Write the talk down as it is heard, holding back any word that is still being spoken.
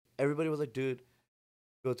everybody was like, dude,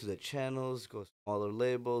 go to the channels, go smaller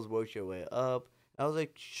labels, work your way up. And I was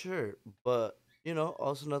like, sure, but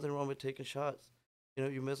also nothing wrong with taking shots.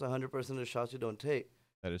 You miss 100% of the shots you don't take.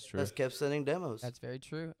 That is true. Just kept sending demos, That's very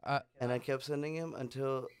true. and I kept sending him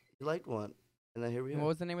until he liked one, and then here we What are.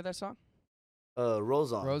 was the name of that song?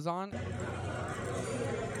 Rolls on. Rose On.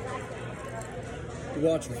 You're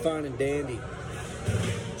watching Fine and Dandy.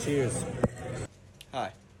 Cheers.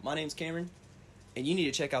 Hi, my name's Cameron, and you need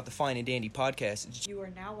to check out the Fine and Dandy podcast. You are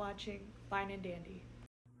now watching Fine and Dandy.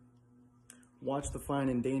 Watch the Fine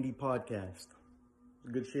and Dandy podcast.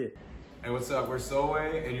 Good shit. Hey, what's up? We're Soe,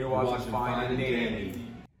 and you're watching Fine and Dandy.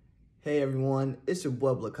 Hey everyone, it's your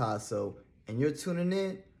boy Blacasso, and you're tuning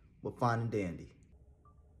in with Fine and Dandy.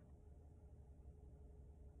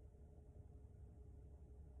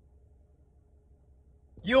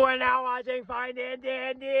 You are now watching Fine and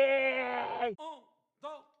Dandy!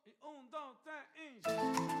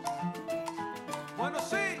 Bueno,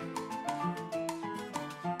 sí.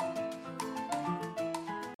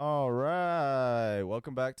 All right.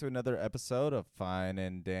 Welcome back to another episode of Fine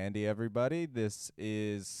and Dandy, everybody. This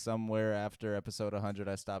is somewhere after episode 100.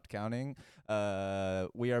 I stopped counting.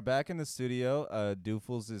 We are back in the studio.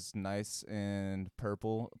 Doofles is nice and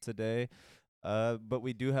purple today. But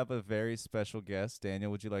we do have a very special guest.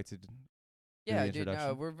 Daniel, would you like to do Yeah, the dude, no,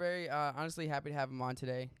 introduction? we're very honestly happy to have him on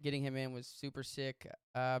today. Getting him in was super sick.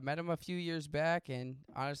 Met him a few years back, and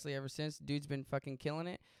honestly, ever since, dude's been fucking killing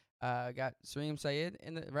it. Got Sareem Syed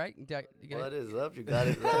in the right. You got What it? is up? You got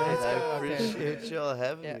it right. Let's I go. Okay. appreciate y'all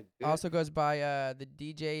having Yeah. me. Dude. Also goes by the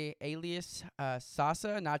DJ alias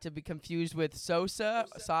Sasa, not to be confused with Sosa,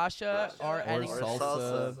 Sasha, or any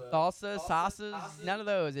salsa. salsa, Sasas. None of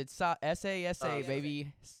those. It's Sasa,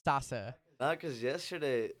 baby, Sasa. Nah, cause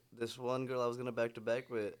yesterday this one girl I was gonna back to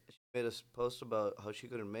back with, she made a post about how she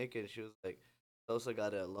couldn't make it. She was like, "Sosa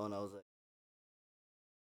got it alone." I was like,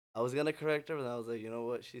 I was gonna correct her, but I was like, you know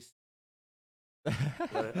what?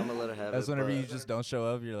 I'm gonna let her have it. That's whenever but- you just don't show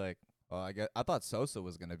up, you're like, oh, I thought Sosa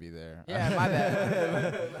was gonna be there. Yeah, my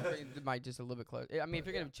bad. Bring the mic just a little bit close. I mean, if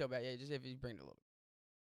you're gonna chill back, yeah, just if you bring it a little bit.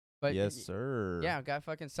 But Yes, sir. Yeah, got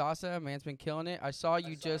fucking Sasa. Man's been killing it. I saw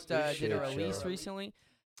you just did a Appreciate release ya. recently.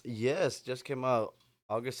 Yes, just came out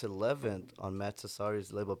August 11th on Matt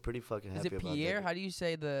Cesari's label. Pretty fucking Is happy it about Pierre? that. How do you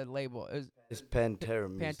say the label? It's Pantera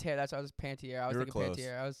music. Pantera. That's what I was Pantier. I was You were thinking close.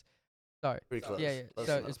 Pantier. I was sorry. Pretty close. Yeah, yeah. Close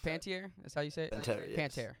So enough. it's Pantier. That's how you say it. Pantera,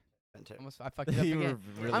 yes. Pantera. Pantera. Almost, I fucked it up You were again.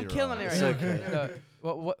 really I'm killing wrong. it right It's now. okay.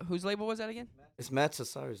 So, what? Whose label was that again? It's Matt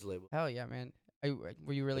Cesari's label. Hell yeah, man.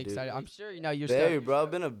 Were you really Dude. excited? I'm sure you know your Very, stuff. bro. I've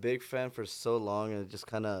been a big fan for so long, and it just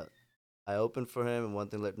kind of, I opened for him, and one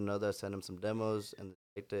thing led to another. I sent him some demos, and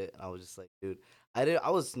they liked it. And I was just like, dude, I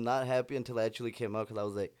was not happy until I actually came out, because I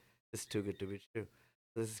was like, this is too good to be true.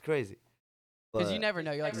 This is crazy. Because you But- never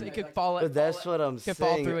know. You're like, so it could fall. But that's what I'm could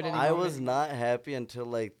fall saying. through at any I was moment. not happy until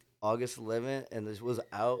like August 11th, and this was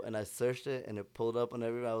out, and I searched it, and it pulled up on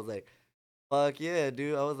everywhere. I was like, fuck yeah,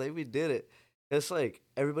 dude. I was like, we did it. It's like,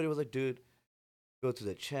 everybody was like, dude, go to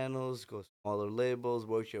the channels, go smaller labels,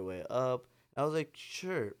 work your way up. And I was like,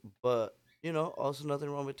 sure, but, also nothing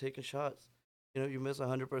wrong with taking shots. You miss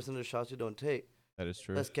 100% of the shots you don't take. That is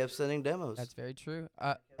true. Just kept sending demos. That's very true.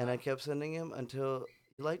 And I kept sending him until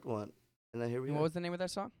he liked one. And then here we And are. what was the name of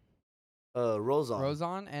that song? Rolls on. Rose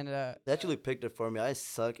On, and They actually picked it for me. I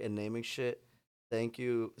suck at naming shit. Thank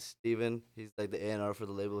you, Steven. He's like the A&R for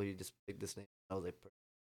the label. He just picked this name. I was like,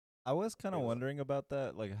 I was kind of wondering about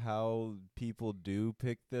that, like how people do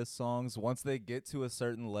pick the songs once they get to a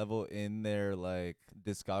certain level in their like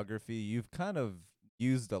discography. You've kind of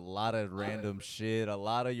used a lot of random shit, a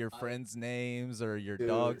lot of your friends' names or your dude,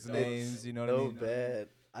 dogs' it's names. You know what I so mean? bad.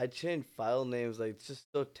 I changed file names. Like, it's just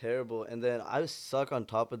so terrible. And then I suck on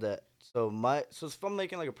top of that. So if I'm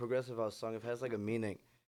making like a progressive house song, if it has like a meaning,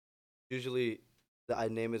 usually I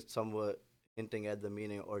name it somewhat hinting at the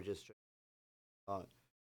meaning or just straight song.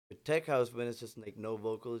 With tech house, when it's just like no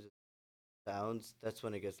vocals, just sounds, that's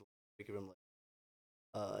when it gets tricky. I'm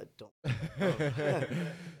like, don't.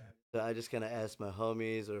 So I just kind of ask my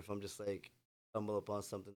homies, or if I'm just like stumble upon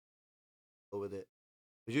something, go with it.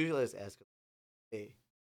 But usually I just ask them, hey,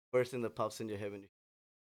 first thing that pops in your head when you're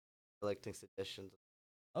collecting suggestions.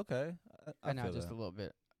 Okay, I right now feel just that. a little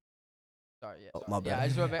bit. Sorry, yeah. Oh, sorry. my Yeah, bad. I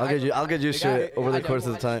just wrote back- I'll get you the shit guy- over I the know, course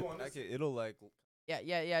of I the time. Like it'll like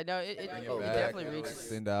Yeah. No, it bring Oh, it it back, definitely reaches.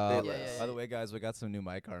 send out. Yeah. By the way, guys, we got some new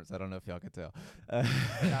mic arms. I don't know if y'all can tell.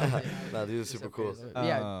 Nah, these are super cool.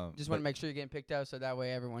 Yeah, just want but to make sure you're getting picked up so that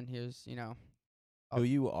way everyone hears, who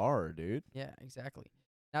you are, dude. Yeah, exactly.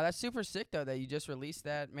 Now that's super sick though that you just released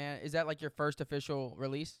that, man. Is that like your first official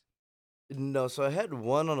release? No, so I had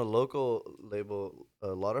one on a local label,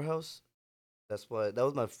 Lauderhouse. That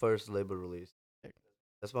was my first label release.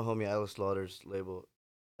 That's my homie Alex Lauder's label.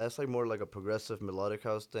 That's like more like a progressive melodic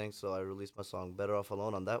house thing. So I released my song "Better Off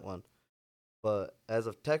Alone" on that one. But as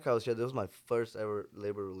of tech house, yeah, this was my first ever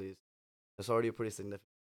label release. It's already pretty significant.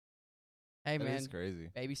 Hey That is man, crazy.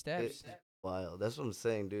 baby steps. It's wild. That's what I'm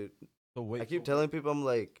saying, dude. So wait, I keep telling people, I'm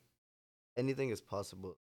like, anything is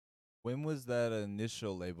possible. when was that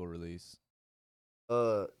initial label release?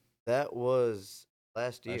 Uh, that was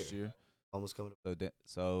last year. Last year. Almost coming up.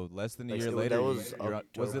 So less than a Like, year that later, was was it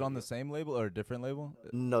October. on the same label or a different label?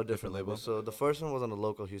 No, different label. So the first one was on a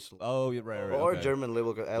local Houston Oh, yeah, right, or okay. German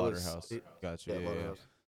label. 'Cause Alex, Slaughterhouse. Got you. yeah, Yeah, yeah. Slaughterhouse.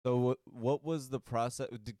 So what was the process?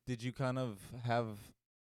 Did you kind of have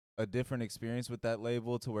a different experience with that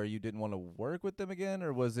label to where you didn't want to work with them again,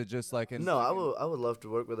 or was it just like No, I would love to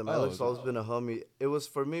work with him. Oh, Alex okay. always been a homie. It was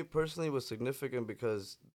for me personally was significant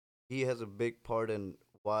because he has a big part in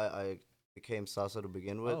why I became Sasa to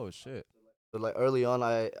begin with. Oh shit. So like early on,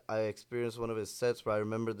 I experienced one of his sets where I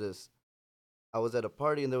remember this. I was at a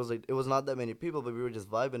party and there was like it was not that many people, but we were just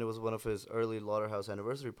vibing. It was one of his early Lauderhouse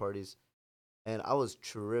anniversary parties, and I was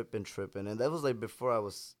tripping, and that was like before I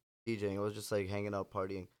was DJing. I was just like hanging out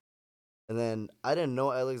partying, and then I didn't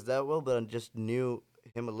know Alex that well, but I just knew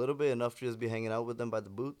him a little bit enough to just be hanging out with him by the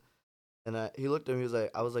booth. And he looked at me. He was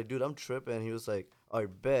like, I was like, dude, I'm tripping. He was like, all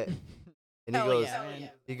right, bet. And he Hell goes, yeah, man.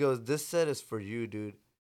 he goes, this set is for you, dude.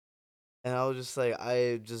 And I was just like,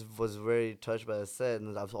 I just was very touched by the set,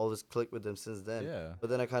 and I've always clicked with him since then. Yeah.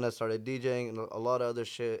 But then I kind of started DJing, and a lot of other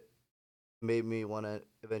shit made me want to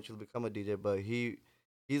eventually become a DJ. But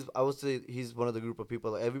I would say he's one of the group of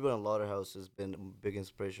people. Like everyone in Lauderhouse has been a big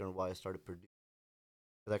inspiration on why I started producing.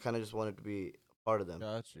 Because I kind of just wanted to be a part of them.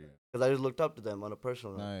 Got you. Because I just looked up to them on a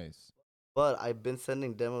personal note. Nice. But I've been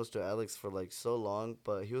sending demos to Alex for like so long,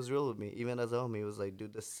 but he was real with me. Even as a homie, he was like,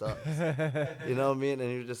 dude, this sucks. You know what I mean? And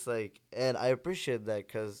he was just like, and I appreciate that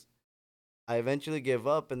because I eventually gave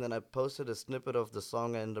up, and then I posted a snippet of the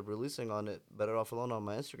song I ended up releasing on it, Better Off Alone, on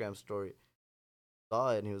my Instagram story.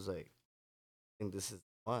 Saw it, and he was like, I think this is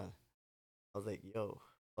the one. I was like, yo,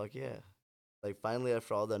 fuck yeah. Like, finally,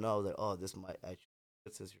 after all that, I was like, oh, this might actually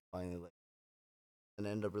fit since you're finally like, and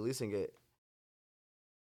I ended up releasing it.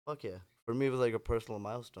 Fuck yeah. For me, it was like a personal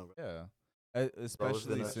milestone. Bro. Yeah.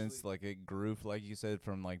 Especially gonna- since like it grew, like you said,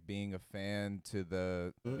 from like being a fan to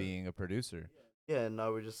the being a producer. Yeah, and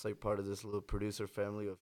now we're just like part of this little producer family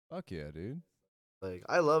of Fuck yeah, dude. like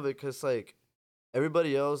I love it because like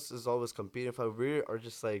everybody else is always competing. If we are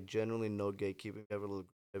just like generally no gatekeeping. We have a little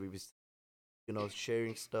that we be,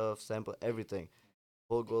 sharing stuff, sample everything.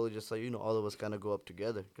 Whole goal is just like all of us kind of go up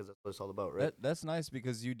together because that's what it's all about, right? That's nice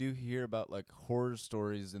because you do hear about like horror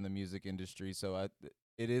stories in the music industry, so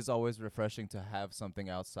it is always refreshing to have something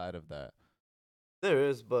outside of that. There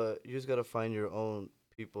is, but you just gotta find your own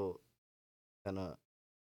people, kind of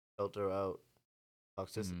filter out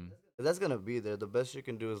toxicity. Mhm. That's gonna be there. The best you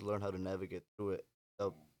can do is learn how to navigate through it.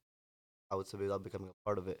 I would say without becoming a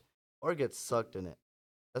part of it or get sucked in it.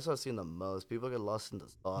 That's what I've seen the most. People get lost in the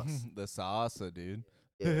sauce. The Sasa, dude.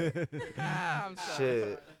 Yeah. I'm sorry.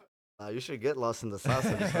 Shit. You should get lost in the sauce.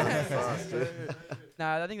 And just not the sauce, dude.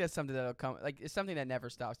 Nah, I think that's something that'll come. Like it's something that never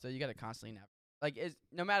stops. So you got to constantly navigate. Like it's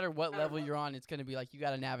no matter what level you're on, it's gonna be like you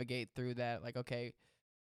got to navigate through that. Like okay,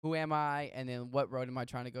 who am I? And then what road am I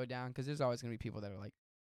trying to go down? Because there's always gonna be people that are like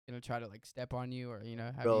gonna try to like step on you or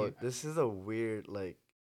have Bro, you. this is a weird like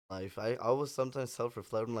life. I always sometimes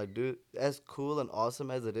self-reflect. I'm like, dude, as cool and awesome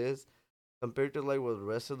as it is, compared to like what the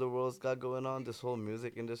rest of the world's got going on, this whole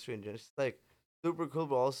music industry and just like super cool,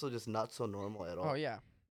 but also just not so normal at all. Oh yeah,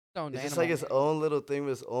 own It's just animal. like its own little thing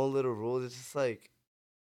with its own little rules. It's just like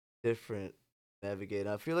different navigating.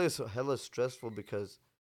 I feel like it's hella stressful because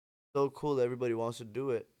so cool that everybody wants to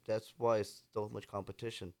do it. That's why it's so much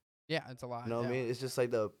competition. Yeah, it's a lot. You know what I yeah. mean? It's just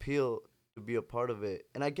like the appeal to be a part of it.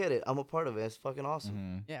 And I get it. I'm a part of it. It's fucking awesome.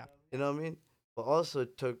 Mhm. Yeah. You know what I mean? But also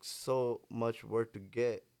it took so much work to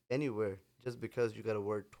get anywhere just because you got to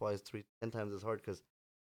work twice, 3, 10 times as hard because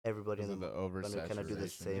everybody in Because the of the kind of do the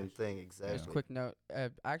oversaturation. same thing. Exactly. Just a quick note,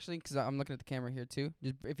 actually, because I'm looking at the camera here too.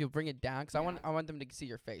 Just if you'll bring it down, because I want them to see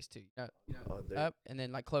your face too. Oh, there. Up and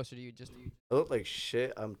then like closer to you. Just I look like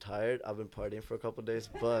shit. I'm tired. I've been partying for a couple days,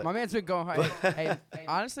 but my man's been going hard. Hey,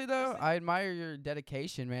 honestly though, I admire your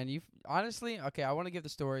dedication, man. You honestly, okay. I want to give the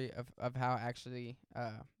story of how actually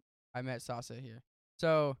I met Sasa here.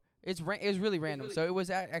 So it was really random. So it was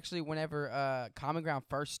actually whenever Common Ground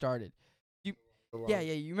first started. Yeah.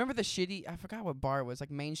 You remember the shitty? I forgot what bar it was.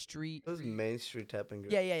 Like Main Street. It was Main Street tapping.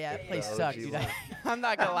 Yeah. That place the sucked, OG dude. one. I'm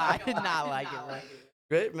not gonna lie. I did not like it, bro.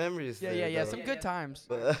 Great memories. Yeah, there, yeah, yeah. though. Some good times.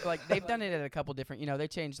 But Like they've done it at a couple different. They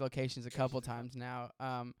changed locations a couple times now.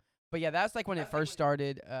 But yeah, that's like when it first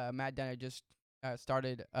started. Matt Dunner just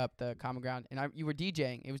started up the Common Ground, and you were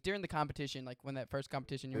DJing. It was during the competition, like when that first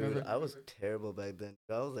competition. You dude, remember? I was terrible back then.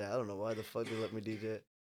 I was like, I don't know why the fuck they let me DJ.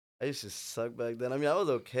 I used to suck back then. I mean, I was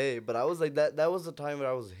okay, but I was like that. That was the time where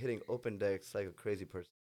I was hitting open decks like a crazy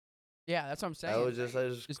person. Yeah, that's what I'm saying. I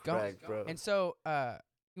just Just go. cracked, bro. And so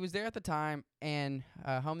he was there at the time, and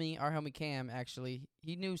our homie Cam actually,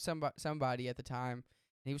 he knew somebody at the time, and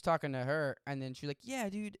he was talking to her, and then she was like, "Yeah,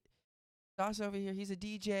 dude, Sasa over here, he's a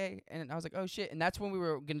DJ," and I was like, "Oh shit!" And that's when we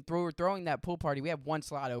were throwing that pool party. We had one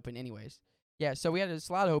slot open, anyways. Yeah, so we had a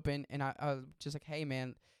slot open, and I was just like, "Hey,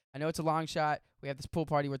 man, I know it's a long shot. We have this pool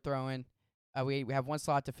party we're throwing. We have one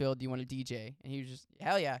slot to fill. Do you want to DJ?" And he was just,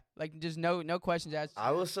 "Hell yeah!" Like just no questions asked.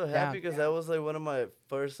 I was so Down. happy because that was like one of my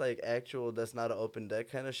first like actual that's not an open deck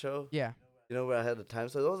kind of show. Yeah, You know, where I had the time.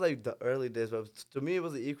 So that was like the early days, but to me it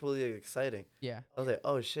was equally exciting. yeah. I was like,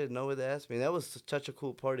 oh shit, no way they asked me. And that was such a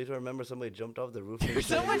cool party to remember. Somebody jumped off the roof. And shit.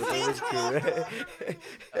 Someone It was did?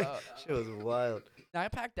 Shit was wild. No, I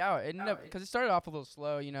packed out. It ended up because it started off a little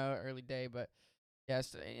slow, early day, but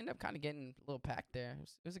yes, it ended up kind of getting a little packed there. It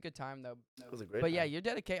was a good time though. It was a great But time. yeah, you're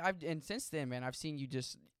dedicated. And since then, man, I've seen you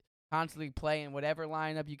just constantly playing whatever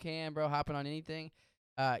lineup you can, bro. Hopping on anything.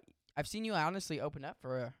 I've seen you honestly open up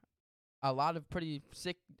for a lot of pretty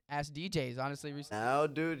sick ass DJs. Honestly, recently. Now,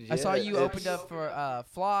 dude, yeah, I saw you opened it's- up for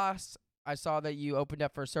Floss. I saw that you opened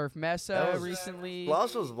up for Surf Mesa That was- recently.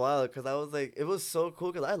 Floss was wild because I was like, it was so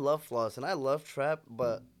cool because I love Floss and I love trap,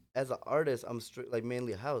 but as an artist, I'm like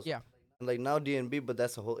mainly house. Yeah. And like now DNB, but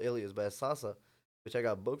that's a whole alias, but as Sasa, which I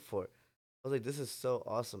got booked for. I was like, this is so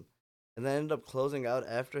awesome. And then I ended up closing out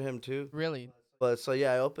after him too. Really? But so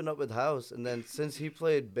yeah, I opened up with house, and then since he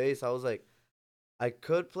played bass, I was like, I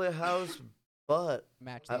could play house, but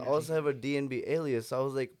Match the I energy. also have a DNB alias. So I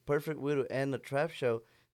was like, perfect way to end the trap show,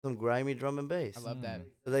 some grimy drum and bass. I love that.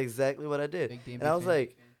 That's exactly what I did. Big DNB And I was fan.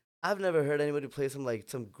 like, I've never heard anybody play some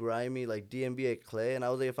grimy like DNB at Clay. And I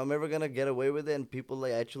was like, if I'm ever gonna get away with it and people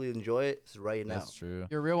like actually enjoy it, it's right now. That's true.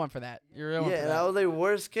 You're a real one for that. You're a real one Yeah, for and that. I was like,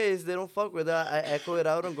 worst case, they don't fuck with it. I echo it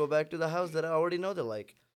out and go back to the house that I already know they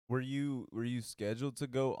like. Were you scheduled to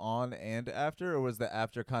go on and after, or was the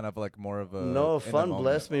after kind of like more of a No, in the Fun moment?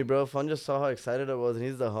 blessed me, bro. Fun just saw how excited I was, and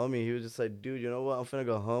he's the homie. He was just like, dude, you know what? I'm finna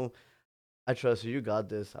go home. I trust you. You got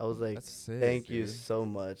this. I was like, That's sick, thank you dude. so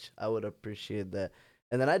much. I would appreciate that.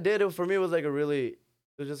 And then I did it. For me, it was like it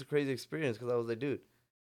was just a crazy experience because I was like, dude,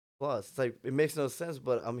 plus, it's like, it makes no sense,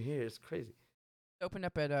 but I'm here. It's crazy. Opened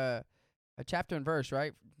up at a chapter and verse,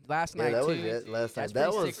 right? Last Yeah, night that too. was it last night. That's That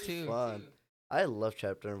pretty was sick, too. fun. I love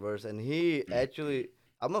Chapter and Verse, and he actually,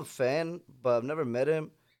 I'm a fan, but I've never met him.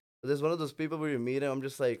 But there's one of those people where you meet him, I'm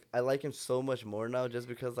just like, I like him so much more now just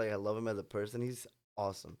because like I love him as a person. He's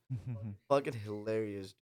awesome. Fucking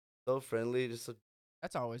hilarious. So friendly. Just so,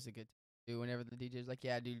 That's always a good thing to do whenever the DJ's like,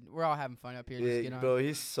 yeah, dude, we're all having fun up here. Let's yeah, get on. bro,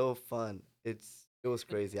 he's so fun. It was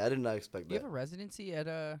crazy. I did not expect Do you that. have a residency at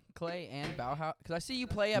Clay and Bauhaus? Because I see you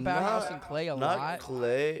play at Bauhaus Not- and Clay a Not lot.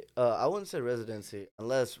 Clay. I wouldn't say residency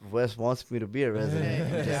unless Wes wants me to be a resident.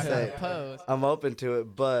 I'm Yeah, just I gotta saying. pose. I'm open to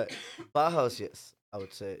it, but Bauhaus, yes, I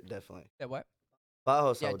would say definitely. Yeah, what?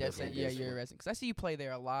 Bauhaus, I Yeah, would that's it. definitely. Yeah, guess you're a for. resident. Because I see you play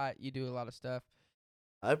there a lot. You do a lot of stuff.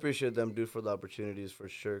 I appreciate them, dude, for the opportunities for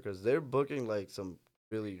sure, because they're booking like some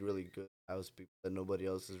really, really good house people that nobody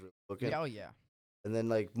else is really booking. Yeah, oh yeah. And then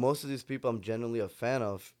like most of these people, I'm genuinely a fan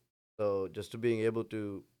of. So just to being able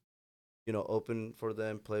to, open for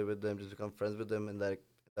them, play with them, just become friends with them, and that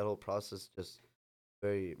whole process just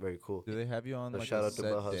very, very cool. Do they have you on So like shout a out to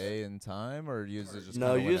set Bauhaus. day and time, or you just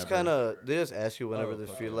No, kinda you just whenever? they just ask you whenever Oh, they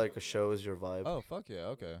fuck feel yeah. like a show is your vibe. Oh fuck yeah,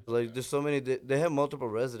 okay. Like there's so many, they have multiple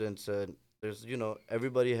residents, and there's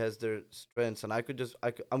everybody has their strengths, and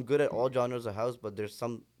I'm good at all genres of house, but there's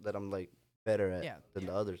some that I'm like better at Yeah. than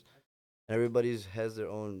the others. And everybody's has their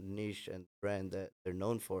own niche and brand that they're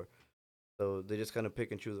known for, so they just kind of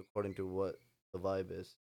pick and choose according to what the vibe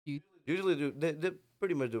is. You- Usually they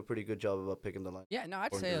pretty much do a pretty good job about picking the line. Yeah, no,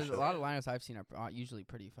 I'd Or say do a show. lot of lineups I've seen are usually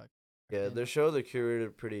pretty fucking. Yeah, their shows are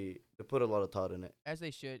curated pretty. They put a lot of thought in it. As they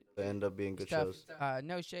should. They end up being good Stuff. shows.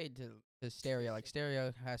 No shade to Stereo. Like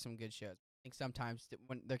Stereo has some good shows. I think sometimes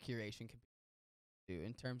when their curation can be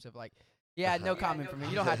in terms of like. Yeah, no comment from me.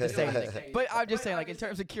 You don't have to say anything. But I'm just saying, like in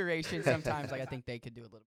terms of curation, sometimes like I think they could do a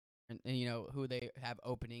little, and who they have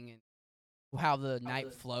opening and how the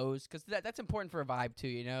night flows, because that's important for a vibe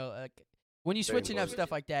too. Like when you Very switching up important.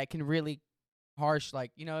 stuff like that, it can really harsh.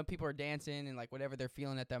 Like people are dancing and like whatever they're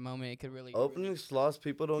feeling at that moment, it could really. Opening slots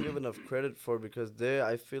people don't give enough credit for because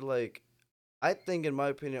I think in my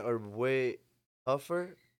opinion are way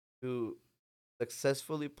tougher to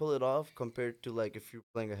successfully pull it off compared to like if you're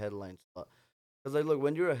playing a headline spot. Cause like, look,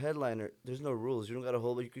 when you're a headliner, there's no rules. You don't got to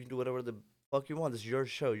hold. You can do whatever the fuck you want. It's your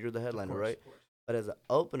show. You're the headliner, right? But as an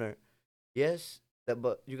opener, yes, that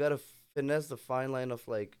but you gotta finesse the fine line of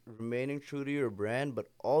like remaining true to your brand, but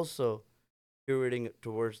also curating it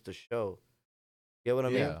towards the show. Get what I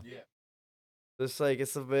mean? Yeah. It's like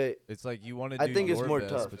it's a bit. It's like you want to I do think it's your more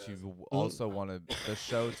best, tough. but you Mhm. also want the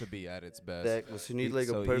show to be at its best. Exactly. So you need like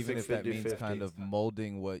a So perfect even if that 50 means kind of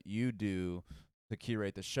molding what you do to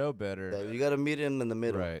curate the show better, You gotta meet it in the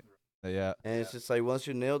middle. right? Yeah, And it's just like once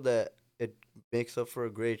you nail that, it makes up for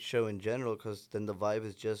a great show in general because then the vibe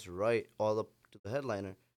is just right all up to the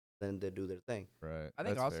headliner. Then they do their thing. right. I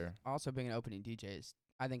think That's also fair. also being an opening DJ is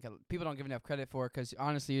I think people don't give enough credit for because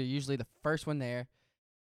honestly you're usually the first one there.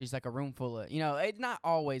 There's like a room full of it's not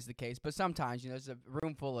always the case, but sometimes there's a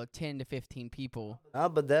room full of 10 to 15 people.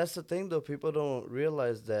 But that's the thing though. People don't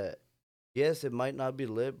realize that. Yes, it might not be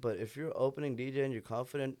lit, but if you're opening DJ and you're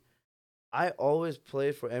confident, I always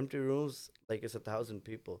play for empty rooms like it's 1,000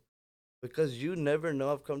 people. Because you never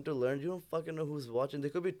know. I've come to learn. You don't fucking know who's watching. There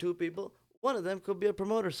could be two people. One of them could be a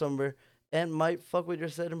promoter somewhere and might fuck with your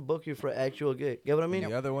set and book you for an actual gig. Get what I mean?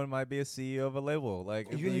 And the other one might be a CEO of a label. Like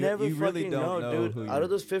You never you really fucking don't know dude. who Out you're. of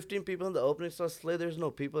those 15 people in the opening slot slay, there's no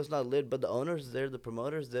people. It's not lit, but the owner's there, the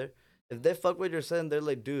promoter's there. If they fuck with your set and they're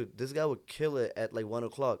like, dude, this guy would kill it at like 1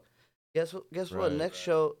 o'clock. Guess what? Guess what? Right. Next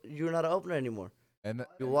show, you're not an opener anymore. And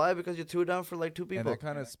Why? Because you threw down for like two and people. that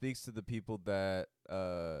kind of speaks to the people that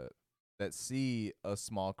see a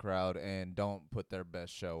small crowd and don't put their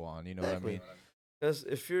best show on. You know what I mean? Because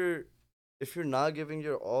if you're not giving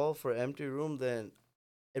your all for an empty room, then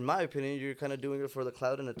in my opinion, you're kind of doing it for the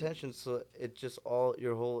cloud and attention. So it just all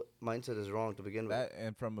your whole mindset is wrong to begin with. That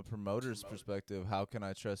and from a promoter's perspective, how can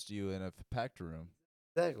I trust you in a packed room?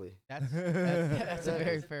 Exactly. That's a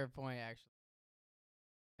very fair point actually.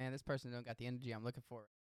 Man, this person don't got the energy I'm looking for.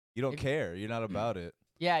 You don't If- care. You're not about it.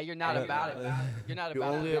 Yeah, you're not about it. You're not You're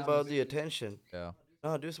about only it. about the attention. Yeah.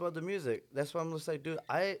 No, dude, it's about the music. That's why I'm just like, dude,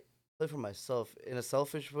 I play for myself in a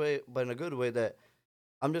selfish way, but in a good way that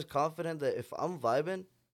I'm just confident that if I'm vibing,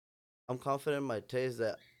 I'm confident in my taste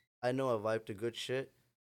that I know I vibe to good shit.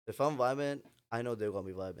 If I'm vibing, I know they're gonna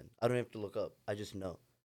be vibing. I don't have to look up. I just know.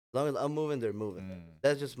 As long as I'm moving, they're moving.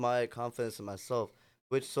 That's just my confidence in myself,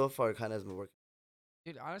 which so far kind of has been working.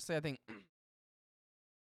 Dude, honestly, I think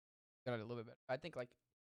got it a little bit better. I think like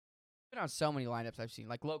been on so many lineups I've seen,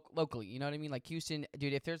 like locally. You know what I mean? Like Houston,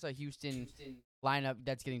 dude. If there's a Houston lineup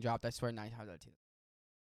that's getting dropped, I swear 9 times out of 10,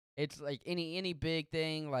 it's like any big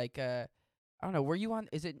thing. Like I don't know. Were you on?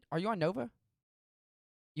 Are you on Nova?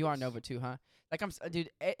 You are on Nova too, huh? Like dude.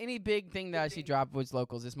 Any big thing that I see drop was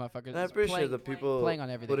locals. This motherfucker. And I is appreciate playing, the people playing on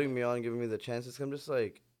everything. putting me on, giving me the chances. I'm just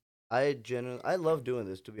like, I love doing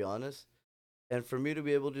this, to be honest. And for me to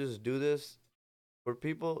be able to just do this for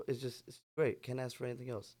people, it's great. Can't ask for anything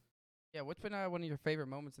else. Yeah, what's been one of your favorite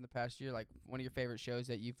moments in the past year? Like one of your favorite shows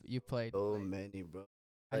that you've played? So many, bro.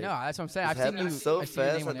 I Like, know. That's what I'm saying. It's I've seen happening you so I've seen your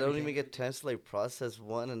fast. name I on don't everything. even get chance to like process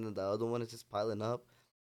one, and then the other one is just piling up.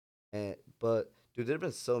 And but dude, there've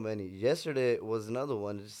been so many. Yesterday was another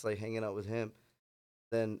one, just like hanging out with him.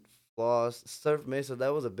 Then Floss, Surf Mesa,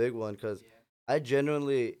 that was a big one because I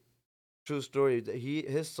genuinely, true story.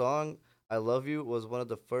 His song "I Love You" was one of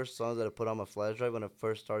the first songs that I put on my flash drive when I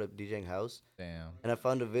first started DJing house. Damn. And I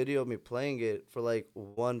found a video of me playing it for like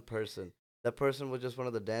one person. That person was just one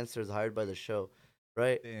of the dancers hired by the show,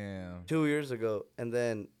 right? Damn. 2 years ago. And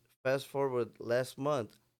then fast forward last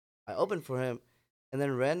month, I opened for him. And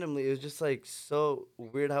then randomly, it was just like so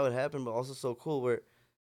weird how it happened, but also so cool.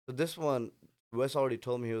 So this one, Wes already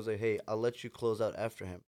told me, he was like, hey, I'll let you close out after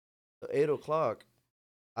him. So 8 o'clock,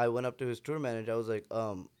 I went up to his tour manager. I was like,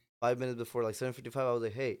 5 minutes before, like 7:55, I was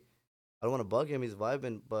like, hey, I don't want to bug him. He's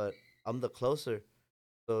vibing, but I'm the closer.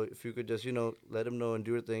 So if you could just, let him know and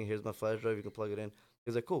do your thing. Here's my flash drive. You can plug it in. He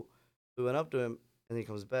was like, cool. We went up to him, and he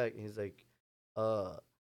comes back, and he's like, uh,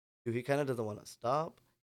 dude, he kind of doesn't want to stop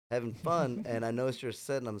having fun. And I know it's your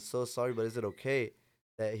set, and I'm so sorry, but is it okay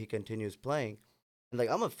that he continues playing? And like,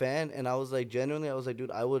 I'm a fan, and I was like, genuinely, I was like,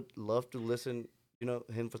 dude, I would love to listen,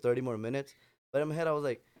 him for 30 more minutes. But in my head, I was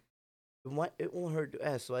like, it won't hurt to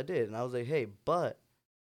ask. So I did, and I was like, hey, but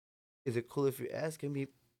is it cool if you ask him? He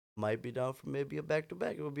might be down for maybe a back to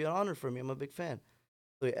back. It would be an honor for me. I'm a big fan.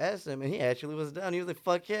 So he asked him, and he actually was down. He was like,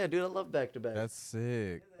 fuck yeah, dude, I love back to back. That's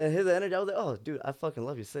sick. And his energy, I was like, oh, dude, I fucking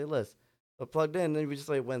love you. Say less. I plugged in, and then we just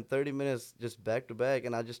like went 30 minutes just back to back,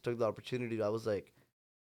 and I just took the opportunity. I was like,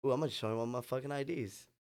 ooh, I'm gonna show him all my fucking IDs.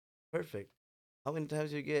 Perfect. How many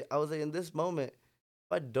times you get? I was like, in this moment,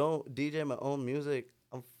 if I don't DJ my own music,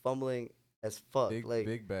 I'm fumbling as fuck. Big Like,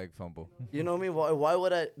 big bag fumble. you know what I mean? Why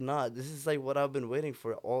would I not? This is like what I've been waiting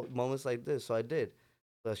for, all moments like this. So I did.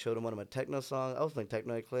 So I showed him one of my techno songs. I was playing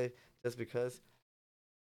techno at Clay just because.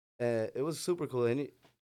 And it was super cool. And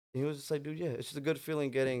he was just like, dude, yeah, it's just a good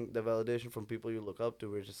feeling getting the validation from people you look up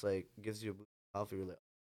to, where it just like gives you a boost of confidence. You're like,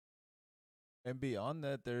 And beyond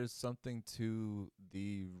that, there's something to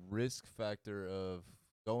the risk factor of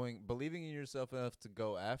believing in yourself enough to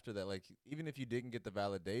go after that. Like, even if you didn't get the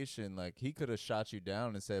validation, like, he could have shot you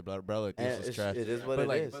down and said, bro, like, this is trash. it is what but it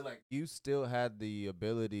like, is. but like, you still had the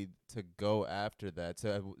ability to go after that,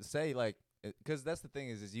 to say, like, because that's the thing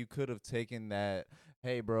is you could have taken that,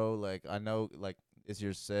 hey, bro, like, I know, like, it's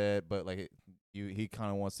your set, but like, he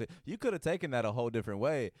kind of wants it. You could have taken that a whole different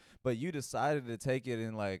way, but you decided to take it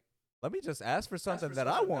in like, let me just ask for something that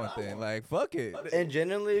I want then. Like, fuck it. And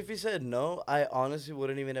genuinely, if he said no, I honestly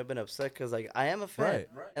wouldn't even have been upset because, like, I am a fan.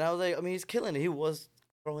 Right. And I was like, I mean, he's killing it. He was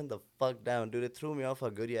throwing the fuck down, dude. It threw me off how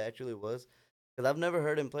good he actually was. Because I've never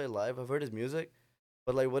heard him play live. I've heard his music.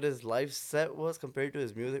 But, like, what his live set was compared to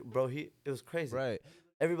his music, bro, it was crazy. Right.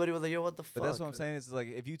 Everybody was like, yo, what the fuck? But that's what I'm saying is, like,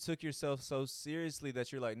 if you took yourself so seriously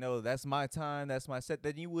that you're like, no, that's my time, that's my set,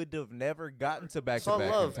 then you would have never gotten to back It's to all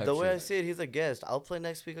back. love. type The way I shit. see it, he's a guest. I'll play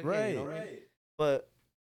next week again. Right. You know what I mean? But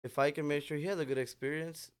if I can make sure he has a good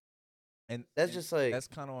experience, And that's just like that's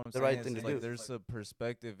kind of what I'm the saying. right thing is, to like, do. there's a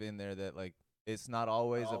perspective in there that, like, it's not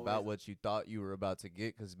always about what you thought you were about to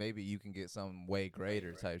get, because maybe you can get something way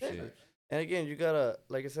greater type shit. And again, you gotta,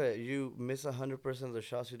 like I said, you miss 100% of the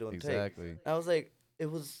shots you don't take. Exactly. I was like,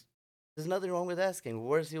 there's nothing wrong with asking.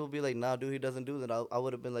 Worse, he will be like, nah, dude, he doesn't do that. I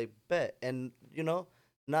would have been like, bet. And,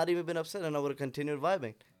 not even been upset, and I would have continued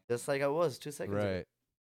vibing. Just like I was 2 seconds ago. Right.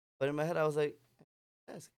 But in my head, I was like,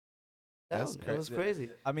 ask. That's Down. It was crazy.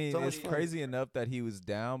 I mean, So much it's fun. crazy enough that he was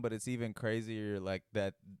down, but it's even crazier, like,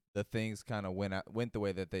 that the things kind of went the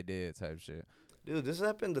way that they did type shit. Dude, this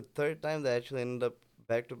happened the third time that I actually ended up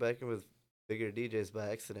back to back with bigger DJs by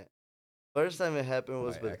accident. First time it happened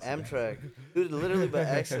was By with accident. Amtrak. Dude, literally by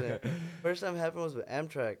accident. First time it happened was with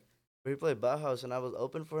Amtrak, where he played Bauhaus, and I was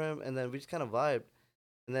open for him, and then we just kind of vibed.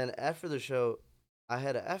 And then after the show, I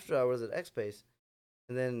had an after hours at X Space,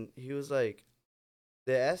 and then he was like,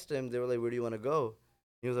 they asked him, they were like, where do you want to go?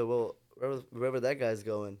 He was like, well, wherever that guy's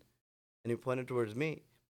going. And he pointed towards me.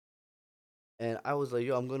 And I was like,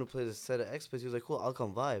 yo, I'm going to play this set at X Space. He was like, cool, I'll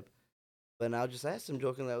come vibe. But I just asked him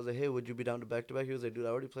jokingly, I was like, hey, would you be down to back to back? He was like, dude, I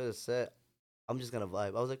already played a set. I'm just going to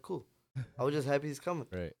vibe. I was like, cool. I was just happy he's coming.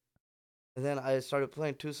 Right. And then I started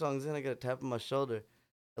playing 2 songs in. I got a tap on my shoulder.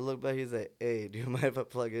 I look back. He's like, hey, do you mind if I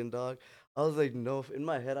plug in, dog? I was like, no. In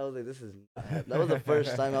my head, I was like, this is not happening. That was the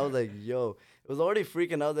first time. I was like, yo. It was already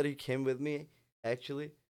freaking out that he came with me,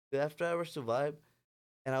 actually, the after hours to vibe.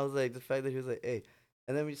 And I was like, the fact that he was like, hey.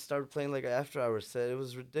 And then we started playing like an after hours set. It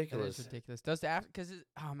was That ridiculous. is ridiculous. Does the after? Because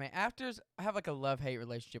oh man, afters. I have like a love-hate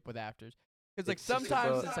relationship with afters. Because like It's just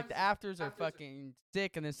sometimes about- it's like the afters are fucking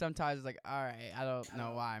sick, and then sometimes it's like, all right, I don't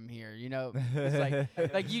know why I'm here.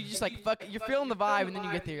 It's like you just like fuck. You're feeling the vibe, and then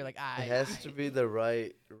you get there, you're like, It has to be the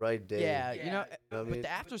right day. Yeah, You know what I but mean? the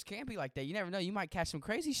afters can't be like that. You never know. You might catch some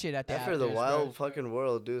crazy shit at the After afters. the bro. wild fucking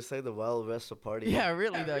world, dude, say the wild rest of party. Yeah,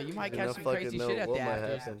 really though. You might You catch don't some fucking crazy know shit at what the might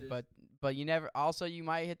afters, happen. but you never. Also, you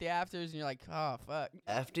might hit the afters, and you're like, oh fuck.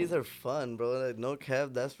 Afties are fun, bro. Like, no cap,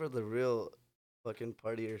 that's where the real fucking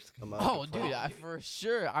partiers come out. Oh, to play. dude, for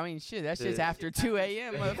sure. I mean, shit, that's just Dude. after 2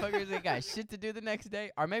 a.m. Motherfuckers, they got shit to do the next day.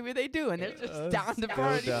 Or maybe they do, and they're just down to Go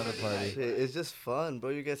party. down to party. Shit, it's just fun, bro.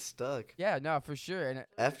 You get stuck. Yeah, no, for sure. And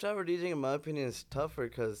After hour DJing, in my opinion, is tougher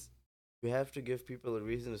because you have to give people a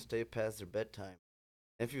reason to stay past their bedtime.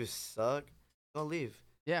 If you suck, don't leave.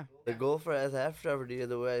 yeah, The goal for as after hour DJ,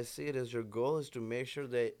 the way I see it, is your goal is to make sure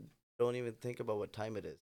they don't even think about what time it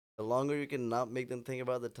is. The longer you can not make them think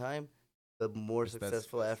about the time, the more It's that-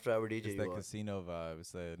 successful after hour DJ It's you that are. casino vibe.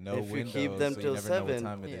 It's the no If you windows, keep them so you till never know 7, what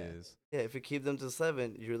time it Yeah. is. Yeah, if you keep them till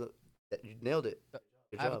 7, you nailed it.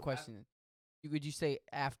 Good I have a job. question. Would you say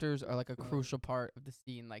afters are like a crucial part of the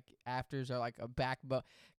scene? Like afters are like a backbone?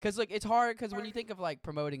 Because like it's hard. Because when you think of like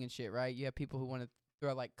promoting and shit, right? You have people who want to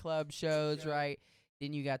throw like club shows, right?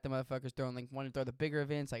 Then you got the motherfuckers throwing like want to throw the bigger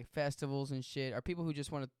events like festivals and shit. Or people who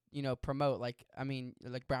just want to promote like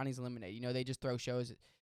like Brownies and Lemonade. They just throw shows.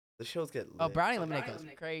 The shows get lit. Oh, Brownie and Lemonade goes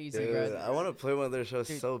crazy, Dude, bro. I want to play one of their shows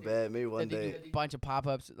Dude, so bad. Maybe one They day. do a bunch of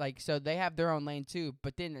pop-ups, like so they have their own lane too.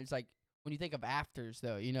 But then it's like when you think of afters,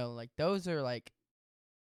 though, like those are like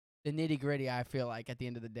the nitty-gritty. I feel like at the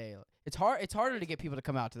end of the day, it's hard. It's harder to get people to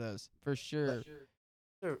come out to those for sure.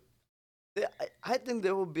 I think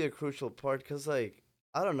there will be a crucial part because, like,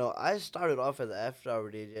 I don't know. I started off as an after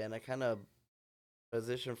hour DJ and I kind of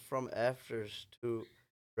transitioned from afters to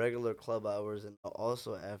regular club hours and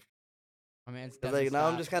also after. My man's 'Cause, doesn't like now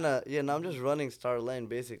I'm stop. just kind of now I'm just running Star Lane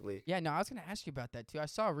basically. Yeah, no, I was gonna ask you about that too. I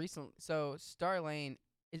saw recently. So Star Lane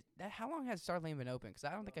is that? How long has Star Lane been open? Because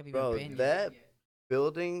I don't think I've even Bro, been that yet.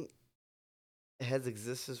 building has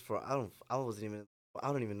existed for I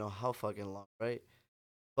don't even know how fucking long, right?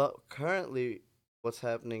 But currently, what's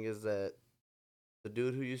happening is that the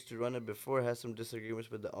dude who used to run it before has some disagreements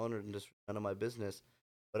with the owner and just none of my business.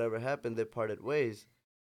 Whatever happened, they parted ways.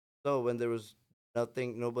 So when there was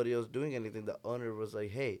nobody else doing anything, the owner was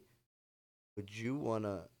like, "Hey, would you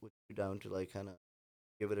down to like kind of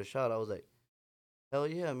give it a shot?" I was like, "Hell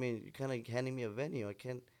yeah!" I mean, you kind of handing me a venue. I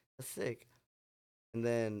can't. That's sick. And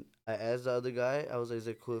then I asked the other guy, I was like, "Is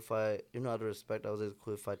it cool if out of respect, I was like, "Is it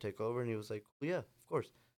cool if I take over?" And he was like, "Cool, yeah, of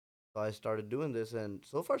course." So I started doing this, and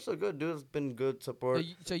so far so good, dude. It's been good support.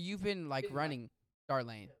 So you've been like running Star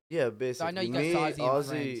Lane. Yeah, So I know basically. you got Me, Sazi and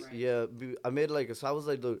Ozzy, friends. yeah. I made so I was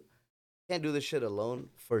like, look, can't do this shit alone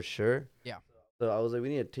for sure. Yeah. So I was like, we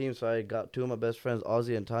need a team. So I got two of my best friends,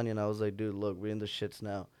 Ozzy and Tanya, and I was like, dude, look, we're in the shits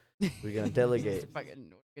now. We're gonna delegate.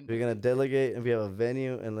 We're gonna delegate, and we have a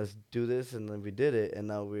venue, and let's do this. And then we did it, and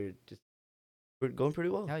now we're going pretty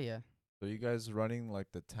well. Hell yeah. So you guys running like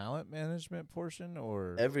the talent management portion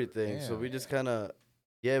or Everything. So we Damn. just kind of,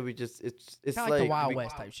 yeah, we just it's Kind of like the Wild we,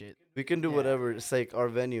 West type shit. we can do Yeah. whatever. It's like our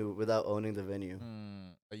venue without owning the venue.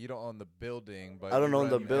 You don't own the building, but I don't you own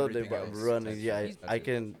the run building, everything but I'm else running. type Yeah, shit. I Gotcha.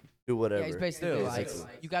 can do whatever. Yeah, it's basically Still, like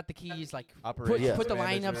basically. you got the keys, like put Operations the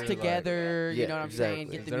management, lineups like- together. Yeah, You know what I'm saying?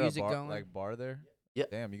 exactly. Get Is the there music a bar, going. like bar there? Yeah.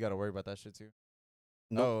 Damn, you got to worry about that shit too.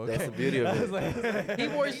 No, Oh, that's okay. the beauty of I it. was like- He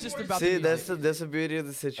worries just about See, the music. that's the beauty of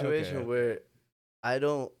the situation Okay. where I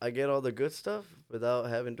get all the good stuff without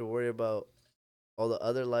having to worry about all the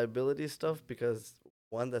other liability stuff because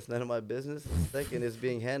one, that's none of my business. Second, it's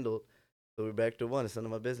being handled. So we're back to one. It's none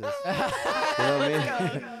of my business. You know what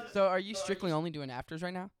I mean? So are you strictly only doing afters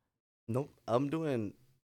right now? Nope. I'm doing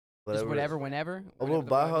Just whatever. whenever. I will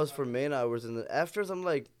buy house for main hours and the afters. I'm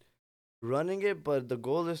like running it, but the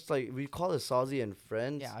goal is like we call it Sazi and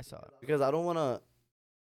Friends. Yeah, I saw it. Because I don't want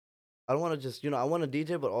to just I want to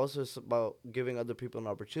DJ, but also it's about giving other people an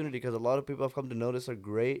opportunity. Because a lot of people I've come to notice are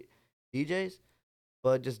great DJs,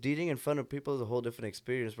 but just DJing in front of people is a whole different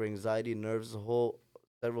experience. Where anxiety, nerves, is a whole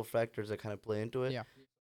several factors that kind of play into it. Yeah.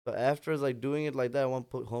 So after it's like doing it like that, I want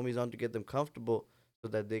to put homies on to get them comfortable so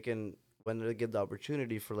that they can when they get the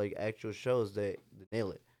opportunity for like actual shows, they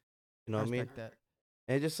nail it. You know I what I mean? respect that.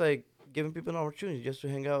 And just like giving people an opportunity just to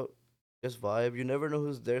hang out, just vibe. You never know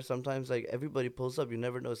who's there. Sometimes like everybody pulls up. You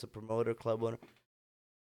never know it's a promoter, club owner.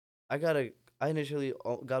 I initially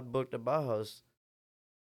got booked at Bauhaus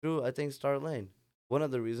through I think Star Lane. One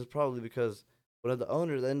of the reasons probably because one of the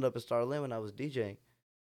owners ended up at Star Lane when I was DJing,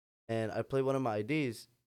 and I played one of my IDs,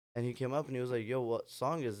 and he came up and he was like, "Yo, what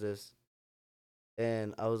song is this?"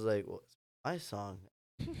 And I was like, "Well, it's my song."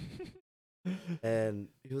 And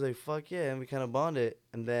he was like, "Fuck yeah!" And we kind of bonded,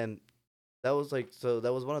 and then that was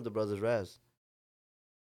one of the brothers, Raz.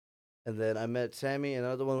 And then I met Sammy,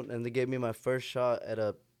 another one, and they gave me my first shot at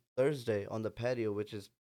a Thursday on the patio, which is,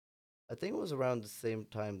 I think it was around the same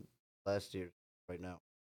time last year, right now.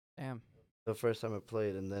 Damn. The first time I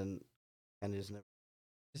played, and then and just never.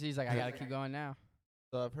 He's like, I gotta keep going now.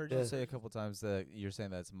 So I've heard Yeah. you say a couple times that you're saying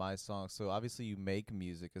that's my song. So obviously you make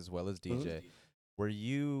music as well as DJ. Were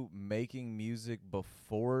you making music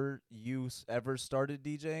before you ever started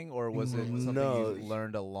DJing, or was it something No. you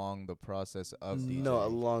learned along the process of DJing? No,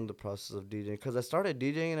 along the process of DJing, because I started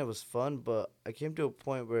DJing and it was fun, but I came to a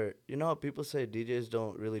point where you know how people say DJs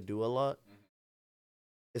don't really do a lot.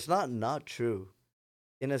 It's not true,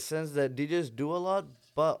 in a sense that DJs do a lot,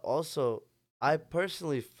 but also I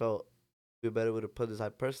personally felt, be a better way to put this. I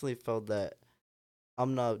personally felt that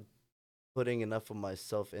I'm not putting enough of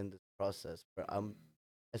myself in this process, where I'm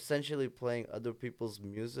essentially playing other people's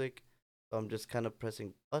music, so I'm just kind of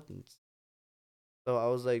pressing buttons. So I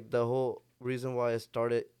was like, the whole reason why I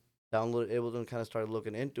started download Ableton, kind of started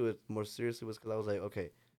looking into it more seriously was because I was like,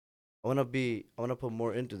 okay, I want to put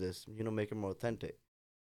more into this, make it more authentic.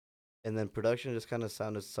 And then production just kind of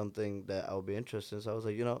sounded something that I would be interested in. So I was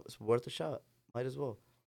like, it's worth a shot. Might as well.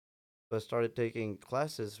 So I started taking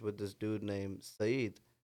classes with this dude named Saeed.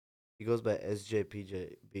 He goes by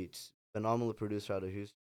SJPJ Beats. Phenomenal producer out of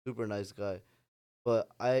Houston. Super nice guy. But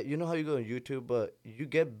you know how you go on YouTube, but you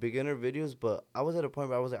get beginner videos. But I was at a point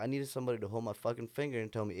where I was like, I needed somebody to hold my fucking finger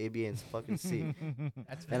and tell me A, B, and fucking C.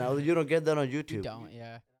 That's And I was like, you don't get that on YouTube. You don't,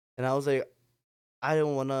 yeah. And I was like, I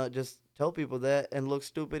don't want to just tell people that and look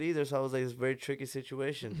stupid either. So I was like, it's a very tricky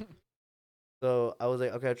situation. So I was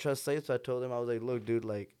like, okay, I trust Safe. So I told him, I was like, look, dude,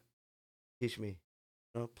 like, teach me.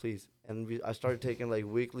 No, please. And I started taking like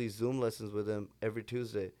weekly Zoom lessons with him every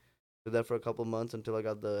Tuesday. Did that for a couple months until I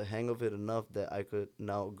got the hang of it enough that I could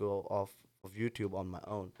now go off of YouTube on my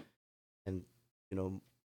own. And you know,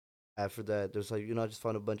 after that, there's like I just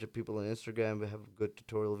found a bunch of people on Instagram who have good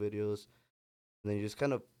tutorial videos, and then you just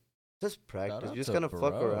kind of just Shout practice. You out just to kind of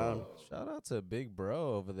fuck around. bro. Shout out to big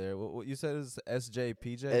bro over there. What you said is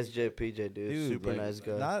SJPJ? SJPJ, dude, super like, nice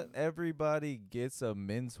guy. not everybody gets a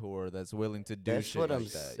mentor that's willing to do That's shit what like I'm that.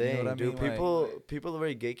 saying, You know what I dude. mean? People are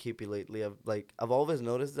very gatekeepy lately. I've always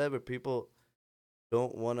noticed that, but people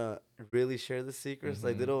don't want to really share the secrets.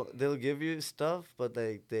 Like they'll give you stuff, but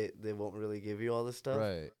they won't really give you all the stuff.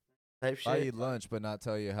 Right. Type Buy shit. you lunch, but not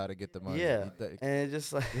tell you how to get the money. Yeah, and it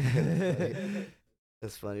just like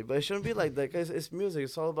it's funny, but it shouldn't be like that. Cause it's music.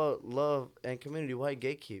 It's all about love and community. Why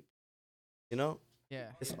gatekeep? You know, Yeah.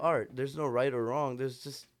 it's art. There's no right or wrong. There's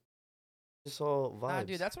just all vibes. Nah,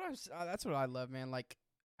 dude, that's what I love, man. Like,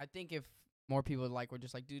 I think if more people we're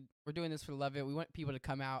just like, dude, we're doing this for the love of it. We want people to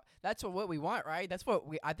come out. That's what we want, right? That's what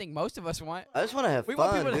I think most of us want. I just want to have We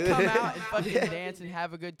fun. want people dude. to come out and fucking dance and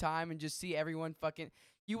have a good time and just see everyone fucking.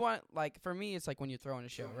 You want, like, for me, it's like when you're throwing a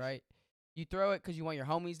show, right? You throw it because you want your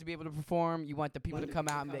homies to be able to perform. You want the people to come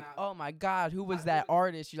out and be like, oh my God, who was that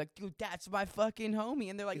artist? You're like, dude, that's my fucking homie.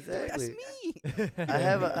 And they're like, dude, that's me. I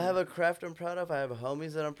have a craft I'm proud of. I have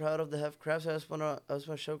homies that I'm proud of that have crafts. I just wanna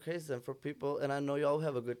showcase them for people, and I know y'all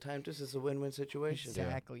have a good time too. So it's a win-win situation.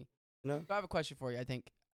 Exactly. You know? So I have a question for you. I think.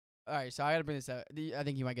 All right, so I gotta bring this up. I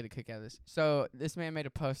think you might get a kick out of this. So this man made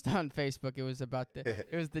a post on Facebook. It was about the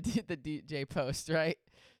the DJ post, right?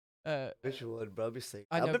 Which one, bro? Be sick.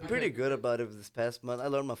 I know, I've been pretty good about it this past month. I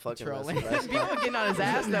learned my fucking trolling. lesson last People month. getting on his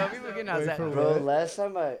ass though. People getting on his ass. Bro, last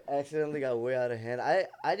time I accidentally got way out of hand.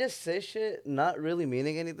 I just say shit not really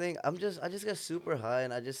meaning anything. I just get super high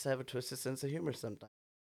and I just have a twisted sense of humor sometimes.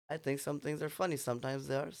 I think some things are funny. Sometimes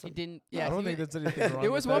they are. He didn't. I Yeah, don't think there's anything wrong.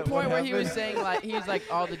 there was with one that. point What where he was happened? saying like he's like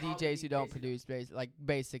all the DJs who don't produce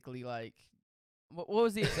basically like what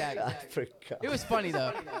was the exact? I forgot. It was funny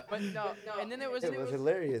though. But no, and then there was It was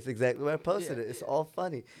hilarious. Exactly where I posted Yeah. it. It's all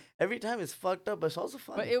funny. Every time it's fucked up, but it's also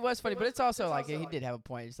funny. But it was funny. But it's also like he did have a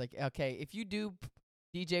point. It's like okay, if you do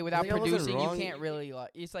DJ without think I wasn't producing, you wrong. can't really like.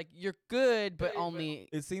 It's like you're good, but only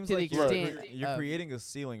It seems to the like you're, extent you're of- creating a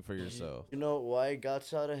ceiling for yourself. You know why it got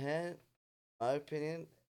so out of hand? My opinion,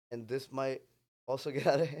 and this might also get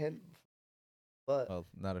out of hand. But Well,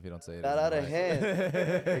 not if you don't say it. got isn't out of right. hand.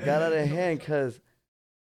 It got out of hand because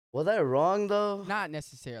was I wrong though? not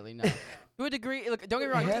necessarily no. To a degree, look, don't get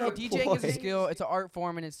me wrong. He had a DJing is a point. skill. It's an art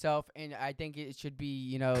form in itself, and I think it should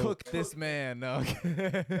be, Cook this man. No.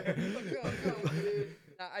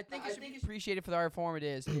 I think it should be appreciated for the art form it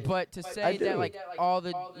is, but to say do. that like all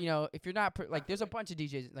the if you're not like there's a bunch of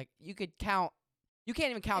DJs like you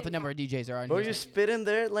can't even count the number of DJs there are. Bro, you spit in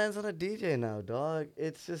there, it lands on a DJ now, dog.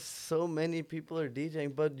 It's just so many people are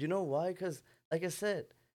DJing, but you know why? Because like I said,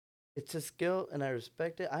 it's a skill and I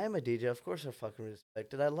respect it. I am a DJ, of course I fucking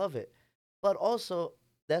respect it. I love it, but also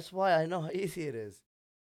that's why I know how easy it is.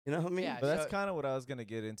 You know what I mean? Yeah, But that's So- kind of what I was gonna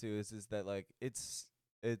get into is that like it's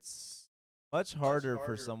much harder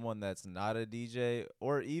for someone that's not a DJ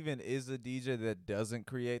or even is a DJ that doesn't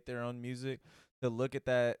create their own music to look at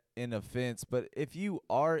that in offense. But if you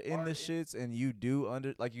are in the shits and you do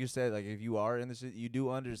like you said, like if you are in the shit, you do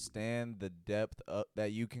understand the depth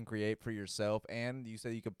that you can create for yourself, and you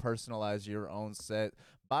said you could personalize your own set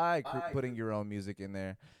by putting your own music in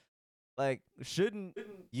there. Like, shouldn't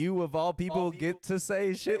you of all people get to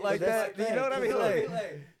say shit like that? that's You know what I mean? Like,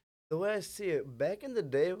 the way I see it, back in the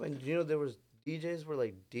day when there was DJs were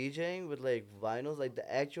like DJing with like vinyls, like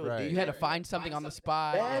the actual Right. DJ. you had to find something on the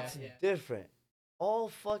spot. That's yeah. different. All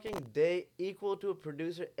fucking day, equal to a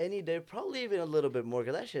producer any day, probably even a little bit more,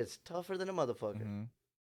 because that shit's tougher than a motherfucker. mhm.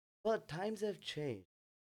 But times have changed.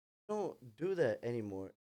 Don't do that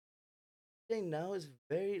anymore. Thing now is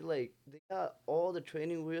very like they got all the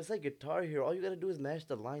training wheels like Guitar Hero. All you gotta do is match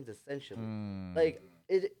the lines essentially. Mm. Like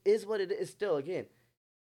it is what it is. Still, again,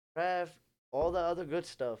 craft, all the other good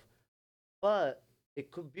stuff, but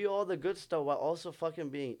it could be all the good stuff while also fucking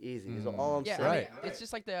being easy. Is all I'm Yeah, saying. I mean, it's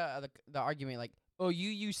just like the argument like, oh, you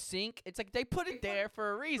use sync. It's like they put it there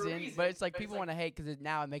for a reason, but it's like people want to hate because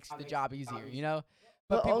now it makes the job easier, you know.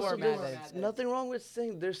 But people also, are mad there's that it's nothing wrong with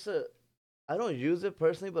saying there's a. I don't use it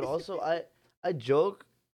personally, but also I joke,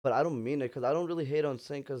 but I don't mean it because I don't really hate on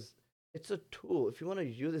saying because it's a tool. If you want to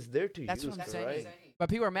use it, it's there to That's use. what I'm it, saying. right? But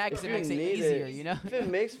people are mad because it makes it easier, you know. If it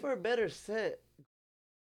makes for a better set.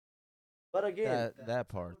 But again, that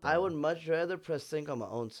part. I though. would much rather press sync on my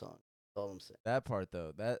own song. That's all I'm saying. That part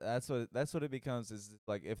though. That's what it becomes is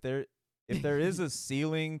like if if there is a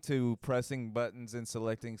ceiling to pressing buttons and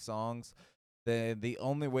selecting songs, then the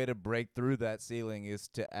only way to break through that ceiling is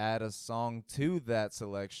to add a song to that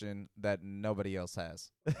selection that nobody else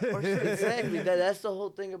has. Exactly. That's the whole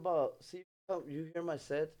thing about. See, you hear my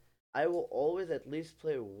sets. I will always at least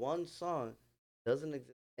play one song doesn't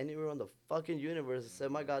exist anywhere on the fucking universe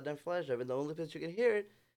except my goddamn flash drive, and the only place you can hear it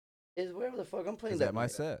is wherever the fuck I'm playing Is that that my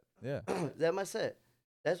night. set? Yeah. That my set.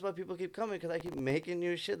 That's why people keep coming, because I keep making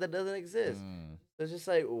new shit that doesn't exist. So it's just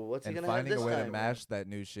like, what's he And gonna have finding this a way time? to mash that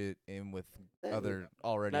new shit in with Exactly. other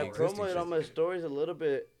already And I existing promote it shit. on my stories a little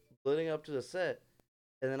bit building up to the set,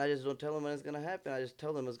 and then I just don't tell them when it's gonna happen. I just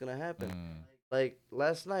tell them it's gonna happen. Like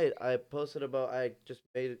last night, I posted about I just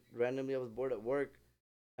made randomly. I was bored at work.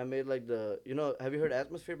 I made like have you heard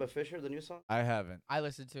 "Atmosphere" by Fisher, the new song? I haven't. I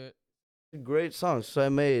listened to it. Great song. So I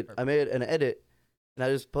made an edit, and I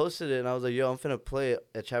just posted it, and I was like, "Yo, I'm finna play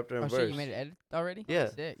a chapter and Oh verse." shit, you made it edit already? Yeah.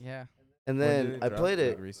 Sick, yeah. And When then did it I drop? played Like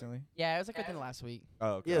it. recently. Yeah, it was like within the last week.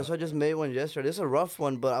 Oh, okay. Yeah, so I just made one yesterday. It's a rough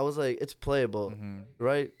one, but I was like, it's playable,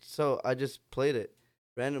 right? So I just played it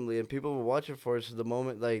randomly, and people were watching for it. So the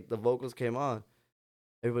moment like the vocals came on,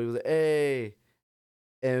 everybody was like, "Hey,"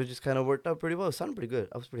 and it just kind of worked out pretty well. It sounded pretty good.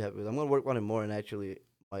 I was pretty happy with it. I'm gonna work on it more and actually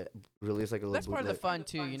release like a little. That's part of the bootleg. fun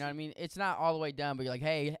too, you know what I mean? It's not all the way done, but you're like,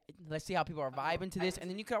 hey, let's see how people are vibing to this, and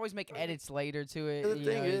then you can always make edits later to it. The you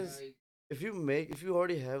thing know, is, if you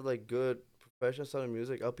already have like good professional sounding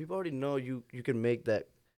music, people already know you can make that,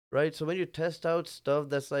 right? So when you test out stuff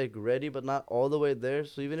that's like ready but not all the way there,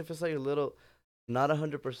 so even if it's like a little, not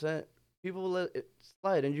 100%, people will let it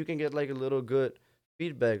slide, and you can get like a little good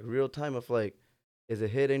feedback real time of like, is it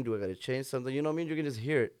hitting? Do I gotta change something? You know what I mean? You can just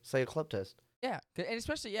hear it. It's like a club test. yeah, and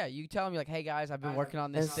especially you tell them, you're like, hey guys, I've been working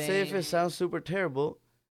on this And thing. say if it sounds super terrible,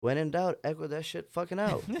 when in doubt, echo that shit fucking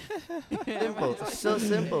out. Simple. It's so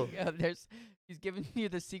simple. Yeah, he's giving you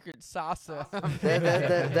the secret Sasa.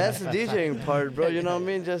 That's the DJing part, bro. You know what I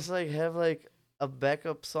mean? Just like have like a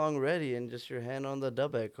backup song ready and just your hand on the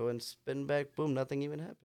dub echo and spin back, boom, nothing even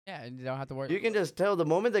happened. Yeah, and you don't have to worry. You can just tell the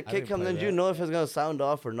moment the I kick didn't comes play in, you that. know if it's gonna sound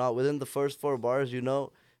off or not. Within the first 4 bars, you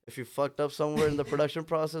know if you fucked up somewhere in the production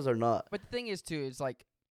process or not. But the thing is too, it's like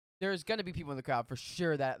there's gonna be people in the crowd for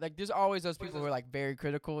sure that like there's always those people who are like very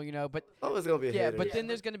critical, you know. But Always gonna be a hater. but then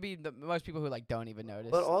there's gonna be most people who like don't even notice.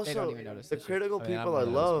 But they also, don't even notice the this shit. critical I mean, I'm people I one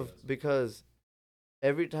of those love people. because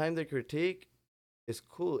every time they critique, it's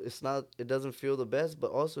cool. It's not. It doesn't feel the best, but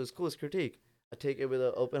also it's cool. It's critique. I take it with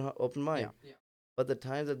an open mind. Yeah. But the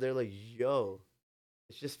times that they're like, "Yo,"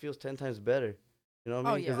 it just feels 10 times better. You know what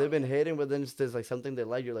I Oh, mean? Because yeah. they've been hating, but then there's like something they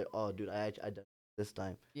like. You're like, "Oh, dude, I done it this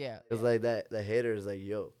time." Yeah. It's like that. The hater is like,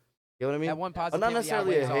 "Yo," you know what I mean? That one I'm positive. not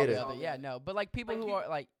necessarily a hater. Yeah, no, but like people who are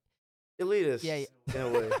like, Elitist. Yeah, In a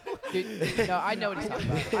way. dude, no, I know what he's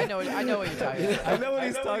talking about. I know what you're talking about. I know what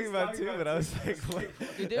he's talking about too, but I was like, what?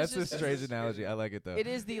 Dude, there's That's a just- strange analogy. I like it though. It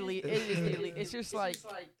is the elite. It is the elite. It's just like,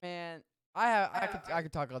 man, I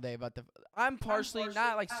could talk all day about I'm partially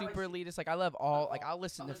not like super elitist. Like I love all. Like I'll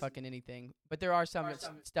listen to fucking anything. But there are some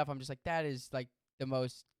stuff I'm just like that is like the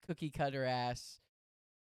most cookie cutter ass.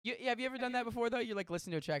 Have you ever done that before though? You like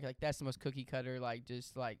listen to a track like that's the most cookie cutter like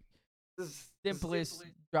just like simplest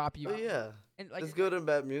drop you. Yeah. And like There's good and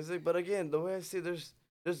bad music, but again, the way I see there's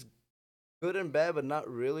good and bad, but not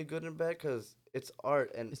really good and bad because it's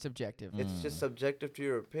art and it's subjective. it's just subjective to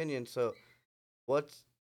your opinion. So, what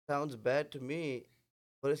sounds bad to me,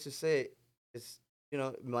 what is to say, it's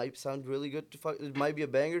it might sound really good to it might be a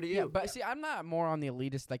banger to you. Yeah, but see, I'm not more on the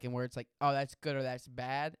elitist like in where it's like, oh, that's good or that's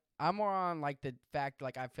bad. I'm more on like the fact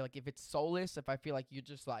like I feel like if it's soulless, if I feel like you're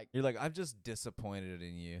just like You're like, I'm just disappointed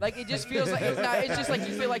in you. it just feels like it's just like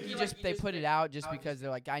you feel like they put it out just because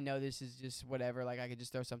they're like I know this is just whatever, like I could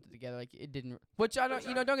just throw something together, like it didn't, which I don't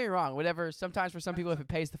don't get me wrong, whatever, sometimes for some people if it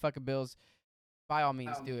pays the fucking bills, by all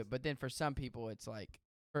means do it, but then for some people it's like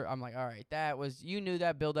I'm like, all right, that was, you knew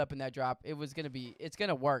that build up and that drop, it's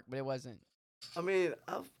gonna work, but it wasn't. I mean,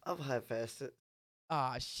 I've half-assed it.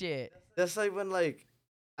 Ah, shit. That's like when like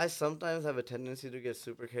I sometimes have a tendency to get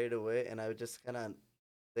super carried away, and I would just kind of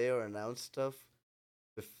say or announce stuff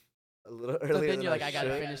a little earlier. So then than you're like, I should.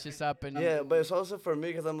 gotta finish this up, and Yeah, but it's also for me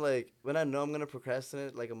because I'm like, when I know I'm gonna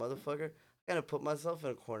procrastinate like a motherfucker, I kind of put myself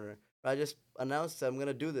in a corner. I just announce that I'm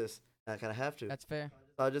gonna do this, and I kind of have to. that's fair.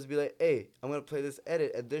 So I'll just be like, hey, I'm gonna play this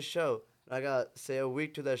edit at this show, and I got say a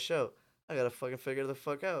week to that show. I gotta fucking figure the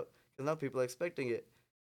fuck out, cause now people are expecting it.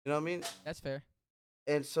 You know what I mean? That's fair.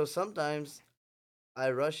 And so sometimes I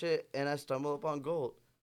rush it and I stumble upon gold.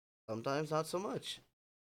 Sometimes not so much.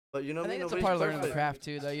 But you know I what I mean? think it's a Nobody's part of learning the perfect. craft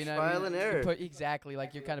too, though. You know, what I Trial mean? and error. Exactly,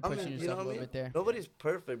 like you're kind of I mean, pushing you know yourself a what I little mean? bit there. Nobody's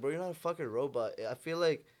perfect, bro. You're not a fucking robot. I feel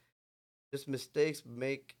like just mistakes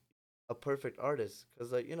make a perfect artist.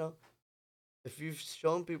 Cause like if you've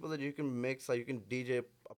shown people that you can mix, like you can DJ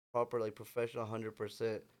a proper like professional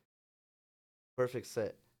 100% perfect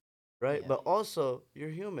set, right? Yeah. But also you're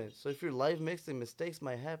human, so if you're live mixing, mistakes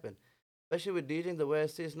might happen. Especially with DJing, the way I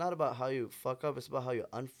see it, it's not about how you fuck up; it's about how you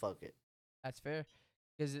unfuck it. That's fair.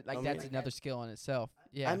 Because I like mean, that's another skill in itself. I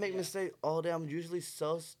Yeah. make mistakes all day. I'm usually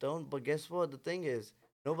so stoned, but guess what? The thing is,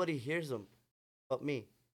 nobody hears them but me.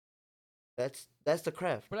 That's the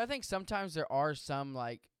craft. But I think sometimes there are some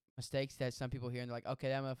like mistakes that some people hear and they're like, okay,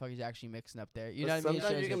 that motherfucker's actually mixing up there. You But know what I mean? It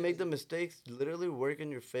sometimes shows you can it. make the mistakes literally work in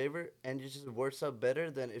your favor, and it just works out better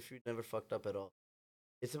than if you never fucked up at all.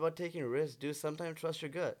 It's about taking risks, dude. Sometimes trust your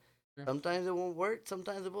gut. Sure. Sometimes it won't work.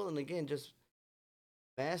 Sometimes it will. And again, just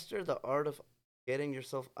master the art of getting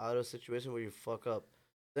yourself out of a situation where you fuck up.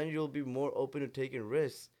 Then you'll be more open to taking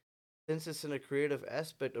risks. Since it's in a creative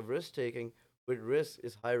aspect of risk taking, with risk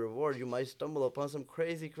is high reward. You might stumble upon some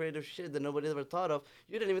crazy creative shit that nobody ever thought of.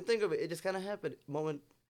 You didn't even think of it. It just kind of happened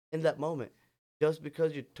in that moment. Just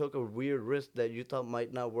because you took a weird risk that you thought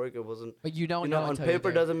might not work, it wasn't. But you don't You know know, on until you're paper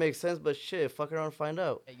there. doesn't make sense, but shit, fuck around and find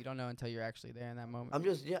out. Yeah, you don't know until you're actually there in that moment.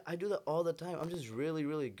 I do that all the time. I'm just really,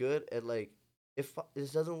 really good at like, if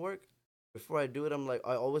this doesn't work, before I do it, I'm like,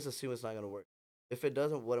 I always assume it's not gonna work. If it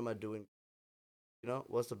doesn't, what am I doing?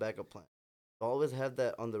 What's the backup plan? I always have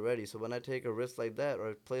that on the ready. So when I take a risk like that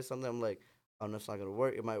or I play something, I'm like, I don't know if it's not gonna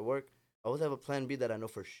work. It might work. I always have a plan B that I know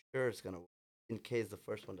for sure it's gonna work in case the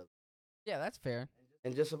first one doesn't. Yeah, that's fair.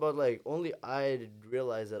 And just about like only I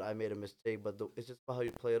realize that I made a mistake, but it's just about how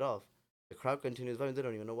you play it off. The crowd continues vibing. They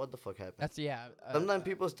don't even know what the fuck happened. That's yeah. Sometimes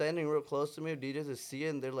people standing real close to me, DJs, just see it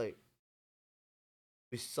and they're like,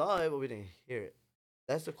 "We saw it, but we didn't hear it."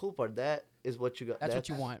 That's the cool part. That is what you got. That's what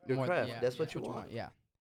you want. Your more, craft. Yeah, That's what you want. Yeah.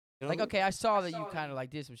 You know Like what I mean? okay, I saw that you kind of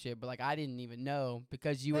like did some shit, but like I didn't even know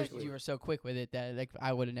because Exactly. you were so quick with it that like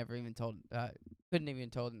I would have never even told couldn't even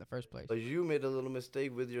told in the first place. But you made a little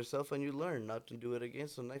mistake with yourself and you learned not to do it again.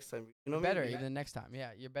 So next time, you know what I Better mean? even the next time. Yeah,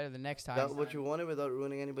 you're better the next time. Got what you wanted without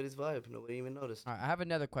ruining anybody's vibe. Nobody even noticed. All right, I have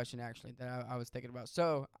another question actually that I was thinking about.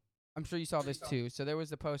 So I'm sure you saw this too. So there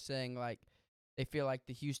was a post saying like they feel like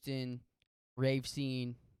the Houston rave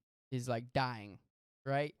scene is like dying,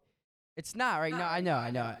 right? It's not right now. I know.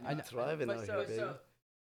 I know. Thriving But out so- here, baby.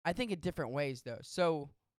 I think in different ways though. So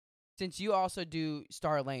since you also do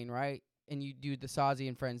Star Lane, right? And you do the Sazi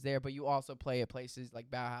and Friends there, but you also play at places like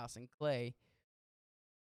Bauhaus and Clay.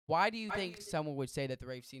 Why do you think someone would say that the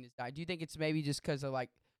rave scene has died? Do you think it's maybe just because of like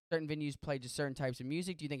certain venues play just certain types of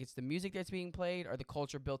music? Do you think it's the music that's being played or the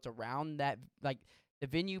culture built around that, like the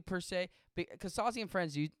venue per se? Because Sazi and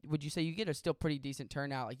Friends, would you say you get a still pretty decent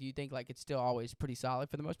turnout? Like, do you think like it's still always pretty solid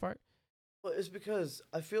for the most part? Well, it's because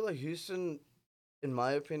I feel like Houston, in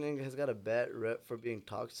my opinion, has got a bad rep for being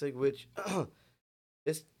toxic, which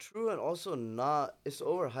it's true and also not. It's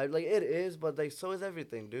overhyped. Like it is, but like so is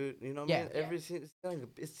everything, dude. You know what I Yeah. mean? Every scene,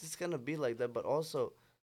 it's just gonna be like that. But also,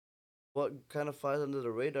 what kind of flies under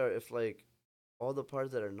the radar if like all the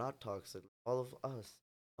parts that are not toxic, all of us.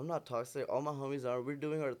 I'm not toxic. All my homies are. We're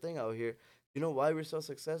doing our thing out here. You know why we're so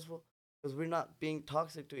successful? Because we're not being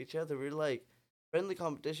toxic to each other. We're like friendly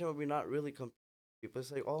competition, but we're not really competing. People,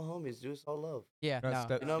 it's like all homies, dude. It's all love. Yeah, You're no. not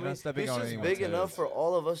step- You know what I you're mean? not stepping It's on just anyone's big enough toes. for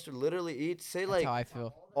all of us to literally eat. Say That's like how I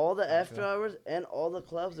feel. all the after hours and all the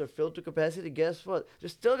clubs are filled to capacity. Guess what?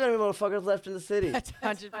 There's still gonna be motherfuckers left in the city. That's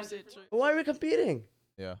 100% true. Why are we competing?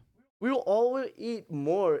 Yeah. We will always eat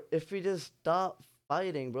more if we just stop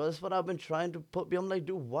fighting, bro. That's what I've been trying to put. I'm like,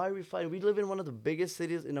 dude, why are we fighting? We live in one of the biggest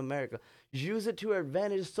cities in America. Use it to our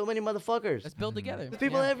advantage. There's so many motherfuckers. Let's build together. There's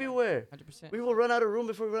people Yeah, everywhere. 100%. We will run out of room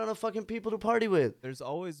before we run out of fucking people to party with. There's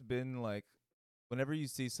always been like, whenever you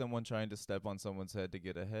see someone trying to step on someone's head to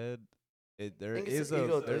get ahead, there think it's is an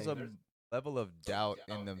ego there's a thing. level of doubt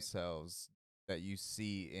in themselves that you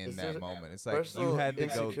see in It's that just moment. It's like you personal had to go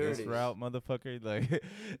this insecurities. route, motherfucker. Like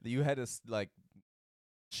you had to like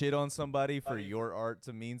shit on somebody for your art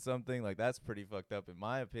to mean something. Like that's pretty fucked up in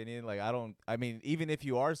my opinion. Like I mean even if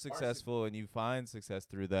you are successful and you find success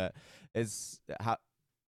through that, it's how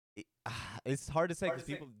it's hard to say because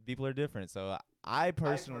people are different. So I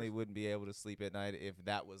personally wouldn't be able to sleep at night if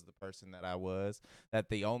that was the person that I was. That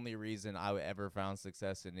the only reason I ever found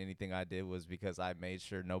success in anything I did was because I made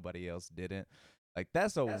sure nobody else didn't. Like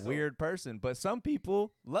that's a weird person, but some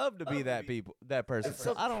people love to be that person. It's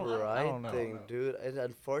So a I don't pride know. thing, dude. It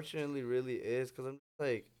unfortunately really is because I'm just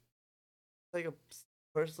like, it's like a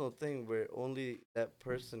personal thing where only that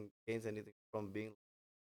person gains anything from being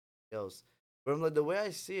else. But I'm like, the way I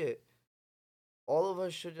see it, all of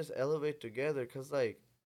us should just elevate together because, like,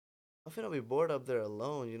 I'm finna be bored up there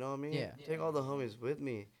alone, you know what I mean? Yeah. Take all the homies with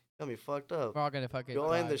me. got me fucked up. We're all gonna fucking. You're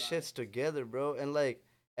all in the die. shits together, bro. And like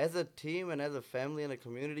as a team and as a family and a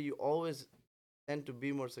community, you always tend to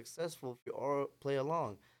be more successful if you all play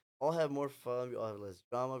along. All have more fun. We all have less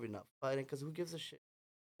drama. We're not fighting because who gives a shit?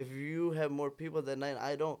 If you have more people that night,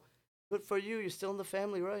 I don't. Good for you. You're still in the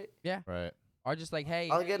family, right? Yeah. Right. Or just like, hey.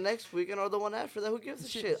 I'll get next weekend or the one after that. Who gives a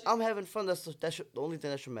shit? I'm having fun. The only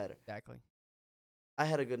thing that should matter. Exactly. I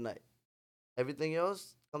had a good night. Everything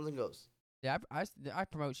else comes and goes. Yeah, I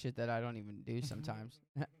promote shit that I don't even do sometimes.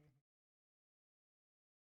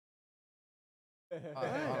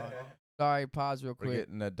 Sorry, pause real We're quick.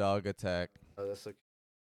 getting a dog attack. Oh, that's okay.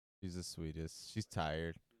 She's the sweetest. She's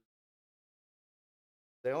tired.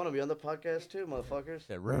 They want to be on the podcast too, motherfuckers.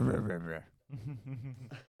 Yeah, ruh, ruh, ruh,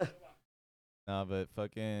 ruh. Nah, but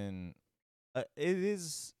fucking, it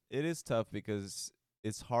is tough because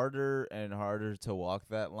it's harder and harder to walk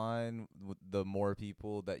that line with the more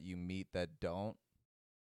people that you meet that don't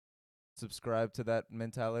subscribe to that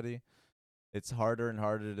mentality. It's harder and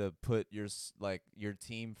harder to put your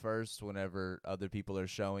team first whenever other people are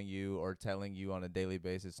showing you or telling you on a daily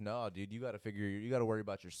basis, no, dude, you got to worry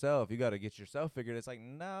about yourself. You got to get yourself figured. It's like,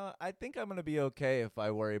 no, I think I'm going to be okay if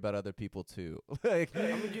I worry about other people too. Like, I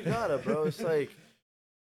mean, you gotta, bro. It's like,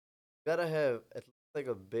 you gotta have at least like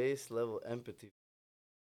a base level empathy.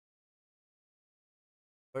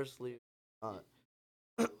 Personally, not.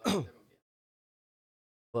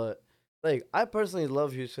 But like, I personally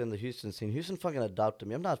love Houston, the Houston scene. Houston fucking adopted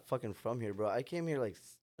me. I'm not fucking from here, bro. I came here like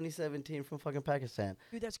 2017 from fucking Pakistan.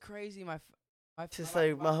 Dude, that's crazy. My It's just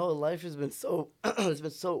like my whole life has been so it's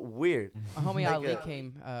been so weird. my homie Like, Ali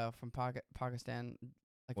came from Pakistan.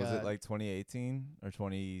 Like was it like 2018 or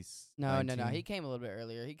 2019? No. He came a little bit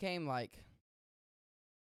earlier. He came like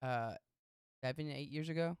 7-8 years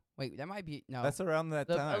ago. Wait, that might be no. That's around that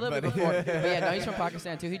time. A little bit buddy. before. But yeah, no, he's from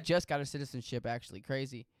Pakistan too. He just got his citizenship. Actually,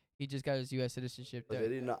 crazy. He just got his U.S. citizenship. But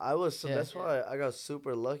There. you know, I was so Yeah. that's why I got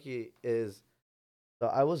super lucky. So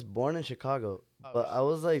I was born in Chicago, Oh, but I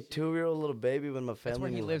was like 2-year-old little baby when my family That's where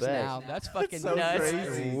he moved lives back. now. That's fucking so nuts.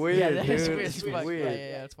 crazy. Weird, Yeah, that's dude. weird It's as fuck. weird.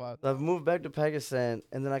 Yeah, that's wild. So I've moved back to Pakistan,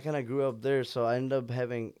 and then I kind of grew up there, so I ended up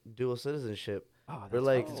having dual citizenship. Oh, We're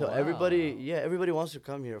like, cool. so everybody wants to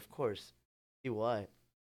come here, of course. See why?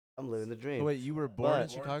 I'm living the dream. So wait, you were born in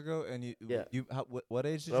But- Chicago, and Yeah. what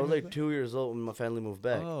age did So I you was move like back? 2 years old when my family moved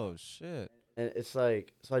back. Oh shit. And it's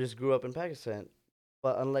like, so I just grew up in Pakistan.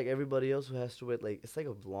 But unlike everybody else who has to wait, like, it's like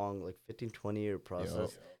a long, like 15-20 year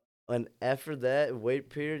process. And after that wait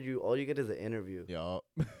period, all you get is an interview. Yup.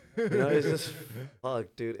 You know, it's just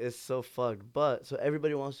fucked, dude. It's so fucked. But so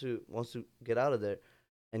everybody wants to get out of there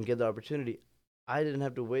and get the opportunity. I didn't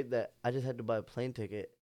have to wait that. I just had to buy a plane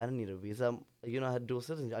ticket. I didn't need a visa. I had dual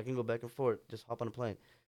citizenship. I can go back and forth. Just hop on a plane.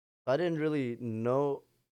 So I didn't really know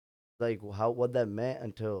like what that meant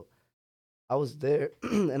until I was there,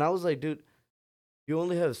 and I was like, dude, you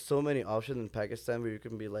only have so many options in Pakistan where you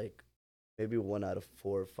can be like maybe 1 out of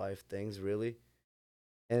 4 or 5 things really.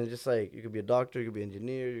 And it's just like you could be a doctor, you could be an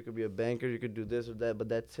engineer, you could be a banker, you could do this or that, but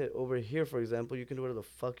that's it. Over here, for example, you can do whatever the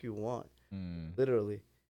fuck you want, literally,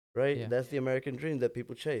 right? Yeah. That's the American dream that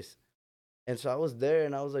people chase. And so I was there,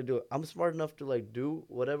 and I was like, dude, I'm smart enough to like do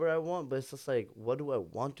whatever I want, but it's just like, what do I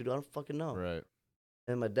want to do? I don't fucking know. Right.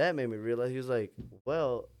 And my dad made me realize, he was like,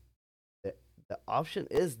 well, the option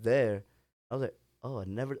is there. I was like, oh,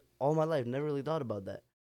 all my life, never really thought about that.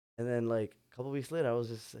 And then like a couple weeks later, I was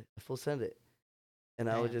just like, full send it. And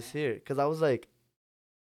I was Damn. just here. Because I was like,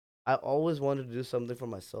 I always wanted to do something for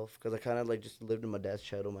myself. Because I kind of like just lived in my dad's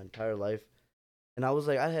shadow my entire life. And I was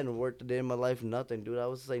like, I hadn't worked a day in my life, nothing, dude. I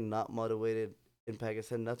was like not motivated in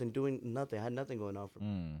Pakistan, doing nothing. I had nothing going on for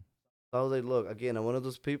me. So I was like, look, again, I'm one of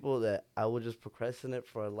those people that I would just procrastinate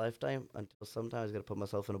for a lifetime until sometimes I got to put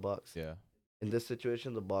myself in a box. Yeah. In this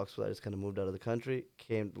situation, the box was I just kind of moved out of the country,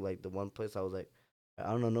 came to like the one place I was like,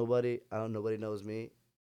 I don't know nobody. Nobody knows me.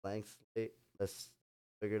 Blank slate. Let's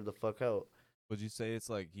figure the fuck out. Would you say it's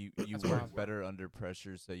like you That's work wild. better under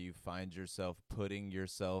pressure, so you find yourself putting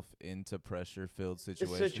yourself into pressure-filled It's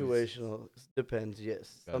situations? situational. Depends,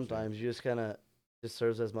 yes. Gotcha. Sometimes you just kind of just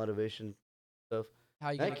serves as motivation stuff.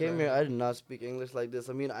 How you When I get came here, I did not speak English like this.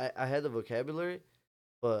 I mean, I had the vocabulary,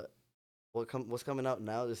 but what's coming out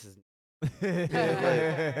now? This is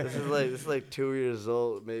this is like 2 years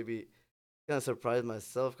old. Maybe kind of surprised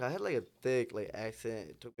myself. 'Cause I had like a thick like accent.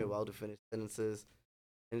 It took me a while to finish sentences,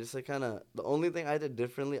 and just like kind of the only thing I did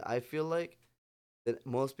differently, I feel like, than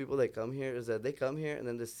most people that come here is that they come here and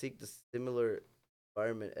then they seek the similar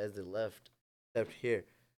environment as they left, except here.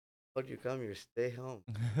 fuck you come here, stay home.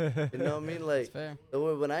 You know what I mean? That's Like, fair.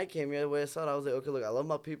 when I came here, the way I saw it, I was like, okay, look, I love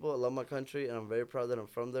my people, I love my country, and I'm very proud that I'm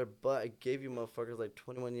from there. But I gave you motherfuckers like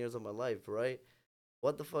 21 years of my life, right?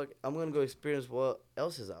 What the fuck? I'm gonna go experience what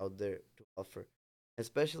else is out there to offer.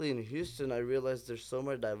 Especially in Houston, I realized there's so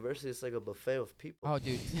much diversity. It's like a buffet of people. Oh,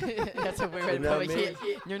 dude, that's a weird way You to know put what I it.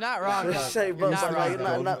 mean? You're not wrong. Just though. say, You're but not like,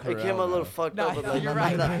 wrong. Golden it came a little Corral fucked No, up, but like, you're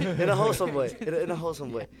right. in a wholesome way. In a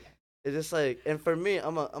wholesome way. It's just like, and for me,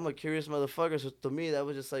 I'm a curious motherfucker. So to me, that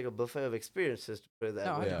was just like a buffet of experiences. To put it that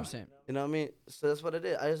No, way. 100%. You know what I mean? So that's what I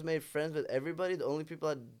did. I just made friends with everybody. The only people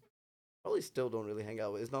I probably still don't really hang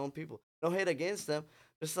out with is my own people. No hate against them.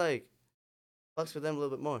 Just like fucks with them a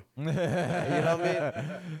little bit more. You know what I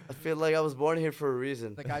mean? I feel like I was born here for a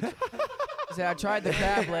reason. Like I tried the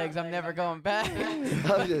crab legs. I'm never going back.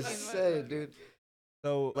 I'm just saying, dude.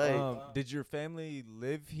 So, Like- did your family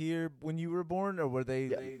live here when you were born, or were they?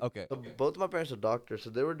 Yeah. Okay. So both of my parents are doctors, so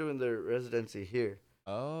they were doing their residency here.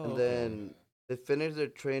 Oh. And okay. then they finished their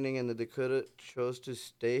training, and then they could have chose to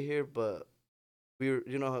stay here, but we were,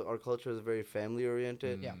 you know, how our culture is very family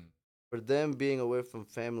oriented. Yeah. Mm. For them, being away from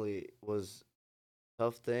family was a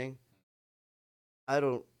tough thing. I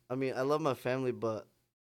mean, I love my family, but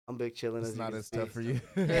I'm big chilling. It's as not you can as tough see. for you.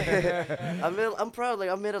 I'm proud. Like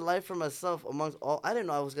I made a life for myself amongst all. I didn't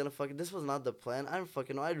know I was gonna fucking. This was not the plan. I didn't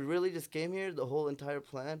fucking know. I really just came here. The whole entire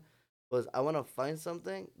plan was I want to find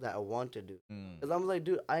something that I want to do. Mm. Cause I'm like,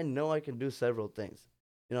 dude, I know I can do several things.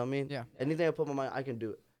 You know what I mean? Yeah. Anything I put my mind, I can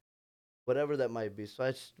do it. Whatever that might be. So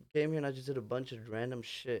I just came here and I just did a bunch of random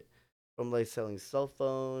shit, from like selling cell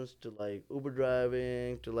phones to like Uber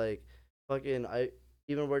driving to like fucking. I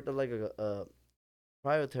even worked at like a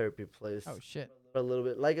cryotherapy place Oh shit. for a little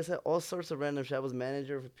bit. Like I said, all sorts of random shit. I was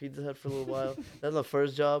manager for Pizza Hut for a little while. That's my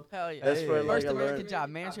first job. Hell yeah. That's where, like, First I American learned- job,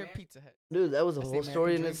 manager at Pizza Hut. Dude, that was a That's the whole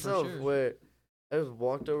story in American dream for itself. sure. Where I just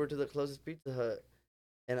walked over to the closest Pizza Hut,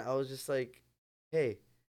 and I was just like, "Hey,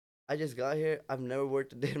 I just got here. I've never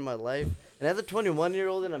worked a day in my life." And as a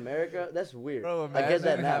 21-year-old in America, that's weird. Bro, I imagine get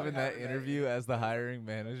that now. having that interview as the hiring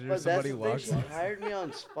manager. But that's Somebody the thing. walks She in. hired me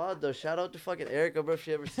on spot though. Shout out to fucking Erica, bro. If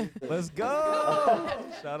she ever sees this. Let's go.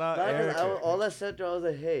 Shout out Not 'cause Erica. all I said to her, I was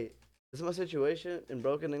like, "Hey, this is my situation," in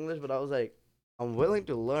broken English, but I was like, "I'm willing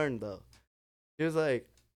to learn though." She was like,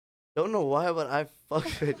 "Don't know why, but I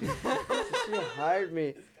fucked with you." So she hired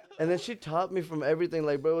me, and then she taught me from everything.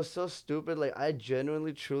 Like, bro, it was so stupid. Like, I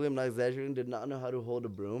genuinely, truly, I'm not exaggerating, did not know how to hold a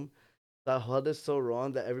broom. So I held it so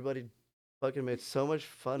wrong that everybody fucking made so much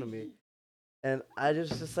fun of me. And I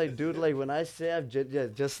just like, dude, like when I say yeah,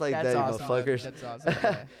 just like That's that, awesome. you motherfuckers. That's awesome.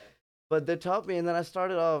 Yeah. But they taught me, and then I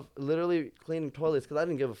started off literally cleaning toilets because I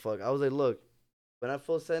didn't give a fuck. I was like, look, when I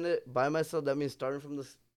full send it by myself, that means starting from the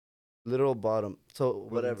literal bottom. So Willing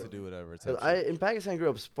whatever. to do whatever. 'Cause I in Pakistan grew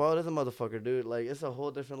up spoiled as a motherfucker, dude. Like it's a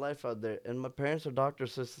whole different life out there, and my parents are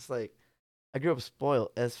doctors, so it's just like I grew up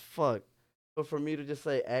spoiled as fuck. So for me to just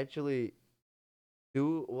like actually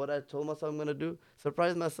do what I told myself I'm gonna do,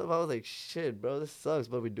 surprised myself. I was like, shit, bro, this sucks,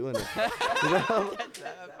 but we doing it. You know?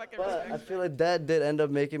 But I feel like that did end up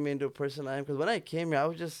making me into a person I am. Because when I came here, I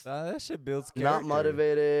was just that shit builds character. not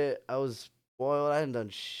motivated. I was spoiled. I hadn't done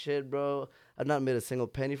shit, bro. I've not made a single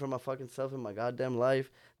penny for my fucking self in my goddamn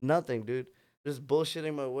life. Nothing, dude. Just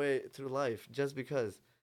bullshitting my way through life just because.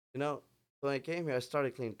 You know, when I came here, I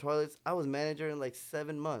started cleaning toilets. I was manager in like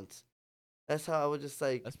 7 months. That's how I was just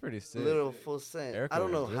like That's pretty sick. literal full send. Erica I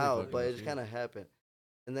don't know really how, fucking but it with just you. kind of happened.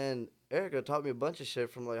 And then Erica taught me a bunch of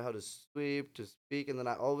shit from like how to sweep, to speak, and then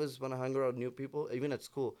I always when I hung around new people, even at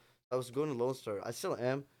school, I was going to Lone Star. I still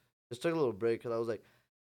am. Just took a little break because I was like,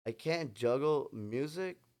 I can't juggle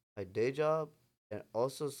music, my day job, and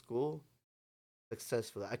also school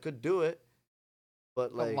successfully. I could do it,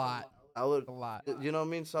 but like a lot. I would, A lot. you know what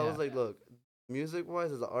I mean? So I was Yeah. like, look, music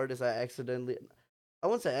wise, as an artist, I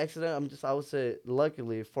wouldn't say accident. I would say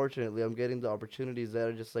luckily, fortunately, I'm getting the opportunities that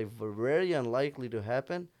are just like very unlikely to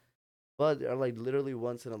happen, but they are like literally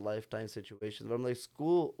once in a lifetime situations. But I'm like,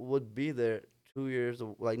 school would be there 2 years,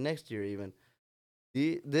 like next year even.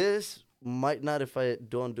 This might not if I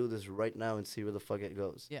don't do this right now and see where the fuck it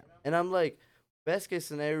goes. Yeah. And I'm like, best case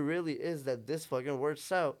scenario really is that this fucking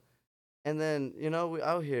works out, and then we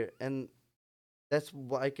out here, and that's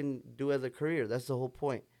what I can do as a career. That's the whole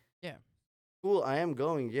point. Yeah. School, I am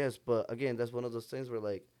going, yes, but again, that's one of those things where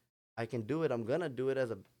like I can do it. I'm gonna do it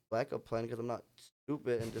as a backup plan because I'm not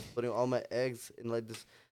stupid and just putting all my eggs in like this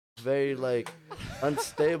very like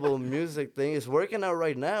unstable music thing. It's working out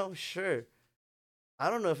right now, sure. I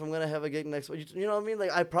don't know if I'm gonna have a gig next week. You know what I mean?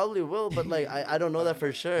 Like I probably will, but like I don't know that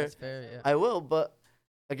for sure. That's fair. Yeah. I will, but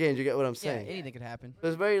again, you get what I'm Yeah, saying. anything could happen.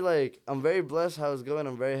 It's very like I'm very blessed how it's going.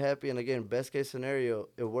 I'm very happy, and again, best case scenario,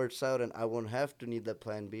 it works out, and I won't have to need that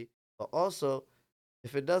plan B. But also,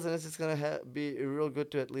 if it doesn't, it's just gonna be real good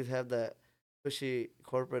to at least have that pushy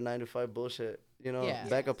corporate 9 to 5 bullshit, Yeah.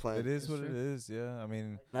 backup plan. It is That's what it true. is. Yeah, I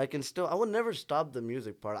mean, And I will never stop the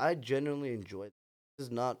music part. I genuinely enjoy it. This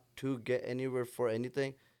is not to get anywhere for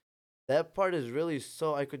anything. That part is really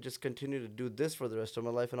so I could just continue to do this for the rest of my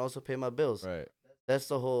life and also pay my bills. right. That's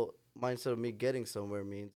the whole mindset of me getting somewhere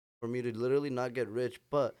means for me to literally not get rich,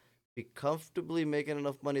 but be comfortably making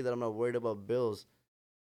enough money that I'm not worried about bills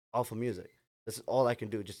off of music. This is all I can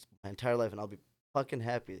do just my entire life, and I'll be fucking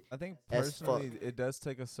happy. I think As fuck. personally, it does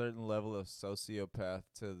take a certain level of sociopath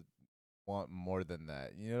to want more than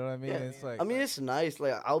that. You know what I mean? Yeah. It's like, I mean, it's nice.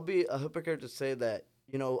 Like, I'll be a hypocrite to say that,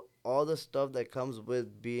 all the stuff that comes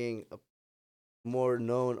with being more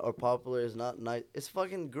known or popular is not nice. It's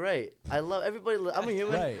fucking great. I love everybody. I'm a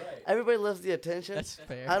human. right. Everybody loves the attention. That's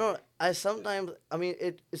fair. I sometimes, I mean,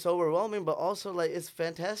 it's overwhelming, but also, like, it's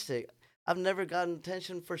fantastic. I've never gotten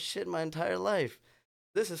attention for shit my entire life.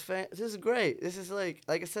 This is great. This is like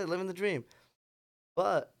I said, living the dream.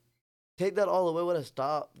 But take that all away, would I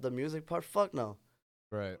stop the music part? Fuck no.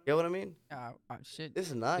 Right. You know what I mean? Shit. This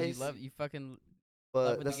is 'Cause nice. You fucking.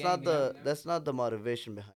 But with that's the not game, you know? that's not the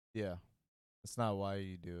motivation behind. Yeah. That's not why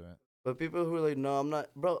you do it. But people who are like, no, I'm not,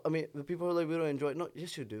 bro. I mean, the people who are like, we don't enjoy it. No,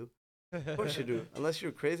 yes, you do. Of course you do. Unless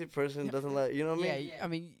you're a crazy person, doesn't like, you know what I mean? Yeah, I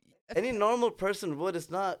mean. Any normal person would. It's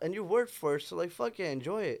not, and you worked for it, so like, fuck yeah,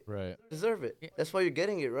 enjoy it. Right. Deserve it. Yeah. That's why you're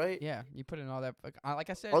getting it, right? Yeah, you put in all that. Like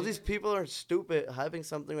I said. All these people are stupid having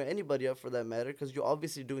something or anybody up for that matter because you're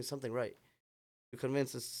obviously doing something right. You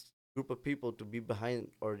convince this group of people to be behind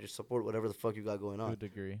or just support whatever the fuck you got going To on. a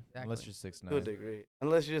degree. Unless you're 6'9". To a degree.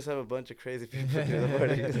 Unless you just have a bunch of crazy people do the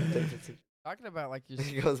party. Talking about like your.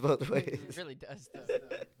 It goes both ways. It really does.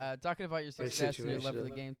 Though. Talking about your success and your love of the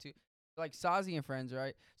game too. Like Sazi and friends,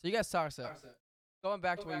 right? So you got Sasa. Going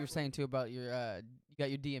back to what you were saying too about your you got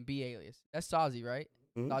your DMB alias. That's Sazi, right?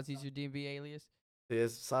 Mhm. Sazi's your DMB alias.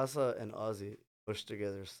 Yes, Sasa and Ozzy pushed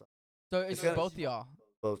together. So it's kinda- both y'all.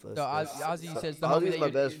 Both us. So yes. Ozzy says the Ozzy's homie that my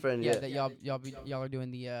you're- best friend. Yeah. that y'all are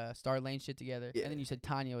doing the Star Lane shit together. Yeah. And then you said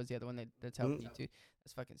Tanya was the other one that's helping Mhm. you too.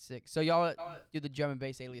 That's fucking sick. So y'all do the drum and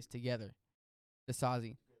bass alias together. The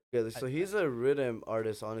Sazi. Yeah. So he's a rhythm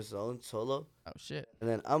artist on his own solo, Oh shit. and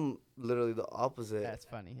then I'm literally the opposite. That's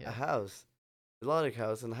funny. A Yeah. house, melodic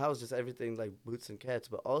house, and house just everything like boots and cats.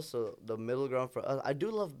 But also the middle ground for us. I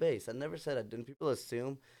do love bass. I never said I didn't. People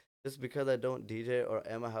assume just because I don't DJ or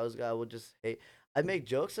am a house guy, I would just hate. I make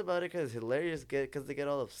jokes about it because it's hilarious. Because they get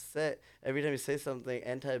all upset every time you say something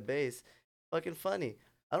anti-bass. Fucking funny.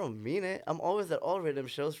 I don't mean it. I'm always at all rhythm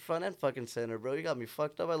shows, front and fucking center, bro. You got me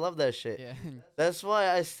fucked up. I love that shit. Yeah. That's why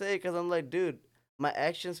I say, because I'm like, dude, my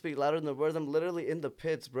actions speak louder than the words. I'm literally in the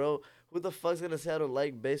pits, bro. Who the fuck's gonna say I don't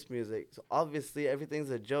like bass music? So obviously, everything's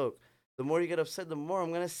a joke. The more you get upset, the more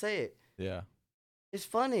I'm gonna say it. Yeah. It's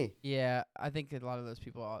funny. Yeah, I think a lot of those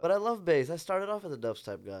people are. But I love bass. I started off as a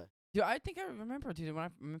dubstep guy. Dude, I think I remember, dude, when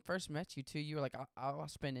I first met you too, you were like, I'll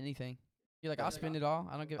spend anything. You're like, I'll spend it all.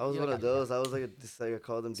 I don't give. I was you're one like, of those. I was like, I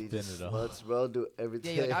call them Spin DJ it all. sluts, bro. Do Yeah,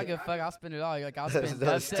 everything. you're like, I'll give a fuck. I'll spend it all. You're like, I'll spend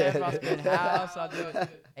That's dubstep. I'll dead. spend house. I'll do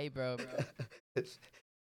it. Hey, bro.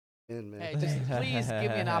 Man, man. Hey, just please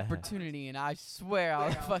give me an opportunity, and I swear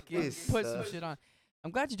I'll fucking Please, put some shit on.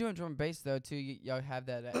 I'm glad you're doing drum and bass though too. Y'all have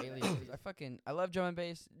that alias. 'Cause I love drum and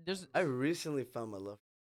bass. There's I recently found my love.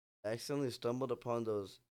 I accidentally stumbled upon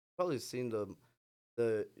those. Probably seen the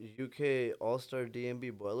UK All Star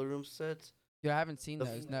DMB Boiler Room sets. dude, I haven't seen The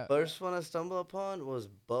those. No. first one I stumbled upon was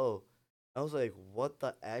Bo. I was like, what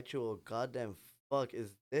the actual goddamn fuck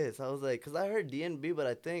is this? I was like, because I heard DNB, but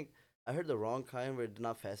I think I heard the wrong kind where it did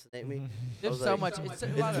not fascinate me. There's was so like- much. It's a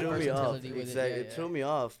It lot of threw me off. versatility with Exactly. it. It threw me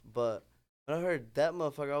off. But when I heard that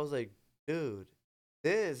motherfucker, I was like, dude,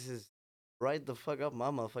 this is right the fuck up my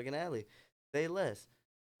motherfucking alley. Say less.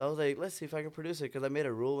 I was like, let's see if I can produce it. Because I made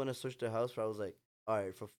a rule when I switched to house where I was like, all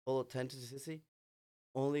right, for full authenticity,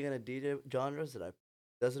 only going to DJ genres that I.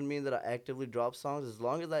 Doesn't mean that I actively drop songs. As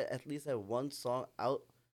long as I at least have one song out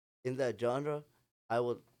in that genre, I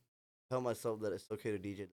will tell myself that it's okay to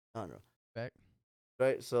DJ that genre. Respect.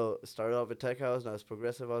 Right? So it started off with tech house, now it's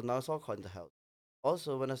progressive house, now it's all quantum house.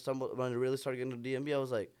 Also, when I really started getting into DMB, I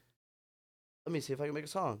was like, let me see if I can make a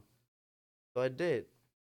song. So I did,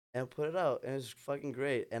 and put it out, and it was fucking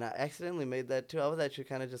great. And I accidentally made that too. I was actually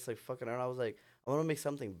kind of just like fucking around. I was like, I want to make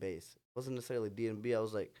something bass. It wasn't necessarily DMB. I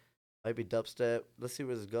was like, might be dubstep. Let's see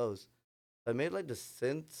where this goes. I made like the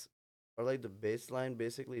synths or like the bass line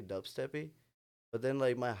basically dubsteppy, but then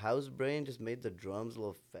like my house brain just made the drums a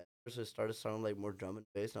little fat. first it started sounding like more drum and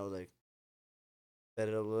bass, and I was like, set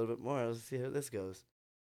it up a little bit more. Let's see how this goes.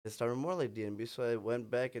 It started more like D&B, so I went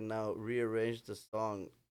back and now rearranged the song,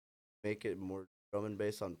 make it more drum and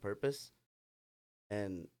bass on purpose,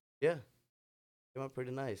 and yeah, came out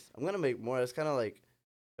pretty nice. I'm gonna make more. It's kind of like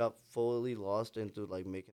got fully lost into like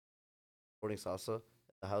making recording Sasa,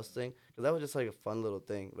 the house thing, because that was just like a fun little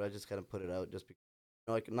thing. But I just kind of put it out just because,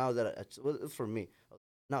 like now that it's for me.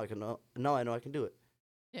 Now I can know. Now I know I can do it.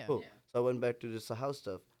 Yeah. Cool. So I went back to just the house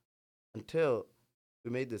stuff until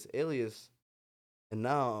we made this alias, and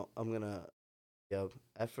now I'm gonna yeah.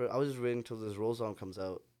 After I was just waiting until this roll song comes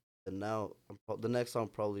out, and now the next song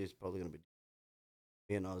probably gonna be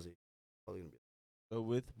me and Ozzy. Probably gonna be. So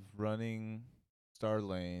with running Star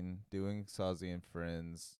Lane, doing Sazi and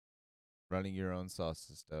Friends, running your own sauce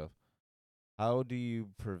stuff, how do you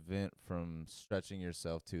prevent from stretching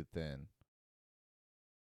yourself too thin?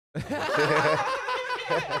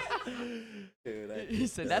 Dude, He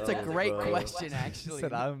said that's a great question, He actually.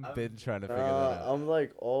 said I've been trying to figure that out. I'm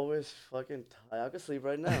like always fucking tired. I could sleep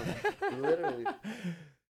right now, literally.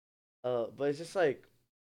 But it's just like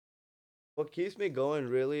what keeps me going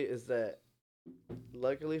really is that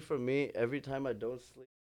luckily for me, every time I don't sleep,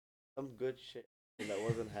 some good shit that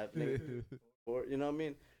wasn't happening before. You know what I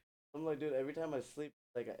mean? I'm like, dude, every time I sleep,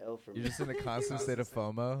 it's like an L for me. You're just in a constant state of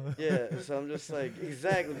FOMO. Yeah, so I'm just like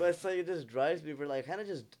exactly, but it's like it just drives me. But like, kind of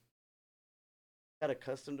just got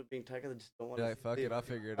accustomed to being tired. 'Cause I just don't want to. You're like, fuck it, I'll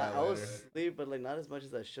figure it I, out I will later. sleep, but like not as much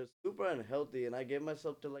as I should. Super unhealthy, and I gave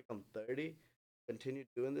myself to like I'm 30. Continue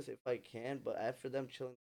doing this if I can, but after them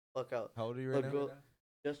chilling the fuck out. How old are you right But now?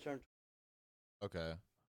 just turned. Okay.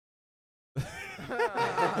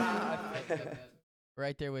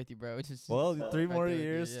 Right there with you, bro. It's just Well, Uh, 3 right more there with you,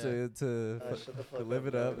 years yeah. to Shut the fuck live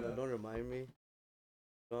up, it up. bro. Don't remind me.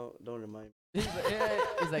 Don't remind me. He's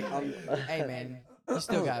like, hey man, you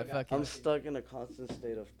still got fucking. I'm stuck in a constant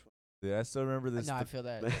state of. Dude, I still remember this. No, I feel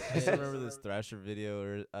that. I still remember this Thrasher video,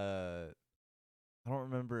 or I don't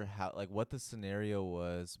remember how, like, what the scenario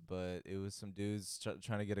was, but it was some dudes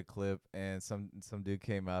trying to get a clip, and some dude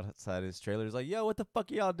came outside his trailer. He's like, "Yo, what the fuck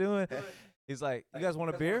are y'all doing?" He's like, "You guys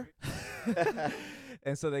want a beer?"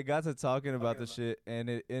 And so they got to talking about the shit, and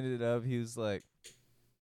it ended up he was like,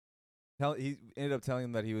 he ended up telling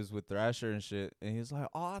him that he was with Thrasher and shit, and he was like,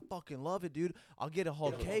 "Oh, I fucking love it, dude. I'll get a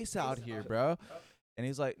whole case out here, bro." And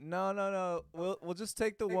he's like, "No. We'll just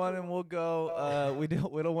take the one and we'll go. We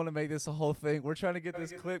don't want to make this a whole thing. We're trying to get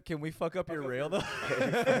this clip. Can we fuck up your rail though?"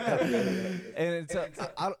 And it's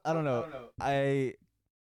I don't know. I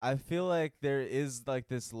feel like there is like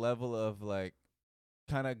this level of like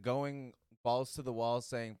kind of going balls to the wall,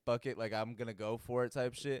 saying "fuck it," like I'm gonna go for it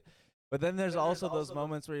type shit. But then there's also those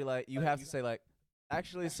moments where you have to say like,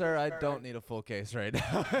 "Actually, sir, I don't need a full case right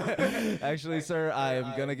now. Actually, sir, I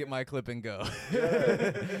am gonna get my clip and go."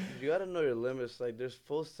 You gotta know your limits. Like, there's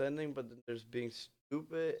full sending, but then there's being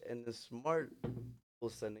stupid and the smart full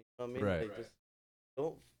sending. You know what I mean? Right. Like, just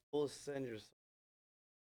don't full send yourself.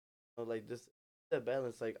 You know, like, just that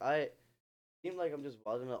balance. Like, I seem like I'm just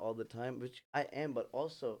wilding out all the time, which I am, but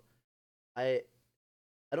also, I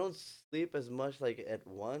I don't sleep as much like at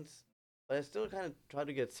once, but I still kind of try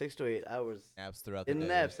to get 6 to 8 hours Naps throughout the in day.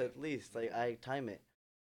 naps at least. Like, I time it.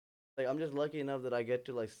 Like, I'm just lucky enough that I get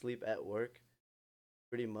to like sleep at work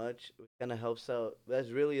pretty much. It kind of helps out. That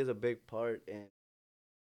really is a big part in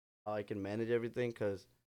how I can manage everything because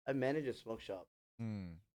I manage a smoke shop.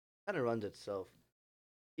 Hmm. Kind of runs itself.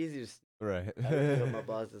 Easy to. Right. I really hope my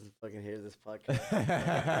boss doesn't fucking hear this podcast.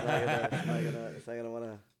 It's not gonna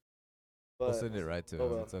wanna. We'll But send it right to oh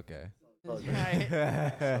him. well. It's okay. It's all good. Right.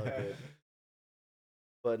 It's all good.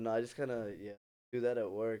 But no, I just kind of do that at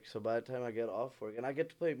work. So by the time I get off work, and I get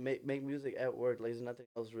to make music at work, like there's nothing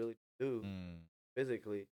else really to do Hmm.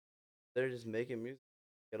 physically. They're just making music.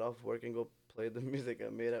 Get off work and go play the music I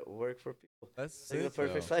made at work for people. That's Like the sick,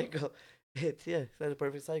 perfect though. cycle. It's that's the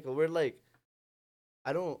perfect cycle. We're like,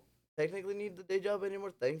 I don't technically need the day job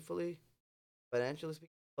anymore, thankfully, financially speaking.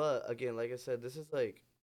 But again, like I said, this is like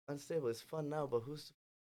unstable. It's fun now, but who's to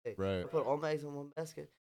say? Right. I put all my eggs in one basket.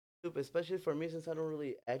 Stupid, especially for me since I don't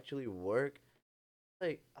really actually work.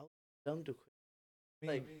 Like I was dumb to quit.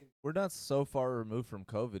 Like We're not so far removed from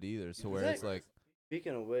COVID either, so where it's Exactly. like,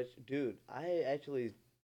 speaking of which, dude, I actually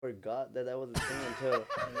forgot that was a thing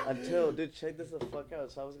until dude, check this the fuck out.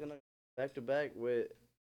 So I was gonna back to back with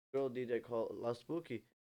a girl DJ called La Spooky.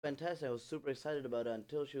 Fantastic. I was super excited about it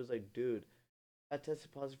until she was like, dude, I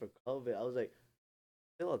tested positive for COVID. I was like,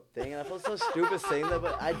 still a thing, and I felt so stupid saying that,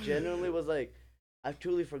 but I genuinely was like, I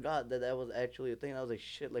truly forgot that was actually a thing. And I was like,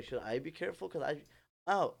 shit, like should I be careful? Cause I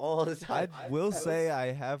out all the I time. will say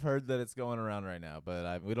I have heard that it's going around right now,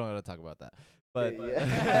 but we don't have to talk about that. But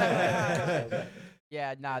Yeah.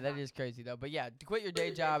 Yeah, nah, that is crazy though. But yeah, to quit your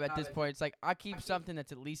day job at this point, it's like I keep something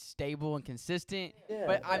that's at least stable and consistent. Yeah,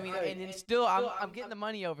 But I mean, like- and then still, I'm getting the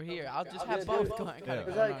money over here. I'll just have Yeah, both dude. going. Kind of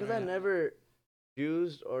Cause going I, on cause right I now. never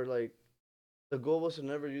used or like the goal was to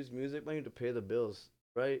never use music money to pay the bills,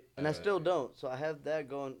 right? And I still don't. So I have that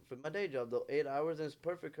going for my day job, though 8 hours, and it's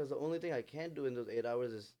perfect because the only thing I can do in those 8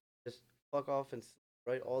 hours is just fuck off and sleep,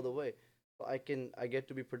 right all the way. So I get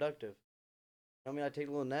to be productive. I mean, I take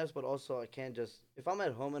little naps, but also I can't just if I'm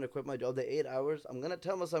at home and I quit my job, the 8 hours, I'm gonna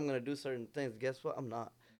tell myself I'm gonna do certain things. Guess what? I'm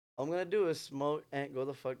not. All I'm gonna do is smoke and go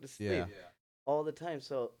the fuck to sleep yeah. all the time.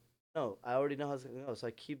 So no, I already know how it's gonna go. So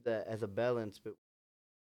I keep that as a balance between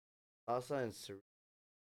Sasa and Cerebral.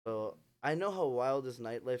 So I know how wild this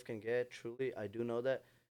nightlife can get. Truly, I do know that.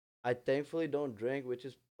 I thankfully don't drink, which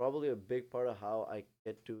is probably a big part of how I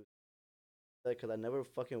get to that because I never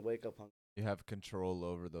fucking wake up hungry You have control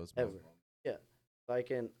over those ever. moments. Yeah, so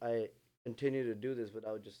I continue to do this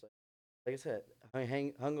without just like I said,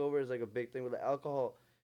 hungover is like a big thing with the alcohol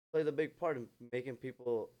plays a big part in making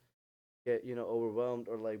people get overwhelmed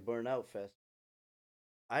or like burn out fast.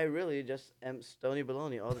 I really just am stony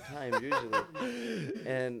baloney all the time usually,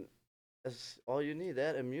 and that's all you need.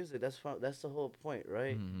 That and music. That's the whole point,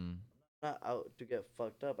 right? Mm-hmm. Not out to get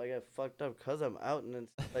fucked up. I get fucked up because I'm out, and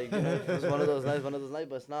it's like if it's one of those nights,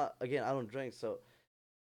 but it's not. Again, I don't drink, so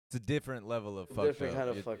It's a different level of it's fucked different up.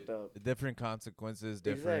 kind of fucked up. Different consequences,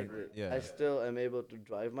 different. Exactly. Yeah. I still am able to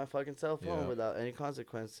drive my fucking cell phone Yeah. without any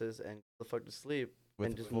consequences and go the fuck to sleep With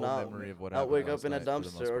and just full not memory of what not happened wake last up in a night, for the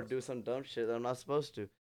most dumpster or part. do some dumb shit that I'm not supposed to. You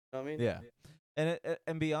know what I mean? Yeah.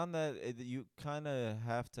 And beyond that, you kind of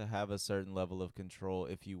have to have a certain level of control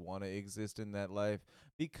if you want to exist in that life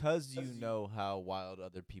because you know how wild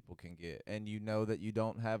other people can get and you know that you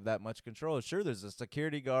don't have that much control. Sure, there's a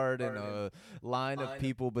security guard and a line of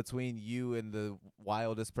people between you and the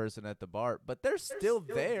wildest person at the bar, but they're still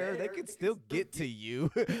there. They can still get to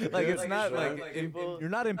you. Like it's not like you're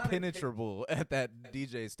not impenetrable at that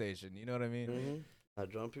DJ station. You know what I mean? Mm-hmm.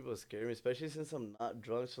 Drunk people scare me, especially since I'm not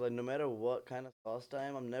drunk. So like, no matter what kind of sauce I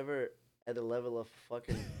am, I'm never at the level of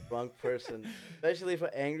fucking drunk person. Especially if an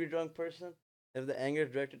angry drunk person, if the anger is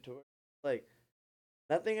directed toward, like,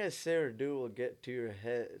 nothing I say or do will get to your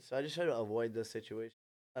head. So I just try to avoid those situations.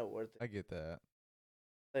 It's not worth it. I get that.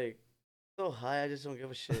 Like, so high, I just don't give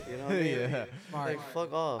a shit. You know what I mean? Yeah. Smart. Like,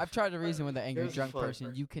 fuck off. I've tried to reason with an angry Gives a drunk fuck.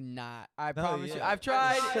 person. You cannot. I No, promise you. yeah. I've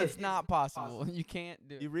tried. It's not possible. You can't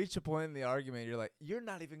do it. You reach a point in the argument, you're like, you're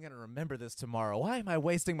not even gonna remember this tomorrow. Why am I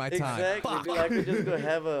wasting my time? Exactly. Fuck. Dude, I could just go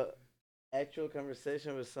have a actual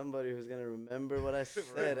conversation with somebody who's gonna remember what I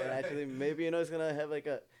said and actually maybe it's gonna have like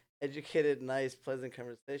a educated, nice, pleasant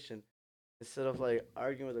conversation instead of like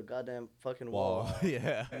arguing with a goddamn fucking wall.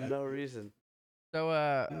 Yeah. No reason. So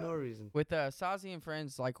No reason. with Sazi and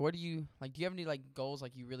friends, like, what do you like? Do you have any like goals?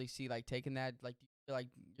 Like, you really see like taking that? Like, do you feel like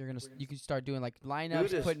you're gonna you can start doing like lineups,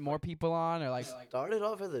 Dude, putting more people on, or like Started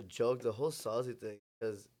off as a joke, the whole Sawsy thing,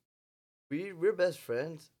 because we're best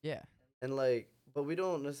friends yeah. and like, but we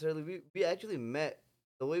don't necessarily we actually met.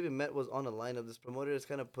 The way we met was on a lineup. This promoter has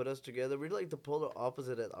kind of put us together. We're like the polar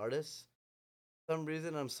opposite as artists. For some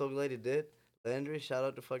reason, I'm so glad he did. Landry, shout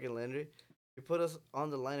out to fucking Landry. He put us on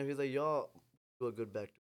the lineup. He's like, y'all do a good back.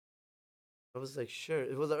 I was like, sure.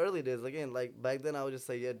 It was the early days. Again, like back then, I was just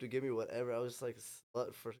like, yeah, dude, give me whatever. I was just like a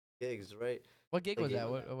slut for gigs, right? What gig Like, was that?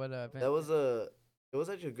 What event? That was it was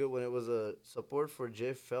actually a good one. It was a support for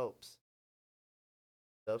Jay Phelps.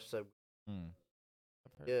 Dubstep. Hmm.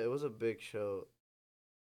 Yeah, it was a big show.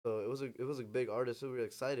 So it was a big artist. So we were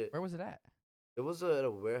excited. Where was it at? It was at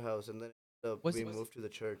a warehouse, and then we moved to the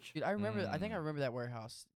church. Dude, I remember. I think I Mm. remember that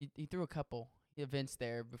warehouse. He threw a couple events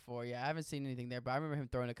there before. Yeah, I haven't seen anything there, but I remember him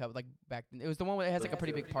throwing a couple like back then. It was the one where it has like a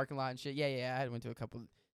pretty big parking lot and shit. Yeah, yeah. I went to a couple.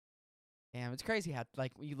 Damn, it's crazy how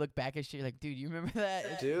like when you look back at shit, you're like, dude, you remember that?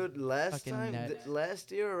 It's Dude, last fucking time, nuts.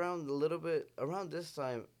 last year around a little bit around this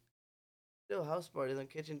time, still house parties on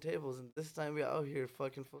kitchen tables, and this time we out here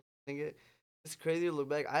fucking it. It's crazy to look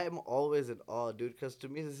back. I am always in awe, dude, because to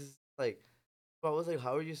me this is like, bro, I was like,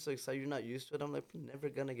 how are you so excited? You're not used to it. I'm like, I'm never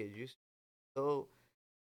gonna get used to it. So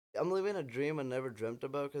I'm living a dream I never dreamt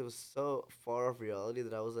about because it was so far off reality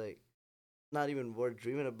that I was like, not even worth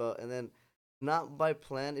dreaming about. And then, not by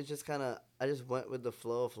plan, it's just kind of I just went with the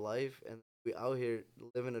flow of life, and we out here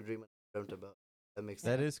living a dream I never dreamt about. That makes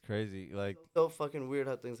That sense. is crazy. Like So fucking weird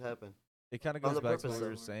how things happen. it kind of On goes the back to what purpose we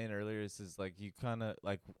were of- saying earlier. It's just like you kind of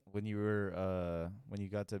like when you were when you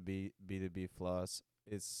got to B2B floss.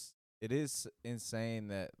 It is insane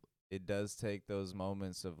that it does take those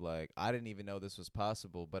moments of like, I didn't even know this was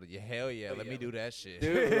possible, but hell yeah, let me do that shit.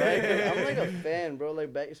 Dude, right? 'Cause I'm like a fan, bro.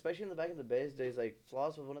 Like back, especially in the back in the base days, like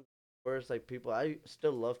Floss was one of the first like people. I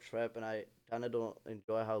still love trap, and I kind of don't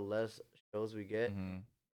enjoy how less shows we get. Mm-hmm.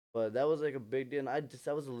 But that was like a big deal, and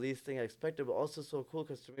that was the least thing I expected, but also so cool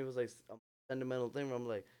because to me it was like a sentimental thing where I'm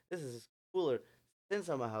like, this is cooler since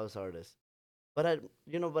I'm a house artist. But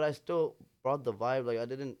but I still brought the vibe. Like I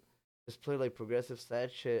didn't just play like progressive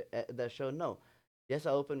sad shit at that show. No, yes,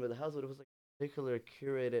 I opened with a house, but it was like a particular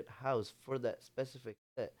curated house for that specific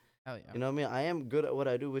set. Hell yeah. You know what I mean? I am good at what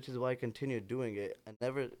I do, which is why I continue doing it. I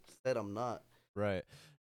never said I'm not. Right.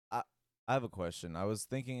 I I have a question. I was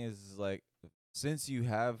thinking is like, since you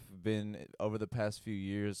have been over the past few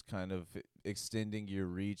years kind of extending your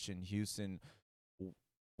reach in Houston,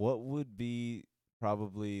 what would be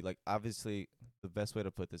probably like, obviously the best way to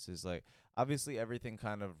put this is like, obviously everything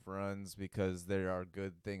kind of runs because there are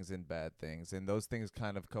good things and bad things, and those things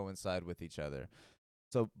kind of coincide with each other.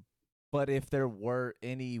 So, but if there were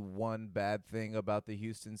any one bad thing about the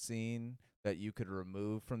Houston scene that you could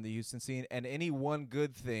remove from the Houston scene, and any one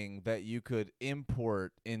good thing that you could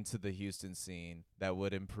import into the Houston scene that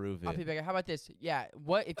would improve I'll it. be bigger. How about this? Yeah.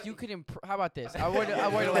 What if you could improve? How about this? I would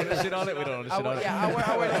like shit on it. We don't want to shit on it. Yeah,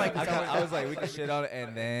 I would like. I was like, we can shit on it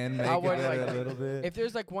and then make I it would better like a little bit. If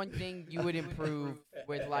there's like one thing you would improve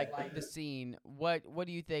with like the scene, what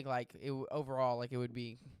do you think like overall like it would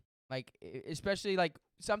be? Like especially like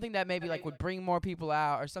something that maybe like would bring more people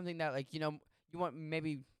out, or something that like you want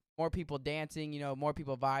maybe more people dancing, more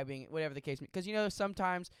people vibing, whatever the case. Because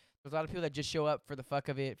sometimes there's a lot of people that just show up for the fuck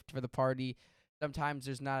of it, for the party. Sometimes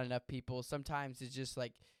there's not enough people. Sometimes it's just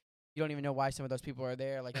like you don't even know why some of those people are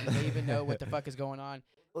there. Like, do they even know what the fuck is going on?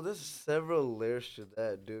 Well, there's several layers to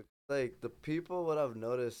that, dude. Like the people, what I've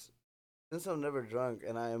noticed since I'm never drunk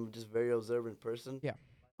and I am just very observant person. Yeah.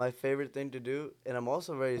 My favorite thing to do, and I'm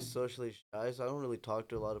also very socially shy, so I don't really talk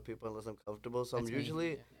to a lot of people unless I'm comfortable. So That's I'm me.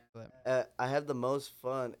 usually, Yeah. I have the most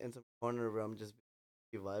fun in some corner where I'm just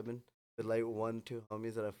vibing with like 1, 2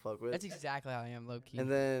 homies that I fuck with. That's exactly how I am, low key. And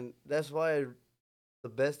then that's why the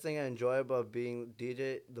best thing I enjoy about being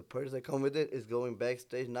DJ, the perks that come with it, is going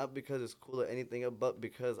backstage. Not because it's cool or anything, but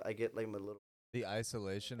because I get like my little The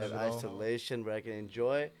isolation that of it all. isolation where I can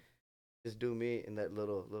enjoy, just do me in that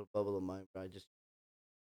little bubble of mine where I just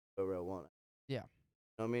go where I want. Yeah. You know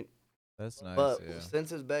what I mean? That's nice. But Yeah.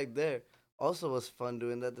 since it's back there, also was fun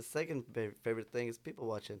doing that. The second favorite thing is people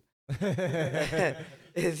watching.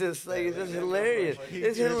 It's just like it's just hilarious.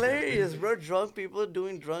 It's hilarious, bro. Drunk people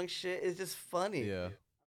doing drunk shit. It's just funny. Yeah.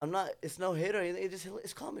 I'm not. It's no hate or anything.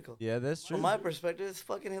 It's comical. Yeah, that's true. From my perspective, it's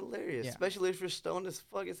fucking hilarious. Yeah. Especially if you're stoned as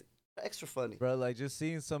fuck. It's extra funny. Bro, like just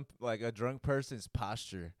seeing some like a drunk person's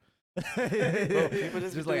posture. people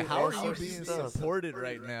just just be like, doing how all are you sorts of being stuff. supported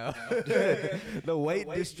right now? The weight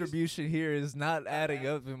distribution here is not adding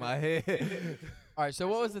up in my head. All right. So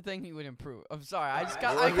what was the thing you would improve? I'm sorry. I just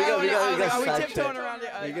got. Well, I kind of. we Are we sidetracked. tiptoeing around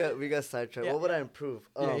it? We got sidetracked. Yeah. What would I improve?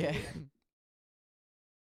 Yeah.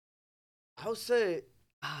 I would say,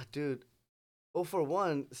 dude. Well, for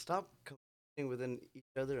one, stop competing within each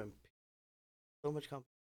other and so much competition.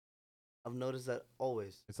 I've noticed that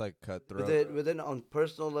always. It's like cutthroat. Within on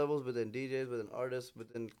personal levels, within DJs, within artists,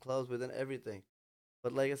 within clubs, within everything.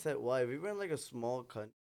 But like I said, why? If we were in like a small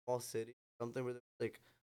small city, something where there's like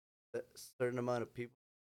a certain amount of people,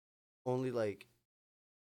 only like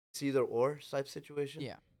it's either or type situation.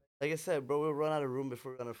 Yeah. Like I said, bro, we'll run out of room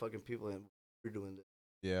before we run out of fucking people, and we're doing this.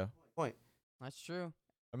 Yeah. Point. That's true.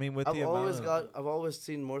 I mean, with I've the always amount of, I've always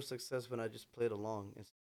seen more success when I just played along.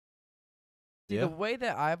 See, Yeah. the way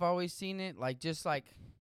that I've always seen it, like just like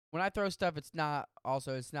when I throw stuff, it's not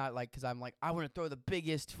like because I'm like I want to throw the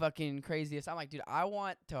biggest fucking craziest. I'm like, dude, I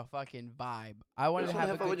want to fucking vibe. I want to Just have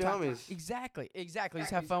wanna a fun good with your time. homies. Exactly.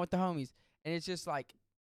 Just have fun with the homies, and it's just like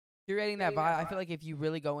curating that vibe. I feel like if you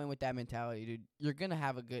really go in with that mentality, dude, you're gonna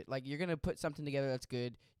have a good you're gonna put something together that's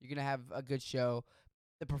good. You're gonna have a good show.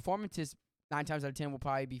 The performances 9 times out of 10 will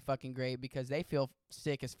probably be fucking great because they feel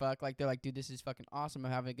sick as fuck. Like they're like, dude, this is fucking awesome.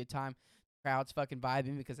 I'm having a good time. Crowd's fucking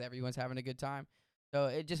vibing because everyone's having a good time. So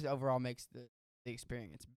it just overall makes the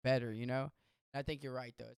experience better, you know? And I think you're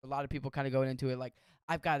right, though. A lot of people kind of going into it like,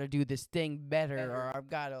 I've got to do this thing better, or I've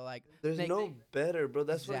got to, like... There's no better, bro.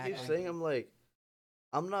 That's what I keep Exactly. saying. I'm like,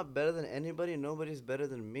 I'm not better than anybody. Nobody's better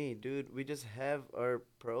than me, dude. We just have our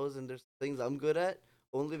pros, and there's things I'm good at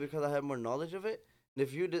only because I have more knowledge of it. And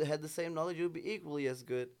if you had the same knowledge, you'd be equally as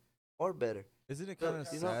good or better. isn't it So, kind of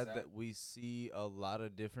you know- sad that we see a lot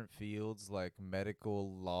of different fields like medical,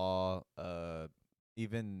 law,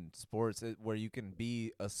 even sports, where you can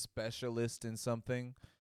be a specialist in something,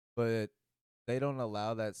 but they don't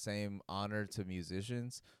allow that same honor to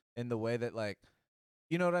musicians in the way that like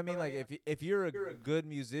you know what I mean? Like if you're a good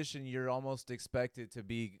musician, you're almost expected to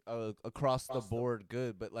be across the board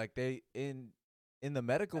good. But like they in the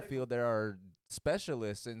medical field, there are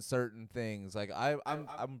specialists in certain things. Like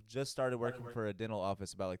I'm just started working for a dental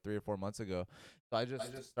office about like 3 or 4 months ago, so I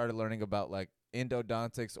just started learning about like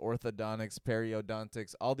endodontics, orthodontics,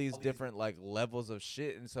 periodontics, all these different like levels of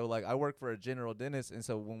shit. And so like I work for a general dentist, and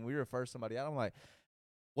so when we refer somebody out, I'm like,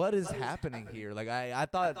 what is happening here? Like I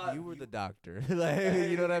thought you were the doctor. Like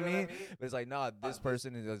you know what I mean? But it's like, nah, this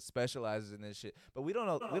person is specializes in this shit. But we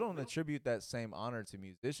don't attribute that same honor to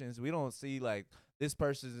musicians. We don't see like this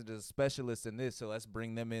person is a specialist in this, so let's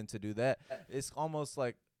bring them in to do that. It's almost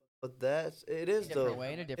like But that's it is In a though. different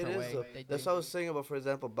way, in a It different is way. though. They That's do. what I was saying about, for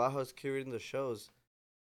example, Baja's curating the shows.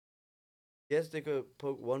 Yes, they could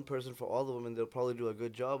poke one person for all of them, and they'll probably do a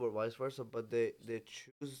good job, or vice versa. But they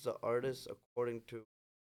choose the artist according to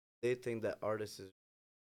they think that artist is.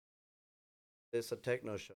 It's a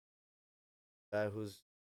techno show. Guy who's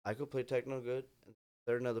I could play techno good, and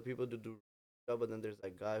certain other people do job, but then there's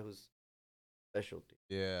that guy who's specialty.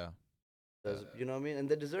 yeah. Does you know what I mean? And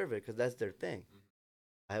they deserve it because that's their thing.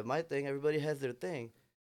 I have my thing. Everybody has their thing,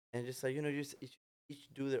 and just like just each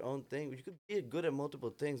do their own thing. You could be good at multiple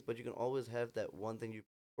things, but you can always have that one thing you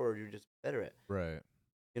prefer. You're just better at. Right.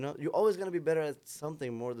 You're always gonna be better at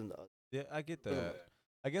something more than the other. Yeah, I get that.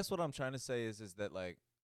 I guess what I'm trying to say is that like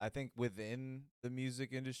I think within the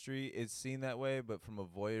music industry it's seen that way, but from a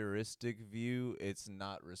voyeuristic view, it's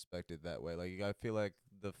not respected that way. Like I feel like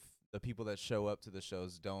the people that show up to the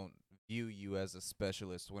shows don't view you as a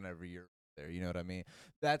specialist whenever you're there. You know what I mean?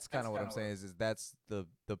 That's kind of what I'm saying is that's the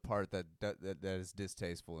part that is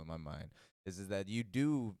distasteful in my mind is that you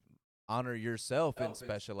do honor yourself in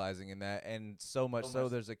specializing in that, and so much so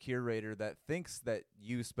there's a curator that thinks that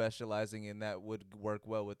you specializing in that would work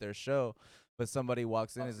well with their show, but somebody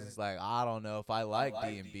walks in and is just like, I don't know if I like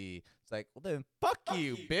D&B. It's like, well then fuck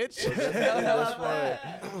you, bitch. So that's why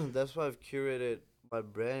that's why I've curated my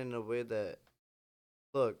brand in a way that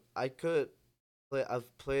look, I've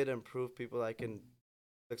played and proved people I can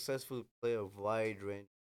successfully play a wide range.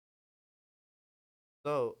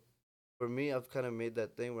 So for me, I've kind of made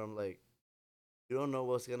that thing where I'm like, you don't know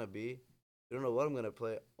what's gonna be, you don't know what I'm gonna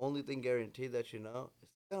play. Only thing guaranteed that you know,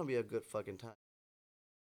 it's gonna be a good fucking time.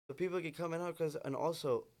 So people can come in out and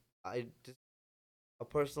also I just a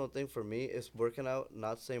personal thing for me is working out.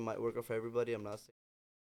 Not saying might work out for everybody. I'm not saying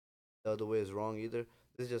the other way is wrong either.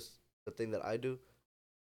 This is just the thing that I do.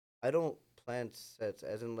 I don't plan sets,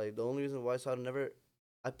 as in like the only reason why so I never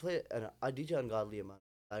I play and I DJ ungodly amount.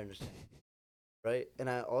 I understand, right? And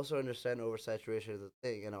I also understand oversaturation is a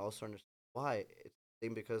thing, and I also understand why it's a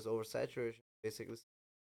thing because oversaturation basically is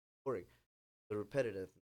boring, the repetitive,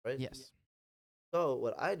 right? Yes. So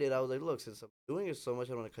what I did, I was like, look, since I'm doing it so much,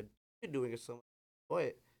 I want to continue doing it so much.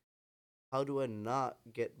 Boy, how do I not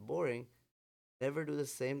get boring? Never do the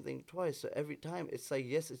same thing twice. So every time it's like,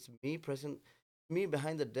 yes, it's me present, me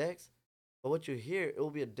behind the decks, but what you hear, it will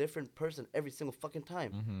be a different person every single fucking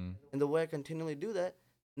time. Mm-hmm. And the way I continually do that,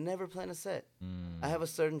 never plan a set. I have a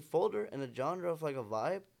certain folder and a genre of like a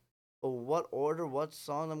vibe, but what order, what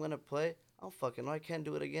song I'm gonna play, I don't fucking know. I can't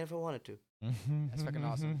do it again if I wanted to. That's fucking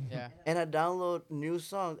awesome. Yeah. And I download new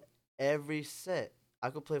songs every set. I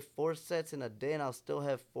could play 4 sets in a day and I'll still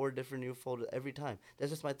have 4 different new folders every time. That's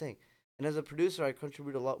just my thing. And as a producer, I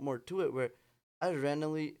contribute a lot more to it where I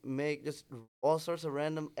randomly make just all sorts of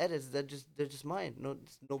random edits that they're just mine.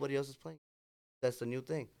 Nobody else is playing. That's the new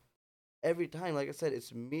thing. Every time, like I said,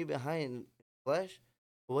 it's me behind flesh.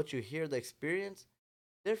 But what you hear, the experience,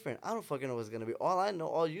 different. I don't fucking know what's gonna be. All I know,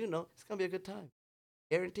 all you know, it's gonna be a good time.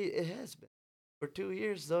 Guaranteed, it has been for 2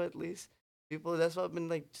 years though at least. People, that's what I've been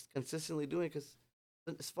like just consistently doing because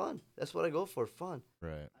it's fun. That's what I go for, fun.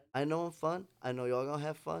 Right. I know I'm fun. I know y'all gonna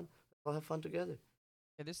have fun. We'll have fun together.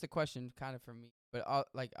 Yeah, this is the question kind of for me, but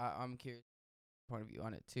I'm curious point of view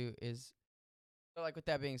on it too. Is so like with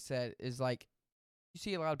that being said, is like you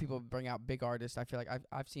see a lot of people bring out big artists. I feel like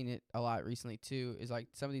I've seen it a lot recently too. Is like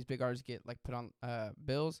some of these big artists get like put on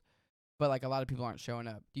bills, but like a lot of people aren't showing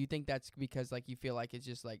up. Do you think that's because like you feel like it's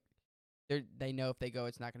just like they know if they go,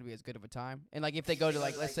 it's not going to be as good of a time? And like if they go to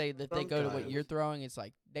like let's say that they go to what you're throwing, it's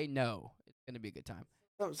like they know it's going to be a good time.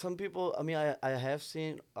 Some people, I mean, I have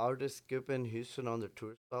seen artists skipping Houston on their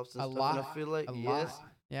tour stops and A stuff, lot. and I feel like A yes,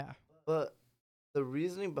 lot. Yeah. but the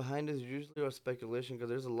reasoning behind it is usually our speculation because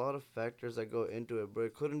there's a lot of factors that go into it, but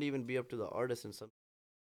it couldn't even be up to the artist. And some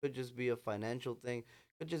could just be a financial thing,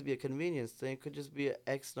 could just be a convenience thing, could just be an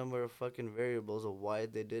X number of fucking variables of why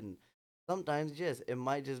they didn't. Sometimes, yes, it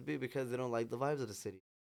might just be because they don't like the vibes of the city.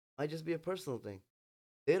 might just be a personal thing.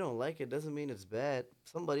 They don't like it doesn't mean it's bad.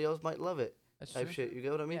 Somebody else might love it. That's Type true. shit. You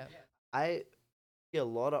get what I mean? Yeah. I see a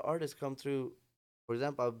lot of artists come through. For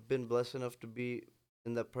example, I've been blessed enough to be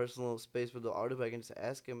in that personal space with the artist. Where I can just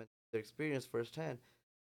ask him their experience firsthand.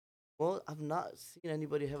 Well, I've not seen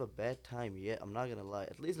anybody have a bad time yet. I'm not gonna lie.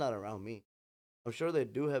 At least not around me. I'm sure they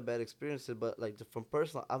do have bad experiences, but like from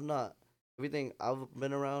personal, I've not. Everything I've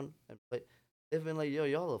been around and played, they've been like, "Yo,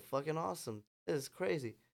 y'all are fucking awesome. This is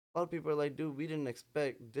crazy." A lot of people are like, "Dude, we didn't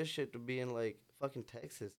expect this shit to be in like fucking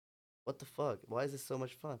Texas. What the fuck? Why is this so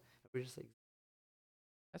much fun?" And we're just like,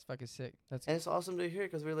 That's fucking sick. That's and it's awesome to hear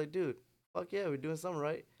because we're like, "Dude, fuck yeah, we're doing something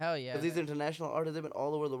right." hell yeah. Because these international artists, they've been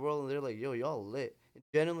all over the world, and they're like, "Yo, y'all lit." It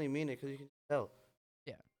genuinely mean it because you can tell.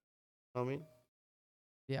 Yeah. Know what I mean,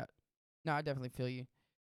 Yeah. No, I definitely feel you.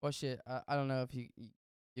 Well, shit. I don't know if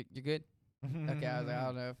you're good. Okay, I was like, I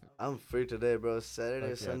don't know if I'm free today, bro. Saturday,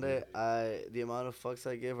 Fuck yeah, Sunday, dude. the amount of fucks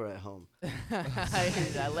I give are at home.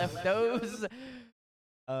 I left those. They're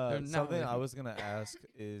not Something with I me. was gonna ask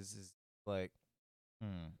is like,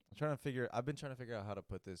 I'm trying to figure. I've been trying to figure out how to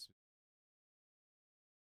put this.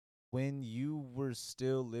 When you were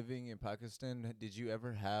still living in Pakistan, did you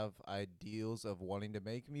ever have ideals of wanting to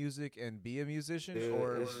make music and be a musician, Dude,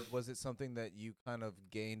 or it's- was it something that you kind of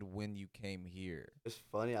gained when you came here? It's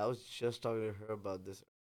funny. I was just talking to her about this.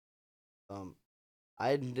 Um,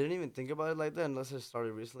 I didn't even think about it like that unless it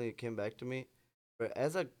started recently. It came back to me. But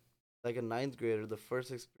as a like a ninth grader, the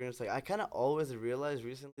first experience, like I kind of always realized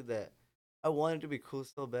recently that I wanted to be cool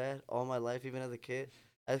so bad all my life, even as a kid.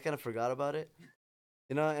 I just kind of forgot about it.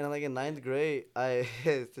 You know, and like in ninth grade, I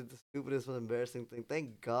did the stupidest, most embarrassing thing.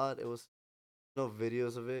 Thank God it was no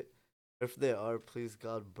videos of it. If there are, please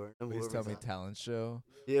God burn them. Please tell me Whoever's talent show.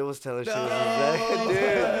 Yeah, it was telling shit. No! Dude,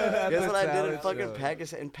 That's guess a what I did in talent fucking show.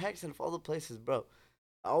 Pakistan? In Pakistan, of all the places, bro.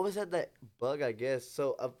 I always had that bug, I guess.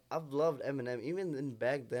 So I've loved Eminem. Even in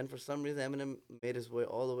back then, for some reason, Eminem made his way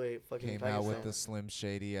all the way fucking Came Pakistan. out with the Slim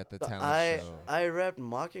Shady at the So talent I show. I rapped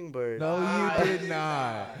Mockingbird. No, you did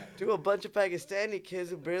not. To a bunch of Pakistani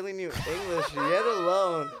kids who barely knew English, yet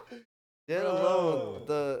alone,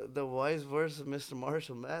 the wise words of Mr.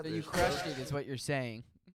 Marshall So Mathers. you bro. crushed it, is what you're saying.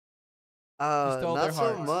 stole Not their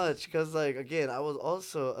so hearts. much, cause like again, I was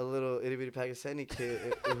also a little itty bitty Pakistani kid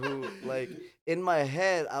who, like, in my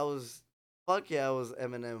head, I was, fuck yeah, I was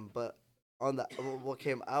Eminem, but on the what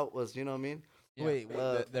came out was, you know what I mean? Yeah. Wait,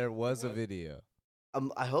 Uh, there was a video.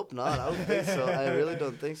 I hope not. I don't think so. I really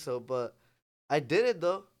don't think so. But I did it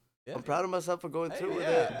though. Yeah. I'm proud of myself for going Hey, through with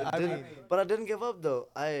yeah, it. I mean- But I didn't give up though.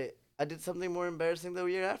 I did something more embarrassing the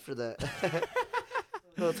year after that.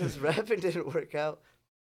 So since rapping didn't work out,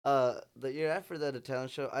 the year after that, the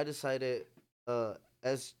talent show, I decided,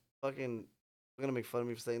 as fucking, I'm gonna make fun of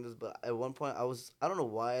me for saying this, but at one point I don't know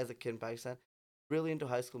why, as a kid in Pakistan, really into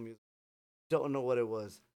High School Music. Don't know what it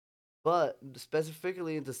was, but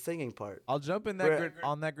specifically into singing part. I'll jump in Where-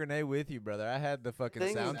 on that grenade with you, brother. I had the fucking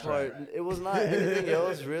Singing soundtrack. part. It was not anything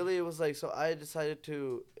else really. It was like, so I decided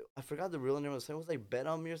to. I forgot the real name of the song. It was like "Bet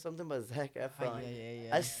on Me" or something by Zac Efron.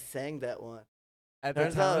 Yeah. I sang that one. At the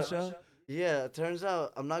Turns talent out- show? Yeah, it turns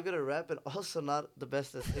out I'm not good at rapping. Also, not the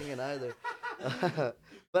best at singing either.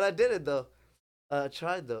 But I did it though.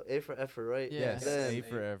 Tried though. A for effort, right? Yeah. Yes, Then A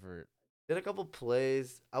for effort. did a couple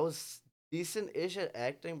plays. I was decent-ish at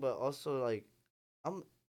acting, but also like I'm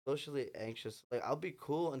socially anxious. Like I'll be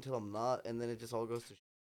cool until I'm not, and then it just all goes to.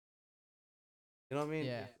 You know what I mean?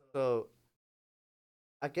 Yeah. So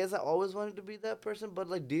I guess I always wanted to be that person, but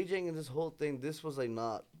like DJing and this whole thing, this was like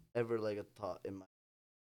not ever like a thought in my.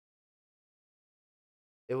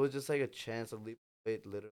 It was just like a chance of leap of faith,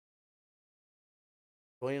 literally.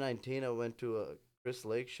 2019, I went to a Chris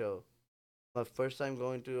Lake show. My first time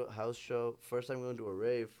going to a house show, first time going to a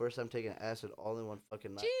rave, first time taking acid all in one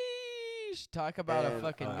fucking night. Jeez, talk about a And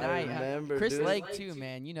fucking I night. remember, Chris dude, Lake too,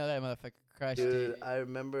 man. You know that motherfucker crushed Dude, it. I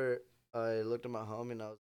remember I looked at my homie and I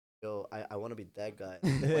was, yo, I want to be that guy.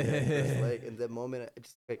 Like, Chris Lake. In that moment, I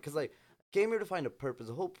just, because like, I came here to find a purpose.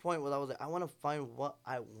 The whole point was I was like, I want to find what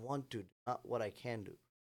I want to do, not what I can do.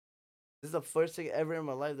 This is the first thing ever in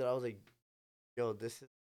my life that I was like, yo, this is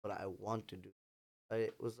what I want to do. I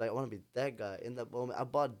was like, I want to be that guy. In that moment, I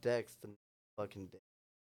bought decks the fucking day.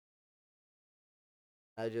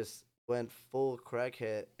 I just went full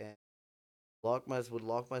crackhead and would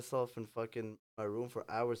lock myself in fucking my room for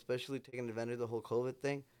hours, especially taking advantage of the whole COVID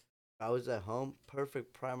thing. I was at home,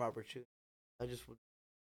 perfect prime opportunity. I just would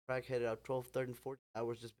crackheaded out 12, 13, 14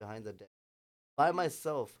 hours just behind the desk by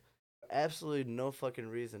myself. Absolutely no fucking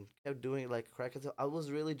reason. Kept doing it like crackhead. I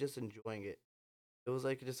was really just enjoying it. It was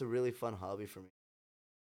like just a really fun hobby for me.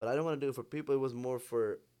 But I didn't want to do it for people. It was more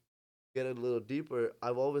for get a little deeper,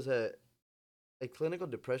 I've always had like clinical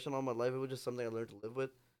depression all my life. It was just something I learned to live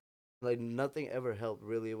with. Like nothing ever helped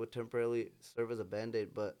really. It would temporarily serve as a band-aid,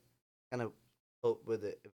 but kind of cope with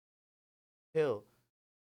it. Till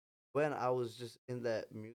when I was just in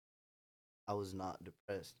that music, I was not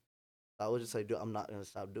depressed. I was just like, dude, I'm not gonna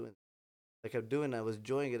stop doing it. I kept doing it. I was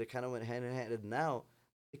enjoying it. It kind of went hand in hand. And now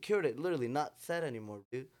it cured it. Literally, not sad anymore,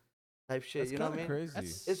 dude. Type shit. That's You know what kind I of mean?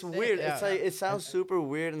 crazy. It's weird. Yeah. It's like it sounds super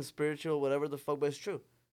weird and spiritual, whatever the fuck, but it's true.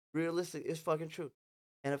 Realistic. It's fucking true.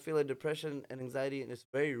 And I feel like depression and anxiety, and it's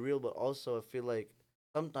very real. But also, I feel like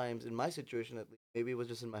sometimes in my situation, at least, maybe it was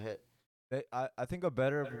just in my head. I think a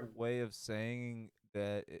better way of saying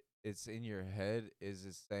that it's in your head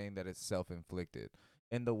is saying that it's self-inflicted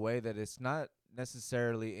in the way that it's not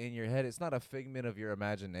necessarily in your head. It's not a figment of your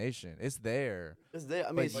imagination. It's there, It's there. I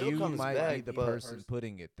mean, but it still you comes might back. be the but person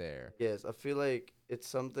putting it there. yes, I feel like it's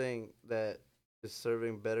something that is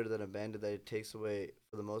serving better than a bandit that it takes away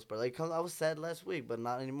for the most part. Like, I was sad last week, but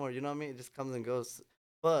not anymore. You know what I mean? It just comes and goes.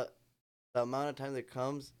 But the amount of time that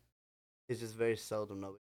comes is just very seldom.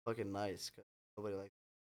 Nobody fucking nice. 'Cause nobody likes.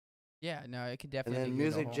 Yeah, no, it could And definitely then make you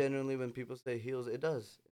as a music whole. generally, when people say heals, it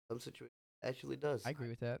does. In some situations, it actually does. I agree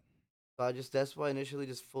with that. So I just that's why initially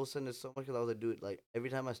just full send it so much because I was like, dude, like every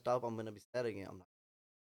time I stop, I'm gonna be sad again. I'm not.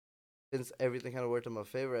 Since everything kind of worked in my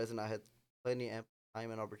favor, as in I had plenty of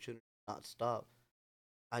time and opportunity to not stop.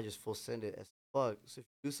 I just full send it as fuck. So if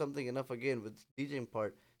you do something enough again with the DJing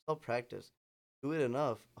part, it's all practice. Do it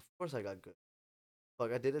enough. Of course I got good.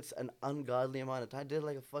 Fuck, I did it an ungodly amount of time. I did it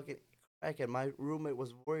like a fucking crackhead. My roommate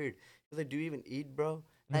was worried. He was like, "Do you even eat, bro?"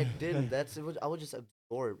 And I didn't. That's it. I was just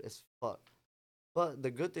absorbed as fuck. But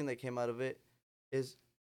the good thing that came out of it is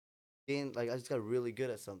being like I just got really good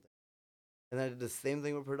at something. And I did the same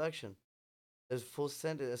thing with production. There's full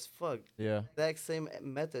send it as fuck. Yeah. Exact same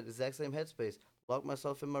method, exact same headspace. Lock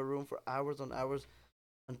myself in my room for hours on hours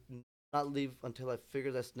and not leave until I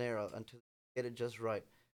figure that snare out, until I get it just right.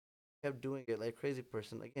 Kept doing it like a crazy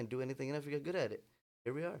person. Again, do anything enough, you get good at it.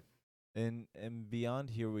 Here we are. And beyond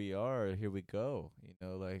here we are, here we go. You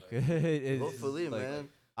know, like it's Hopefully, like man.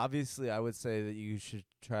 obviously I would say that you should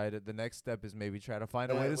try to the next step is maybe try to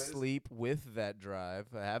find a way to sleep with that drive,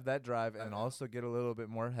 have that drive and also get a little bit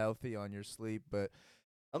more healthy on your sleep,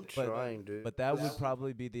 I'm trying, dude. but that would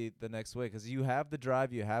probably be the next way cuz you have the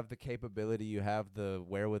drive, you have the capability, you have the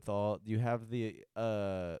wherewithal, you have the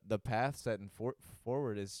path set and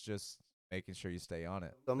forward is just making sure you stay on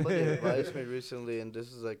it. Somebody advised me recently, and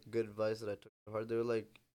this is like good advice that I took to heart. They were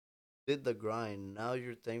like, did the grind. Now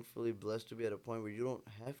you're thankfully blessed to be at a point where you don't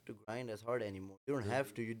have to grind as hard anymore. You don't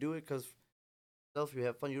have to. You do it because self you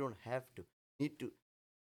have fun. You don't have to. Need to.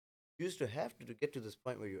 You used to have to get to this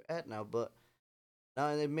point where you're at now, but now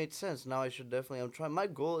it made sense. Now I should definitely. I'm trying. My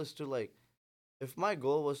goal is to like. If my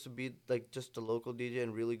goal was to be like just a local DJ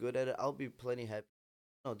and really good at it, I'll be plenty happy.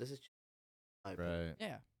 No, this is my opinion. Right.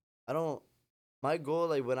 Yeah. I don't. My goal,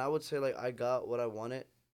 like when I would say like I got what I wanted,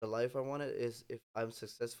 the life I wanted, is if I'm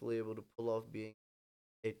successfully able to pull off being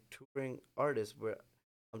a touring artist where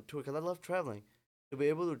I'm touring because I love traveling. To be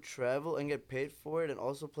able to travel and get paid for it and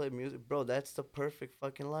also play music, bro, that's the perfect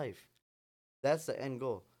fucking life. That's the end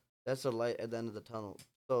goal. That's the light at the end of the tunnel.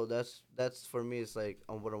 So that's for me. It's like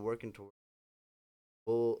on what I'm working towards.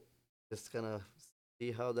 We'll just kind of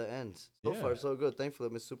see how that ends. So far, Yeah. so good. Thankfully,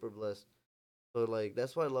 I'm super blessed. So like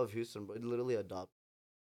that's why I love Houston, but literally adopt.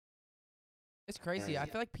 It's crazy. I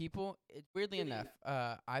feel like people, weirdly enough,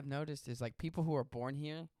 I've noticed is like people who are born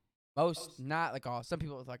here, most, not like all, some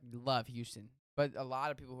people like love Houston, but a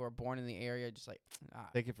lot of people who are born in the area just like,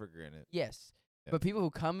 Take it for granted. yes. Yeah. But people who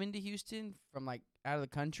come into Houston from like out of the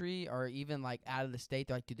country or even like out of the state,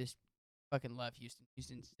 they're like, dude, this fucking love Houston.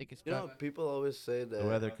 Houston's sick as You know, fuck. people always say that The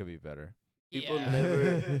weather could be better. people Yeah.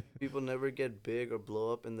 never people never get big or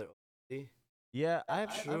blow up in their own city. Yeah,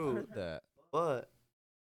 I've True. heard that. But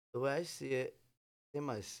the way I see it, in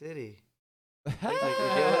my city, like, you get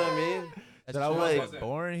what I mean? That's That I true. wasn't Like-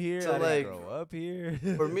 born here. so, I didn't like, grow up here.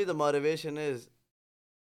 For me, the motivation is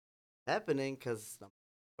happening because I'm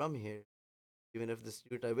from here. Even if the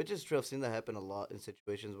stereotype, which is true, I've seen that happen a lot in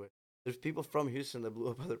situations where there's people from Houston that blew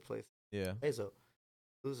up other places. yeah. Hey, so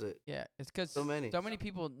lose it. Yeah, it's because So many.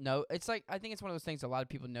 people know. It's like I think it's one of those things. A lot of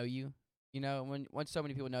people know you. You know, when once so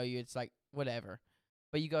many people know you, it's like whatever.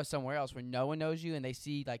 But you go somewhere else where no one knows you, and they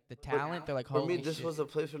see like the talent. They're like, For holy me, this shit. was a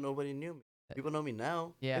place where nobody knew me. People know me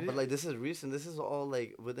now. Yeah. But like this is recent. This is all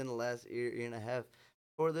like within the last year and a half.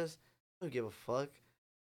 Before this, I don't give a fuck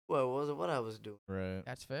who I was or what I was doing. Right.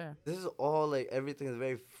 That's fair. This is all like everything is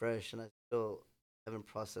very fresh, and I still haven't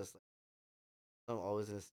processed. Like I'm always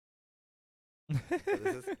in.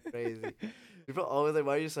 This is crazy. People always like,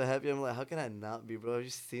 why are you so happy? I'm like, how can I not be, bro? Have you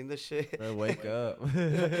seen the shit? Bro, wake up.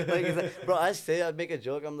 Bro, I make a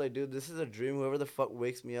joke. I'm like, dude, this is a dream. Whoever the fuck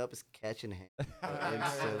wakes me up is catching him.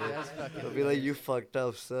 That's fucking They'll be like, you fucked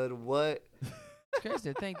up, son. What? It's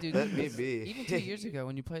crazy to think, dude. Let me be. Even 2 years ago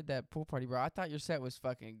when you played that pool party, bro, I thought your set was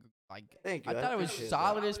fucking like. Thank you. I thought it was appreciate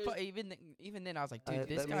solid that. as fuck. Even then, I was like, dude,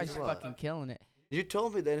 this that means guy's a lot. fucking killing it. You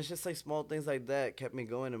told me that. It's just like small things like that kept me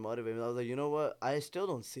going and motivating me. I was like, you know what? I still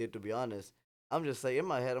don't see it, to be honest. I'm just like, in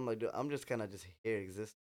my head, I'm like, dude, I'm just kind of just here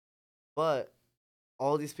existing. But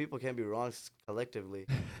all these people can't be wrong collectively.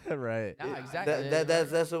 Right. Nah, exactly.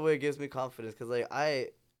 That's the way it gives me confidence. Because, like,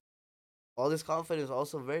 all this confidence is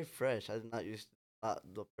also very fresh. I'm not used to not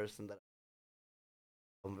the person that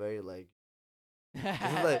I'm very, like,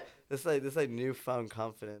 this like newfound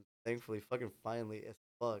confidence. Thankfully, fucking finally, as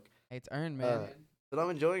fuck. It's earned, man. But I'm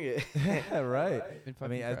enjoying it. Right. Been I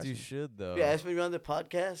mean, fucking as you crushing. should, though. If you asked me to be on the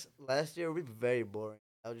podcast last year, we'd be very boring.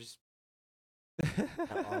 I was just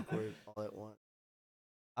kinda awkward all at once.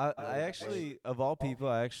 I actually, of all people,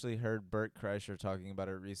 I actually heard Bert Kreischer talking about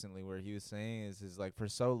it recently, where he was saying is like, for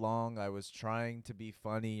so long I was trying to be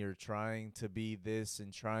funny or trying to be this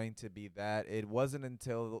and trying to be that. It wasn't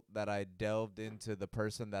until that I delved into the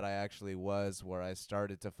person that I actually was where I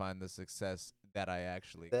started to find the success that I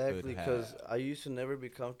actually Exactly, could have. because I used to never be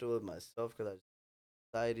comfortable with myself because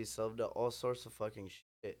anxiety, self-doubt, all sorts of fucking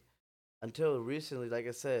shit. Until recently, like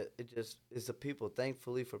I said, it just is the people.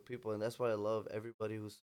 Thankfully for people, and that's why I love everybody who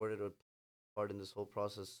supported or part in this whole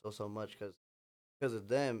process so much. Because of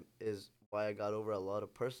them is why I got over a lot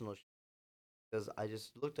of personal shit. Because I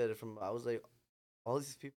just looked at it from I was like, all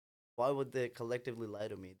these people, why would they collectively lie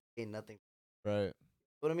to me? They ain't nothing. Right. You know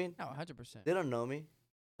what I mean? No, 100%. They don't know me.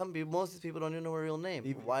 Most of these people don't even know my real name.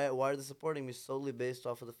 Even- Why are they supporting me solely based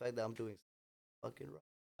off of the fact that I'm doing fucking right?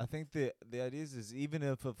 I think the idea is even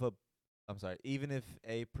even if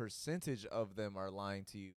a percentage of them are lying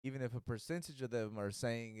to you, even if a percentage of them are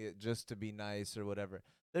saying it just to be nice or whatever,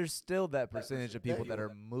 there's still that percentage of people that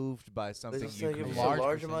are moved by something It's you like if create. it's a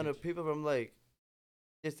large amount percentage. of people, but I'm like,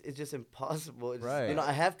 it's just impossible. It's Right. You know,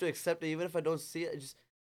 I have to accept it even if I don't see it.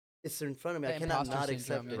 It's in front of me. The I cannot imposter not syndrome,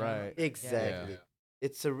 accept you it. know? Right. Exactly. Yeah.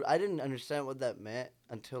 I didn't understand what that meant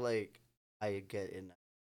until like I get in.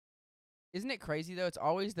 Isn't it crazy though? It's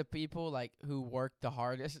always the people like who work the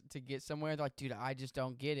hardest to get somewhere. They're like, dude, I just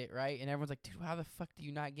don't get it, right? And everyone's like, dude, how the fuck do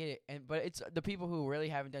you not get it? And but it's the people who really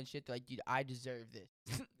haven't done shit. They're like, dude, I deserve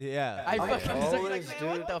this. Yeah. I I'm fucking deserve always, like, man,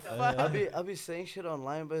 what the dude. fuck? I'll be saying shit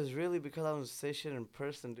online, but it's really because I don't say shit in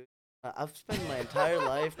person, dude. I've spent my entire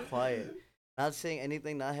life quiet, not saying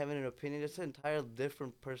anything, not having an opinion. It's an entire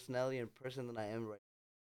different personality and person than I am right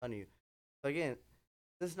now. On you. So again,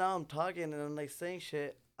 since now I'm talking and I'm like saying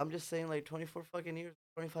shit, I'm just saying like 24 fucking years,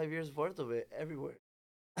 25 years worth of it everywhere.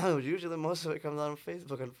 Usually most of it comes out on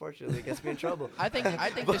Facebook. Unfortunately, it gets me in trouble. I think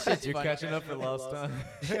this shit's You're funny. catching up for lost time.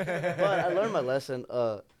 But I learned my lesson.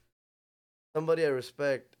 Somebody I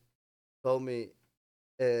respect told me.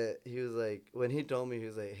 He was like, when he told me, he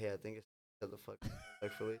was like, "Hey, I think it's shut the fuck up,"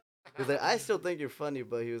 respectfully. He was like, "I still think you're funny,"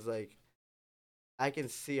 but he was like, "I can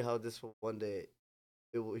see how this will one day."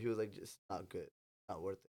 He was like, "Just not good, not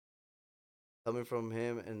worth it." Coming from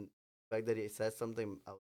him and the fact that he said something,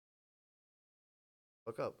 I was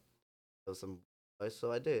fuck up. So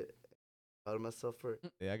so I did. Proud of myself for it.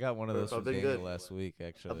 Yeah, I got one of those I've from been Daniel good. last week,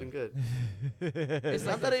 actually. I've been good. It's It's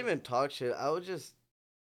not that I even talk shit. I would just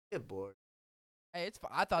get bored. Hey,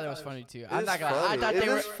 I thought it was funny too. It I'm is not gonna. I funny. thought It they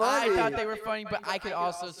were. is I funny. thought they were funny, but I could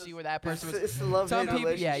also see where that person was. It's a love Some hate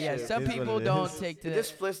people, yeah. relationship. Some It is what people it don't is. take to It that. just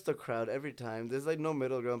splits the crowd every time. There's like no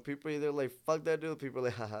middle ground. People either like fuck that dude. People are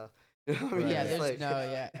like haha. You know what I mean? Yeah, It's there's like,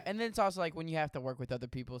 no. And then it's also like when you have to work with other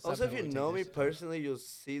people. some Also, if people you would know take me this- personally, you'll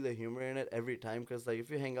see the humor in it every time. Cause like if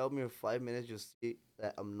you hang out with me for 5 minutes, you'll see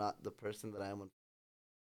that I'm not the person that I am on.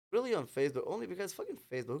 Really on Facebook, only because fucking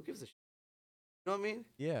Facebook. Who gives a shit? You know what I mean?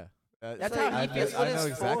 Yeah. That's It's how like, he feels. That's what I know it's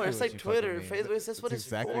exactly for. It's what like you Twitter, fucking mean. Facebook. That's what That's it's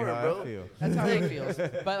exactly for, how bro. I feel. That's how he feels.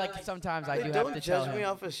 But like sometimes I Like, do don't have to tell judge him. me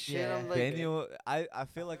off of shit. Yeah. I'm like, Daniel, I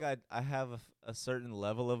feel like I have a certain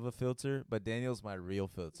level of a filter, but Daniel's my real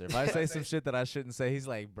filter. If I say some shit that I shouldn't say, he's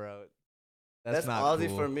like, bro, that's not Aussie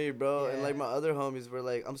cool. for me, bro. And like Yeah. my other homies were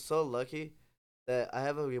like, I'm so lucky that I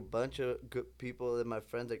have a bunch of good people and my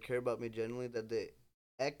friends that care about me genuinely. That they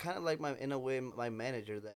act kind of like in a way, my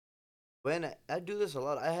manager. That when I do this a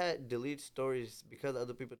lot, I had delete stories because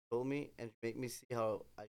other people told me and make me see how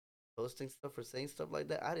I posting stuff or saying stuff like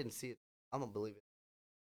that. I didn't see it. I'm gonna believe it.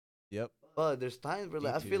 Yep. But there's times where Me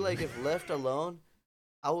like, I feel too. like if left alone,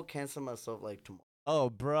 I will cancel myself like tomorrow. Oh,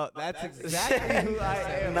 bro, that's exactly who I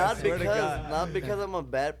am. I Not swear to God. not because I'm a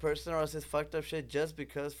bad person or else it's fucked up shit. Just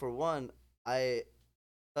because, for one, I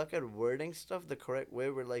suck at wording stuff the correct way.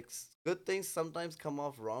 Where like good things sometimes come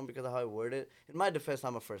off wrong because of how I word it. In my defense,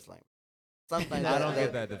 I'm a first language. Sometimes I don't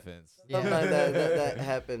get that defense. Sometimes that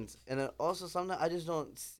happens, and then also sometimes I just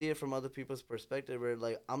don't see it from other people's perspective. Where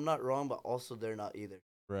like I'm not wrong, but also they're not either.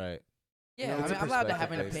 Right. Yeah, It's I a mean, I'm allowed to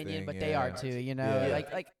have an perspective-based opinion, thing, but they are yeah. too. You know, Yeah.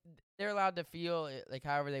 like they're allowed to feel it, like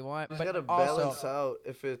however they want. You But gotta also, balance out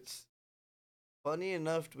if it's funny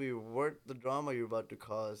enough to be worth the drama you're about to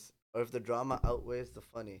cause, or if the drama outweighs the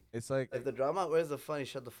funny. It's like If the drama outweies the funny,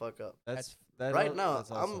 shut the fuck up. that Right now, that's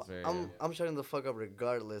also fair, yeah. I'm shutting the fuck up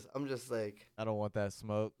regardless. I'm just like I don't want that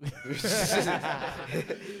smoke. I'm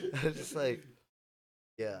just like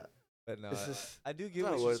yeah. But no, It's just I do it's get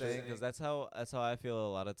not what you're worth saying it. because that's how I feel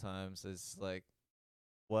a lot of times. It's like,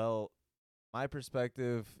 well, my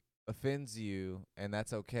perspective offends you, and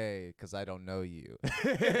that's okay because I don't know you.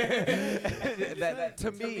 That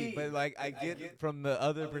to me, but like I get from the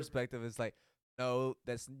other perspective, it's like, no,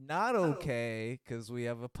 that's not okay because we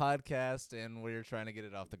have a podcast and we're trying to get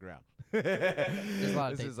it off the ground. there's a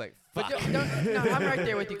lot of This things. is like, But fuck. no, I'm right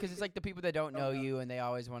there with you because it's like the people that don't know you and they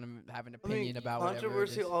always want to have an I mean, opinion about whatever.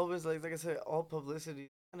 controversy just- always like I said, all publicity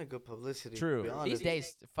kind of good publicity. True. To be honest. These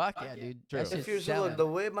days, fuck yeah, dude. True. That If shit's you look, selling. the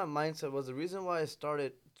way my mindset was, the reason why I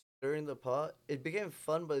started stirring the pot, it became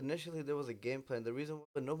fun, but initially there was a game plan. The reason,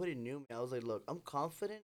 but nobody knew me. I was like, look, I'm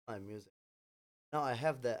confident in my music. Now I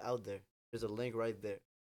have that out there. There's a link right there.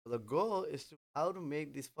 The goal is to how to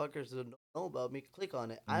make these fuckers that don't know about me click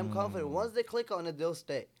on it. I'm confident once they click on it, they'll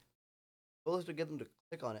stay. The goal is to get them to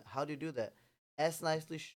click on it. How do you do that? Ask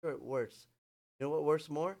nicely, sure it works. You know what works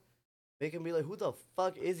more? Make them be like, who the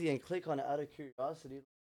fuck is he? And click on it out of curiosity.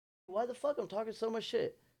 Why the fuck I'm talking so much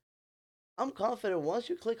shit? I'm confident once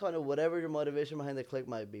you click on it, whatever your motivation behind the click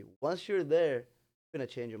might be, once you're there, you're gonna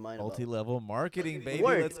change your mind about it. Multi-level marketing, baby.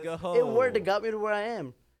 Worked. Let's go. It worked. It got me to where I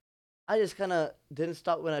am. I just kind of didn't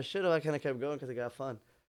stop when I should have. I kind of kept going because it got fun.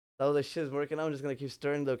 I was like, shit's working out. I'm just gonna keep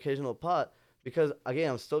stirring the occasional pot because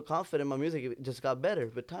again, I'm still confident. My music it just got better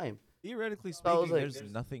with time. Theoretically So I was speaking, like,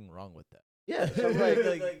 there's nothing wrong with that. Yeah, so I'm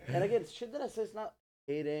like, and again, shit that I say is not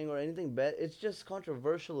hating or anything bad. It's just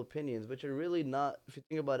controversial opinions, but you're really not. If you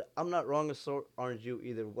think about it, I'm not wrong, so aren't you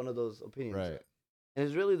either. One of those opinions. Right. And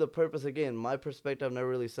it's really the purpose. Again, my perspective. I've never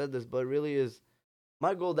really said this, but it really is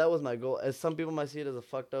my goal. That was my goal. As some people might see it as a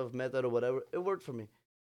fucked up method or whatever, it worked for me.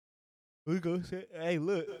 We go say, hey,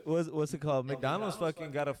 look, what's it called? McDonald's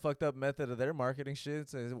fucking got a fucked up method of their marketing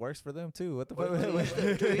shit, and it works for them too. What the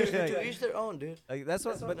fuck? To each their own, dude. Like that's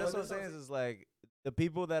what I'm saying is like the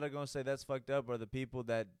people that are gonna say that's fucked up are the people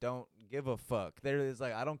that don't give a fuck. There is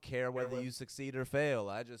like I don't care whether you succeed or fail.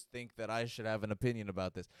 I just think that I should have an opinion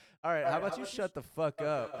about this. All right, how about you shut the fuck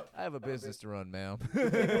up? I have a business to run, ma'am.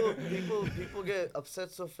 People get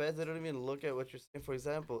upset so fast they don't even look at what you're saying. For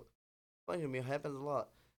example, funny to me, it happens a lot.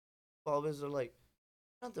 Always are like,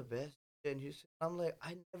 "You're not the best." And I'm like,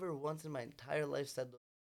 I never once in my entire life said, you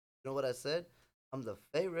know what I said? I'm the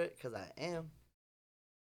favorite because I am.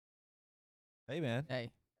 Hey man. Hey,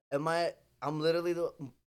 I'm literally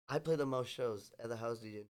I play the most shows at the house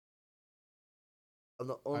DJ. I'm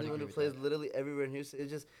the only one who plays literally everywhere in Houston.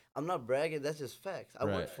 It's just I'm not bragging. That's just facts. I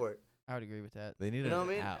Right. work for it. I would agree with that. They need You know what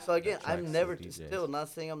I mean? So again, I'm never still not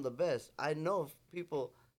saying I'm the best. I know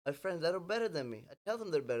people, my friends that are better than me. I tell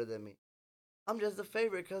them they're better than me. I'm just the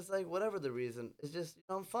favorite because like whatever the reason, it's just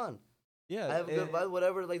I'm fun. Yeah. I have a good vibe.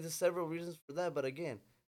 Whatever. Like there's several reasons for that. But again,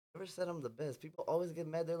 never said I'm the best. People always get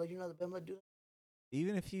mad. They're like, you're not the best. I'm like, dude.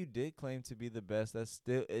 Even if you did claim to be the best, that's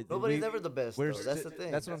still Nobody's ever the best. Though. That's the thing.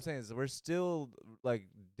 That's what I'm saying. Is we're still like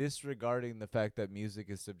disregarding the fact that music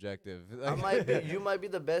is subjective. I might be. You might be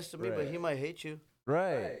the best to me, but Right. he might hate you.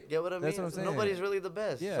 Right. Get what I mean? That's what I'm saying. Nobody's really the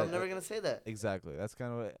best. Yeah, So I'm never gonna say that. Exactly. That's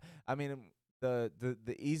kind of what I mean.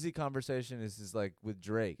 The easy conversation is like with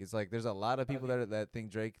Drake. It's like there's a lot of people that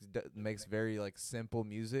think Drake makes very like simple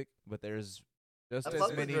music, but there's just I as fuck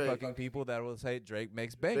with many Drake. fucking people that will say Drake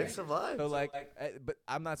makes Drake bangers. survives. So like, but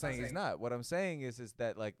I'm not saying he's not. What I'm saying is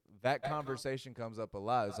that like that conversation comes up a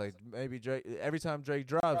lot. It's like maybe Drake every time Drake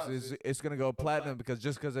drops, it's gonna go platinum because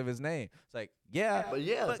of his name. It's like but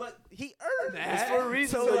he earned that. It's for a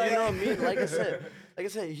reason. So, So like, you know what I mean? Like I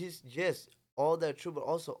said, he's just all that true, but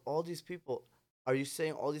also all these people. Are you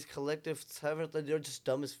saying all these collective seventh they're just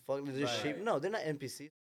dumb as fuck? They're just sheep? No, they're not NPCs.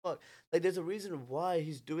 Fuck. Like there's a reason why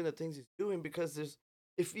he's doing the things he's doing because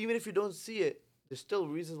even if you don't see it, there's still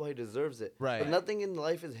reasons why he deserves it. Right. But nothing in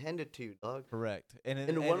life is handed to you, dog. Correct. And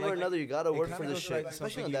In one way or another, you gotta it work kinda for this goes back shit, to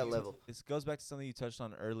especially something on that level. This goes back to something you touched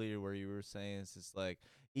on earlier, where you were saying it's just like,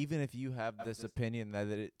 even if you have this opinion that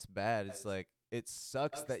it's bad, it's like it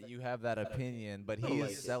sucks that you have that opinion, but he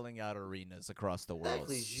is selling out arenas across the world.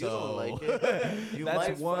 Exactly. You So don't like it. You that's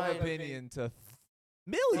might one find- opinion to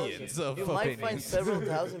millions of You opinions. might find several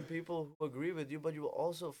thousand people who agree with you, but you will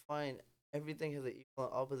also find everything has an equal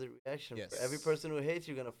and opposite reaction. Yes. For every person who hates,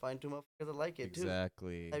 you're gonna find two motherfuckers that like it too.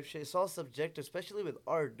 Exactly. Type shit. It's all subjective, especially with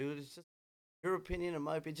art, dude. It's just your opinion and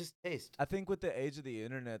my opinion, just taste. I think with the age of the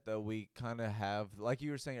internet, though, we kind of have, like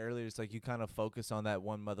you were saying earlier, it's like you kind of focus on that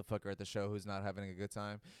one motherfucker at the show who's not having a good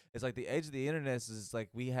time. It's like the age of the internet is like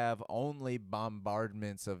we have only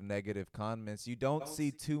bombardments of negative comments. You don't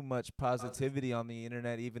see too much positivity on the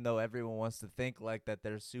internet, even though everyone wants to think like that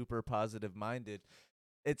they're super positive minded.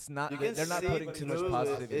 It's not. You can They're not see putting too much through it.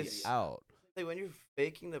 positivity It's- out. Like when you're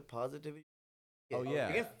faking the positivity. Oh, yeah.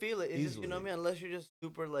 You can feel it. It's just, you know what I Easily. mean? Unless you're just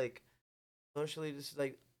super like socially, just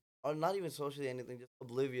like, or not even socially anything, just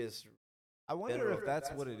oblivious. I wonder general. if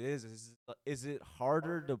that's what it is. Is it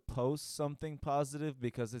harder to post something positive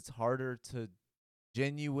because it's harder to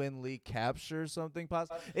genuinely capture something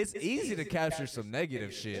positive? It's easy to capture some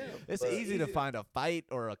negative shit. It's but- easy to find a fight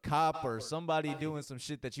or a cop or somebody doing some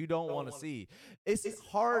shit that you don't want to see. It's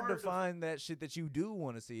hard to find that shit that you do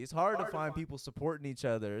want to see. It's hard to find people supporting each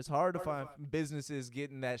other. It's hard to find businesses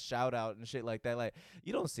getting that shout out and shit like that. Like,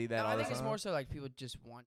 you don't see that No, all I the think time. it's more so like people just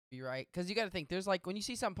want to be right. Because you got to think, there's like, when you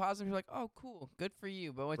see something positive, you're like, oh, cool, good for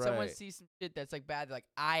you. But when someone Right. sees some shit that's like bad, they're like,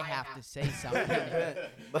 I have to say something.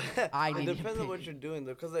 But I it need an depends on what opinion. you're doing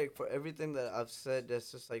though, because like for everything that I've said,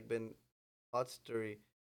 that's just like been hot story.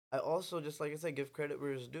 I also just like I said, give credit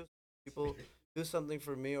where it's due. People do something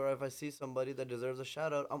for me, or if I see somebody that deserves a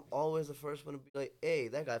shout out, I'm always the first one to be like, "Hey,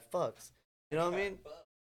 that guy fucks." You know what I mean?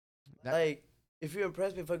 That- Like, if you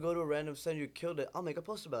impress me, if I go to a random center, you killed it, I'll make a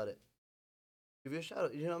post about it. Give you a shout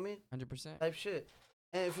out. You know what I mean? 100%. Type shit.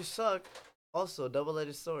 And if you suck, also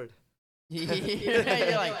double-edged sword.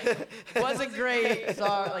 You're like, wasn't great.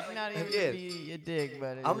 Sorry, like not even Yeah. to be a dick,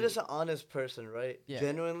 but I'm just an honest person, right? Yeah.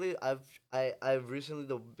 Genuinely, I've recently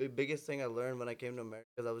the biggest thing I learned when I came to America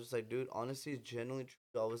is I was just like, dude, honesty is genuinely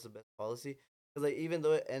always the best policy. Because like even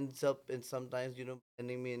though it ends up in sometimes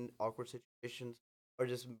ending me in awkward situations or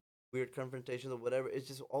just weird confrontations or whatever, it's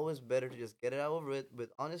just always better to just get it out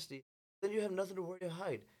with honesty. Then you have nothing to worry or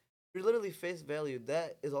hide. You're literally face value.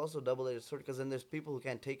 That is also double-edged sword because then there's people who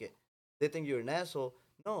can't take it. They think you're an asshole.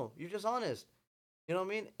 No, you're just honest. You know what I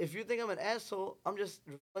mean? If you think I'm an asshole, I'm just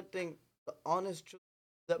reflecting the honest truth.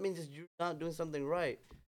 That means that you're not doing something right.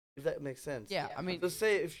 If that makes sense. yeah. I mean, Just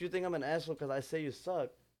say if you think I'm an asshole because I say you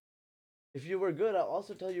suck. If you were good, I'll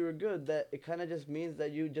also tell you were good. That it kind of just means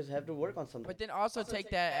that you just have to work on something. but then also take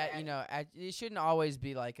that at, it shouldn't always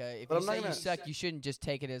be like if But you I'm not say you gonna- suck, you shouldn't just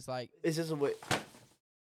take it as like, It's just a way.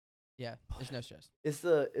 yeah, there's no stress. It's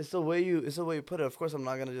the way you put it. Of course, I'm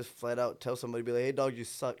not gonna just flat out tell somebody be like, "Hey, dog, you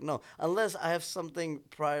suck." No, unless I have something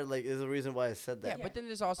prior, like there's a reason why I said that. Yeah, but then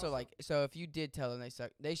there's also like, so if you did tell them they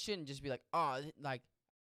suck, they shouldn't just be like, oh, like,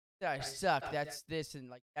 I suck. That's this and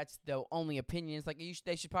like that's the only opinion. It's like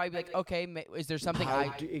they should probably be like, okay, is there something How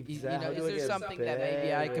I, do- you exactly, how know, do is I there get something that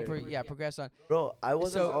maybe I could better? progress on? Bro, I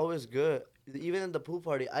wasn't So- always good. Even in the pool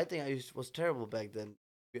party, I think was terrible back then,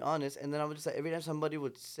 to be honest. And then I was just like, every time somebody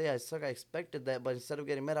would say I suck, I expected that. But instead of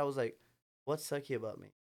getting mad, I was like, what's sucky about me?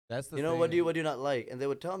 That's the You know, thing. what do you not like? And they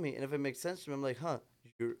would tell me. And if it makes sense to me, I'm like, huh,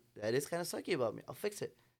 that is kind of sucky about me. I'll fix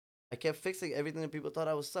it. I kept fixing everything that people thought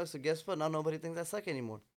I was suck. So guess what? Now nobody thinks I suck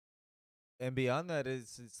anymore. And beyond that,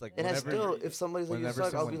 it's like And I whenever, still, if somebody's like, you whenever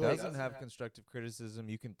suck, I'll someone be like, doesn't have constructive criticism,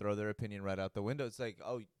 you can throw their opinion right out the window. It's like,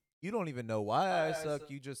 oh, you don't even know why I suck.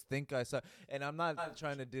 You just think I suck. And I'm not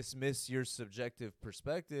trying to dismiss your subjective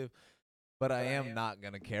perspective, but I am not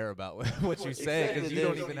going to care about what you say because Exactly, you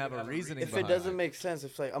don't there's- even have a reasoning if it behind doesn't make sense,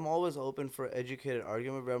 it's like I'm always open for educated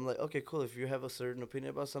argument. But I'm like, okay, cool. If you have a certain opinion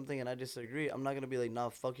about something and I disagree, I'm not gonna be like, nah,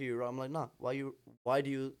 fuck you, you're wrong. I'm like, nah, why do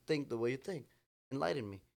you think the way you think? Enlighten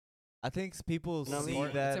me. I think people No, I mean- see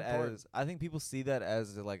It's that important. as I think people see that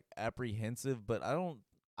as like apprehensive, but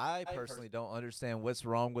I personally don't understand what's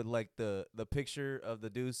wrong with like the picture of the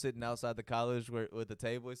dude sitting outside the college with the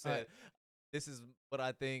table. It said, "This is what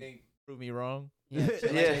I think. Prove me wrong." Yeah,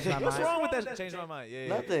 Yeah. change my What's mind. wrong with that? Change my mind. Yeah, yeah,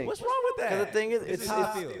 Nothing. Yeah. What's wrong with that? 'Cause the thing is, This it's how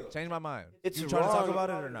I it's- feel. Change my mind. It's you trying to talk wrong. about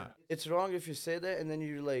it or not? It's wrong if you say that and then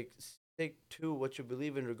you like stick to what you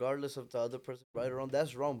believe in, regardless of the other person right or wrong.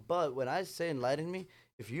 That's wrong. But when I say enlighten me,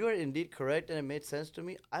 if you are indeed correct and it made sense to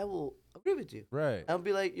me, I will agree with you. Right. I'll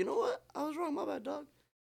be like, you know what? I was wrong. My bad, dog.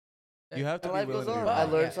 You have to And be life willing goes to be on. wrong. I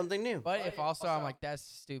learned Yeah. something new. But if also I'm like, that's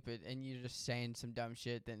stupid, and you're just saying some dumb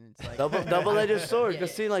shit, then it's like Double-edged sword. Yeah,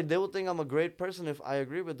 Because yeah. see, like they will think I'm a great person if I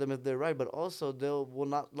agree with them if they're right, but also they will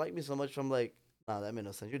not like me so much from like, nah, that made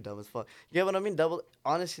no sense. You're dumb as fuck. You get what I mean?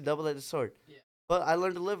 Double-edged sword. Yeah. But I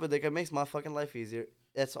learned to live with it. It makes my fucking life easier.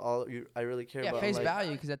 That's all I really care Yeah, about. face Like,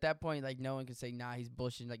 value, because at that point, like, no one can say, nah, he's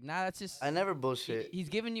bullshitting. Like, nah, that's just. I never bullshit. He's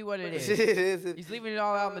giving you what it It is. is. He's leaving it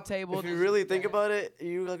all out on the table. If you just- really think about it,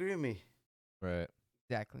 you agree with me. Right.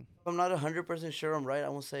 Exactly. If I'm not 100% sure I'm right, I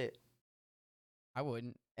won't say it. I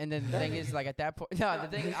wouldn't. And then the thing is, like, at that point, no, the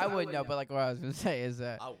thing I wouldn't know, but like what I was gonna say is,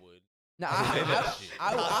 I would. no, Say that shit.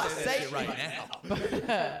 I'll say that say shit right now.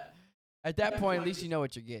 But, at that point, at least you know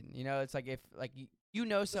what you're getting. You know, it's like if like you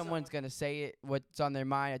know someone's gonna say it, what's on their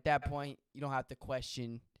mind. At that point, you don't have to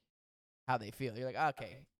question how they feel. You're like,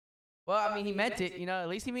 okay. Well, I mean, he meant it. You know, at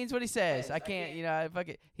least he means what he says. I can't, you know, fuck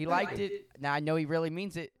it. He liked it. Now I know he really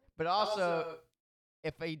means it. But also,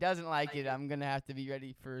 if he doesn't like it, I'm gonna have to be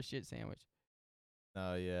ready for a shit sandwich.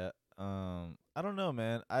 No, yeah. I don't know,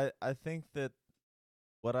 man. I think that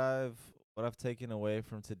what I've taken away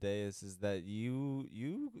from today is that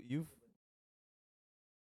you've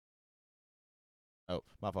oh,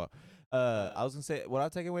 my fault. I was gonna say what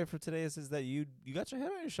I've taken away from today is that you got your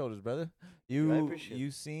head on your shoulders, brother. I You appreciate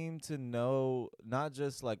you seem to know not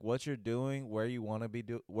just like what you're doing, where you want to be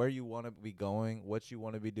going, what you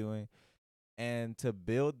want to be doing, and to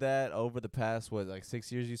build that over the past like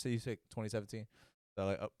 6 years. You said 2017. So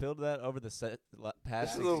like build that over the past This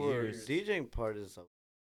is 6 over. years. DJing part is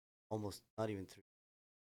almost not even 3.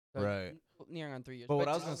 So, Right. Nearing on 3 years. But what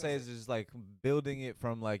I was gonna say is just like building it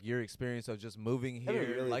from like your experience of just moving I've been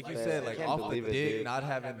here, really like you fast. said, I like can't off the believe it, dick, dude. not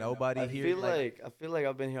having nobody I here. feel like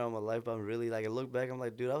I've been here all my life, but I'm really like I look back, I'm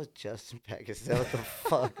like, dude, I was just in Pakistan. What the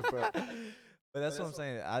fuck, bro? But that's what I'm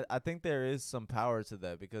saying. I think there is some power to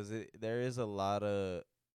that because there is a lot of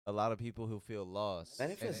people who feel lost. And-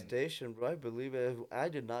 Manifestation, bro. I believe it. I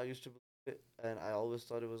did not used to believe it, and I always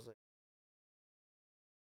thought it was like.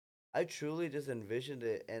 I truly just envisioned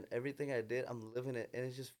it, and everything I did, I'm living it, and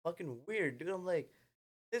it's just fucking weird, dude. I'm like,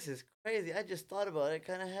 this is crazy. I just thought about it. It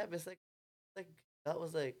kind of happened. It's like that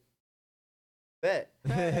was like, bet.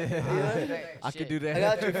 I could do that. I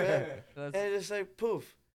got you, fam. That's- And it's just like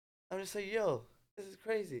poof. I'm just like, yo, this is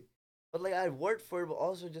crazy. But like I worked for it, but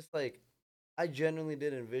also just like I genuinely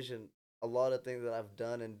did envision a lot of things that I've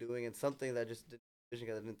done and doing, and something that I just didn't envision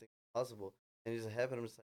because I didn't think it was possible, and it just happened. I'm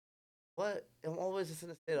just like, what? I'm always just in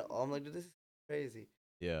a state of awe. I'm like, dude, this is crazy.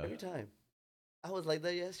 Yeah. Every time. I was like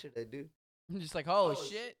that yesterday, dude. I'm just like, oh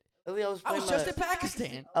shit. Literally, I was just in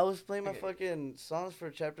Pakistan. I was playing my fucking songs for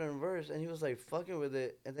chapter and verse, and he was like fucking with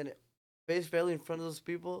it, and then face value in front of those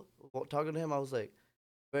people talking to him. I was like,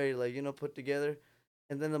 very like put together,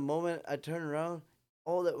 and then the moment I turned around,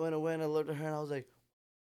 all that went away, and I looked at her, and I was like,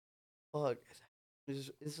 fuck.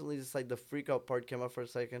 Just instantly, just like the freak out part came out for a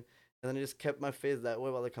second, and then I just kept my face that way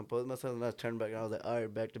while I composed myself, and then I turned back, and I was like, all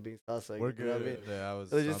right, back to being Sasa. We're You know what I good. mean? Yeah,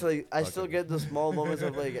 It was just like I still get the small moments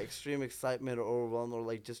of like extreme excitement or overwhelm or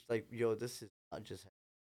like just like yo, this is not just happening.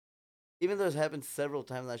 Even though it's happened several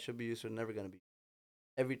times, I should be used to it, never gonna be.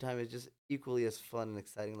 Every time it's just equally as fun and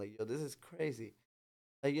exciting. Like yo, this is crazy.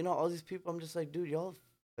 Like all these people, I'm just like, dude, y'all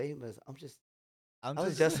famous. I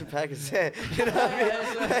was just in Pakistan. You know what I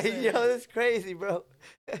mean? Like, yo, this is crazy, bro.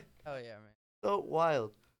 Oh yeah, man. So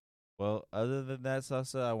wild. Well, other than that,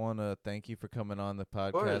 Sasa, I want to thank you for coming on the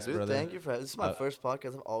Of course, podcast, dude. brother. Thank you for this is my first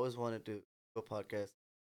podcast. I've always wanted to do a podcast,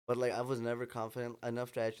 but like I was never confident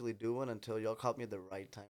enough to actually do one until y'all caught me at the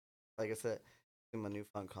right time. Like I said, in my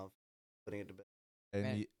newfound confidence, putting it to bed.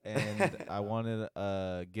 And and I wanted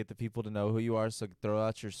to get the people to know who you are, so throw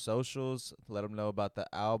out your socials, let them know about the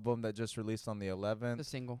album that just released on the 11th. The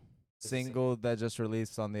single. Single that just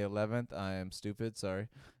released on the 11th. I am stupid, sorry.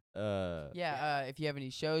 Yeah, if you have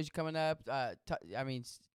any shows coming up,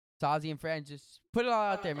 Sazi and friends, just put it all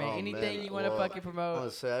out there, man. Oh, Anything man. you want to Well, fucking promote. I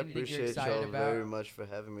want to say I anything you're appreciate excited y'all about. very much for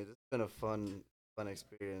having me. This has been a fun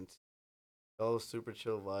experience. Y'all super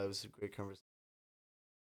chill vibes, great conversation.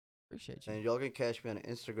 Appreciate you. And y'all can catch me on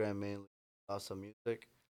Instagram mainly. Awesome music.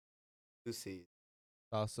 2 C's.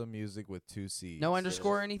 Sasa Music with 2 C's. No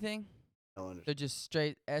underscore or anything? No They're understand. just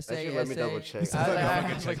straight S-A, Actually, let me S-A. double check.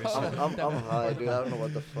 I'm high, dude. I don't know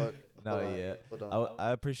what the fuck. No, Hold on, yeah. hold on. I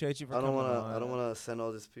appreciate you for I don't coming wanna. on. I don't wanna send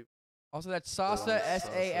all these people. Also, that's Salsa, Salsa.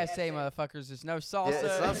 S-A-S-A, motherfuckers. There's no salsa.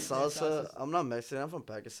 Yeah, it's not salsa. I'm not Mexican. I'm from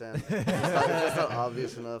Pakistan. It's not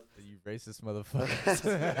obvious enough. You racist motherfuckers.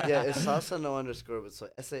 Yeah, it's salsa no underscore, but so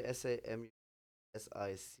SASAMUSIC.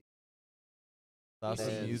 Sasa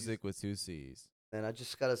And- Music with 2 C's. And I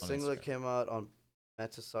just got a single that Instagram. came out on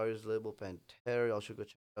Matt Cesari's label Pantera. Y'all should go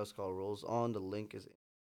check it out. It's called Rolls On. The link is in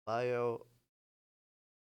bio.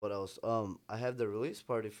 What else? I have the release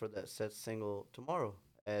party for that set single tomorrow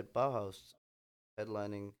at Bauhaus,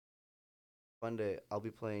 headlining Monday. I'll be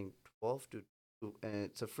playing 12 to 2, and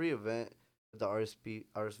it's a free event. The RSVP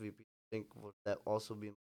link will that also be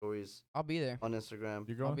in my stories I'll be there. on Instagram.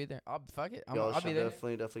 You're I'll going? be there. I'll fuck it. Y'all I'll should be there.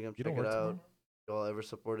 definitely come You check don't it work out. tomorrow? Y'all ever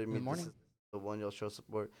supported In me? the This morning. is the one y'all show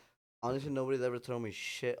support. Honestly, nobody's ever thrown me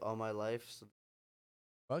shit all my life. So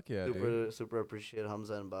Fuck yeah, dude. super appreciate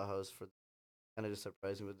Hamza and Bauhaus for kind of just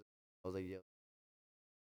surprising me with this. I was like, yeah.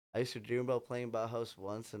 I used to dream about playing Bauhaus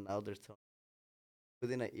once, and now they're telling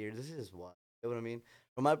within a year. This is wild. You know what I mean?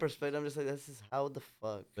 From my perspective, I'm just like, this is how the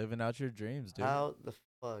fuck? Living out your dreams, dude. How the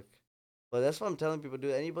fuck? But that's what I'm telling people,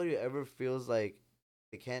 dude. Anybody who ever feels like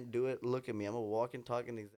they can't do it, look at me. I'm a walking,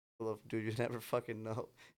 talking example of, dude, you never fucking know.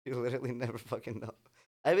 You literally never fucking know.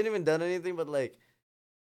 I haven't even done anything, but like,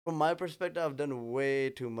 from my perspective, I've done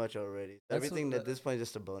way too much already. That's Everything what- at this point is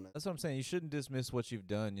just a bonus. That's what I'm saying. You shouldn't dismiss what you've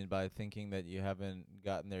done by thinking that you haven't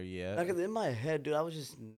gotten there yet. Like in my head, dude, I was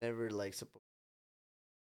just never like supposed.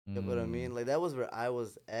 You know what I mean? Like that was where I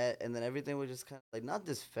was at, and then everything was just kind of like not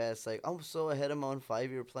this fast. Like I'm so ahead of my own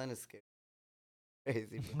 5-year plan. It's scary.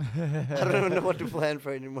 Crazy. Bro. I don't even know what to plan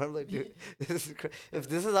for anymore. I'm like, dude, this is if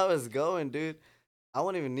this is how it's going, dude, I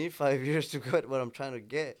won't even need 5 years to get what I'm trying to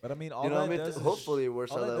get. But I mean, all You know that what I mean? does is Hopefully, it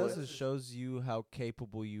works all out that that does way. is shows you how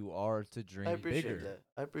capable you are to dream I appreciate bigger. that.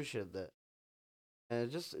 I appreciate that.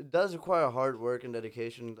 And it does require hard work and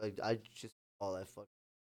dedication. Like I just all that fuck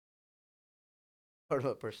part of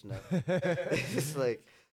my personality. It's just like,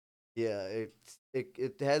 yeah,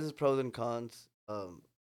 it has its pros and cons.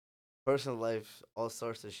 Personal life, all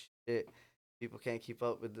sorts of shit. People can't keep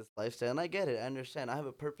up with this lifestyle, and I get it. I understand. I have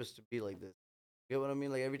a purpose to be like this. You get what I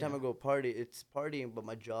mean? Like every time I go party, it's partying, but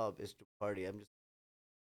my job is to party. I'm just,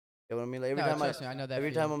 you know what I mean? Like every No, time trust me, I know that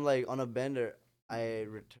every feeling. time I'm like on a bender, I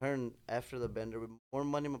return after the bender with more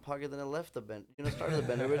money in my pocket than I left the bender. Started the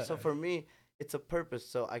bender with. So for me, it's a purpose,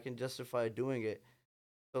 so I can justify doing it.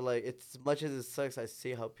 So like, it's as much as it sucks, I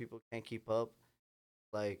see how people can't keep up.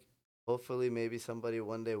 Like, hopefully, maybe somebody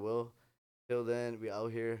one day will. Till then, we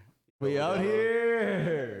out here. We out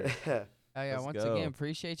here. Oh yeah, Let's once go. again,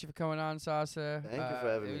 appreciate you for coming on, Sasa. Thank you for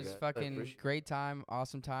having it me, was guys. I fucking appreciate it. great time,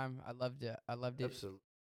 awesome time. I loved it. I loved it. Absolutely.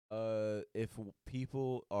 If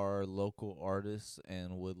people are local artists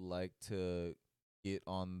and would like to get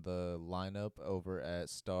on the lineup over at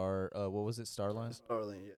what was it, Starline?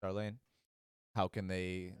 Starling, yeah. Starlane. How can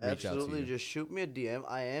they reach out to Absolutely, you? just shoot me a DM.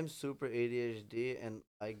 I am super ADHD and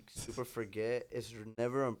I super forget. It's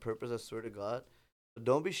never on purpose, I swear to God. But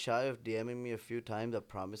don't be shy of DMing me a few times. I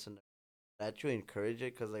promise, and I actually encourage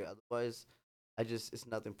it because like otherwise, it's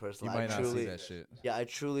nothing You personal. might I not truly, see that shit. yeah, I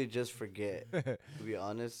truly just forget. To be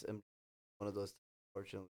honest, I'm one of those,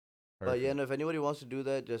 unfortunately. But yeah, Perfect. and if anybody wants to do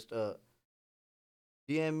that, just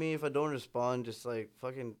DM me. If I don't respond, just like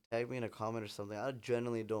fucking tag me in a comment or something. I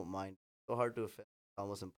genuinely don't mind. So hard to offend,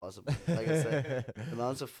 almost impossible. Like I said, the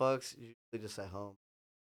amounts of fucks usually just at home.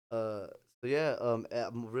 So yeah, I'm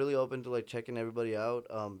really open to like checking everybody out.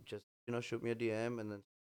 Just shoot me a DM and then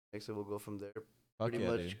next we'll go from there. Fuck Pretty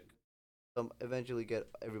yeah, much, dude. eventually get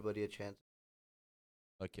everybody a chance.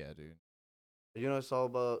 Fuck yeah, dude. It's all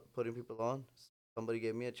about putting people on. Somebody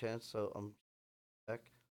gave me a chance, so I'm back.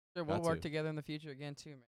 Sure, we'll Got work to. together in the future again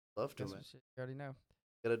too, man. Love to, That's man. what shit you already know.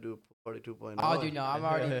 Gotta do party 2.0. Oh, dude, no, I'm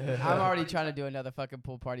already trying to do another fucking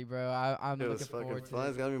pool party, bro. I'm Dude, looking it's fucking forward to fun. it.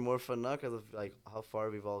 It's gonna be more fun now because of like how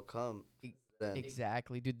far we've all come. Then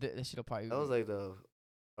Exactly, dude. This shit'll probably. that was like the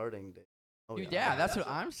starting day. Oh dude, yeah, that's what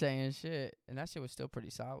I'm saying, shit. And that shit was still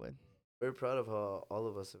pretty solid. Very proud of how all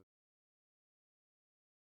of us have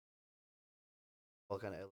all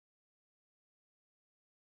kind of.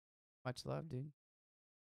 Much love, dude.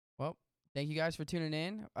 Well, thank you guys for tuning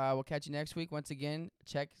in. We'll catch you next week. Once again,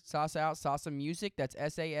 check Sasa out, Sasa Music. That's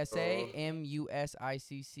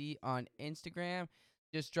SasaMusicc on Instagram.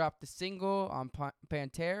 Just dropped the single on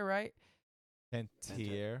Pantera, right?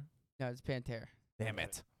 Pentier. No, it's Pantera. Damn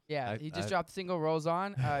it. Yeah, he just dropped the single Rolls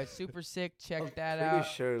On. Super sick. Check that Pretty out.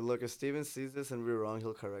 sure. Look, if Steven sees this and we're wrong,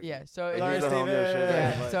 he'll correct. Yeah, me. so Like, Sorry, he's a homie, I'm sure Steven.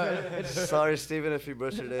 that Yeah, he so might- it's sorry, Steven, if you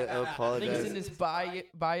butchered it. I links apologize. in this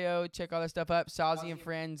bio. Check all that stuff up. Sazi and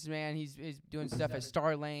Friends, man. He's doing stuff at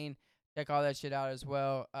Star Lane. Check all that shit out as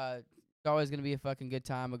well. It's always gonna be a fucking good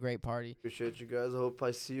time, a great party. Appreciate you guys. I hope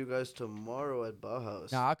I see you guys tomorrow at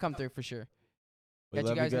Bauhaus. No, I'll come through for sure. We Catch you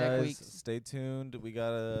love guys next week. Stay tuned. We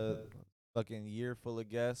got a fucking year full of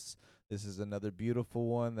guests. This is another beautiful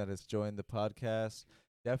one that has joined the podcast.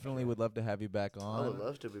 Definitely would love to have you back I on. would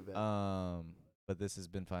love to be back. But this has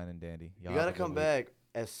been fine and dandy. You gotta come back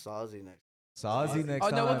as Sazi next. Sazi next Oh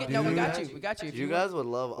time. no, we'll get no, we dude. got you. We got you. If You want- guys would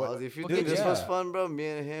love Ozzy. If you Dude, think this was yeah. fun, bro, me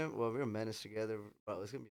and him, well, we're menace together, bro.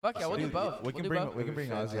 It's gonna be. Fuck yeah, we'll do Dude, both. We can do bring both. we can bring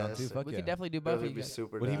Ozzy on too. Fantastic. Fuck We yeah. can definitely do Bro, both of he'd you be guys.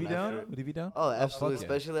 super Would he be down down? after. Would he be down? Oh, absolutely. fuck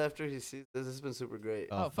yeah. Especially after he sees this. This has been super great.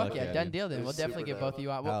 Oh, Oh fuck yeah, done dude. deal then. It's We'll definitely super get both dope. of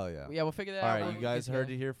you on. Hell yeah. Yeah, we'll figure that All out. right, We'll you guys get heard it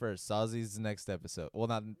together. here first. Sazi's next episode. Well,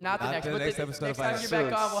 not Not the next, the but next the episode next of time Fine you're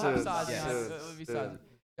back on, we'll have Soon, Sazi on. soon, It'll be soon. Sazi.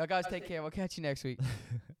 Y'all guys take care. We'll catch you next week.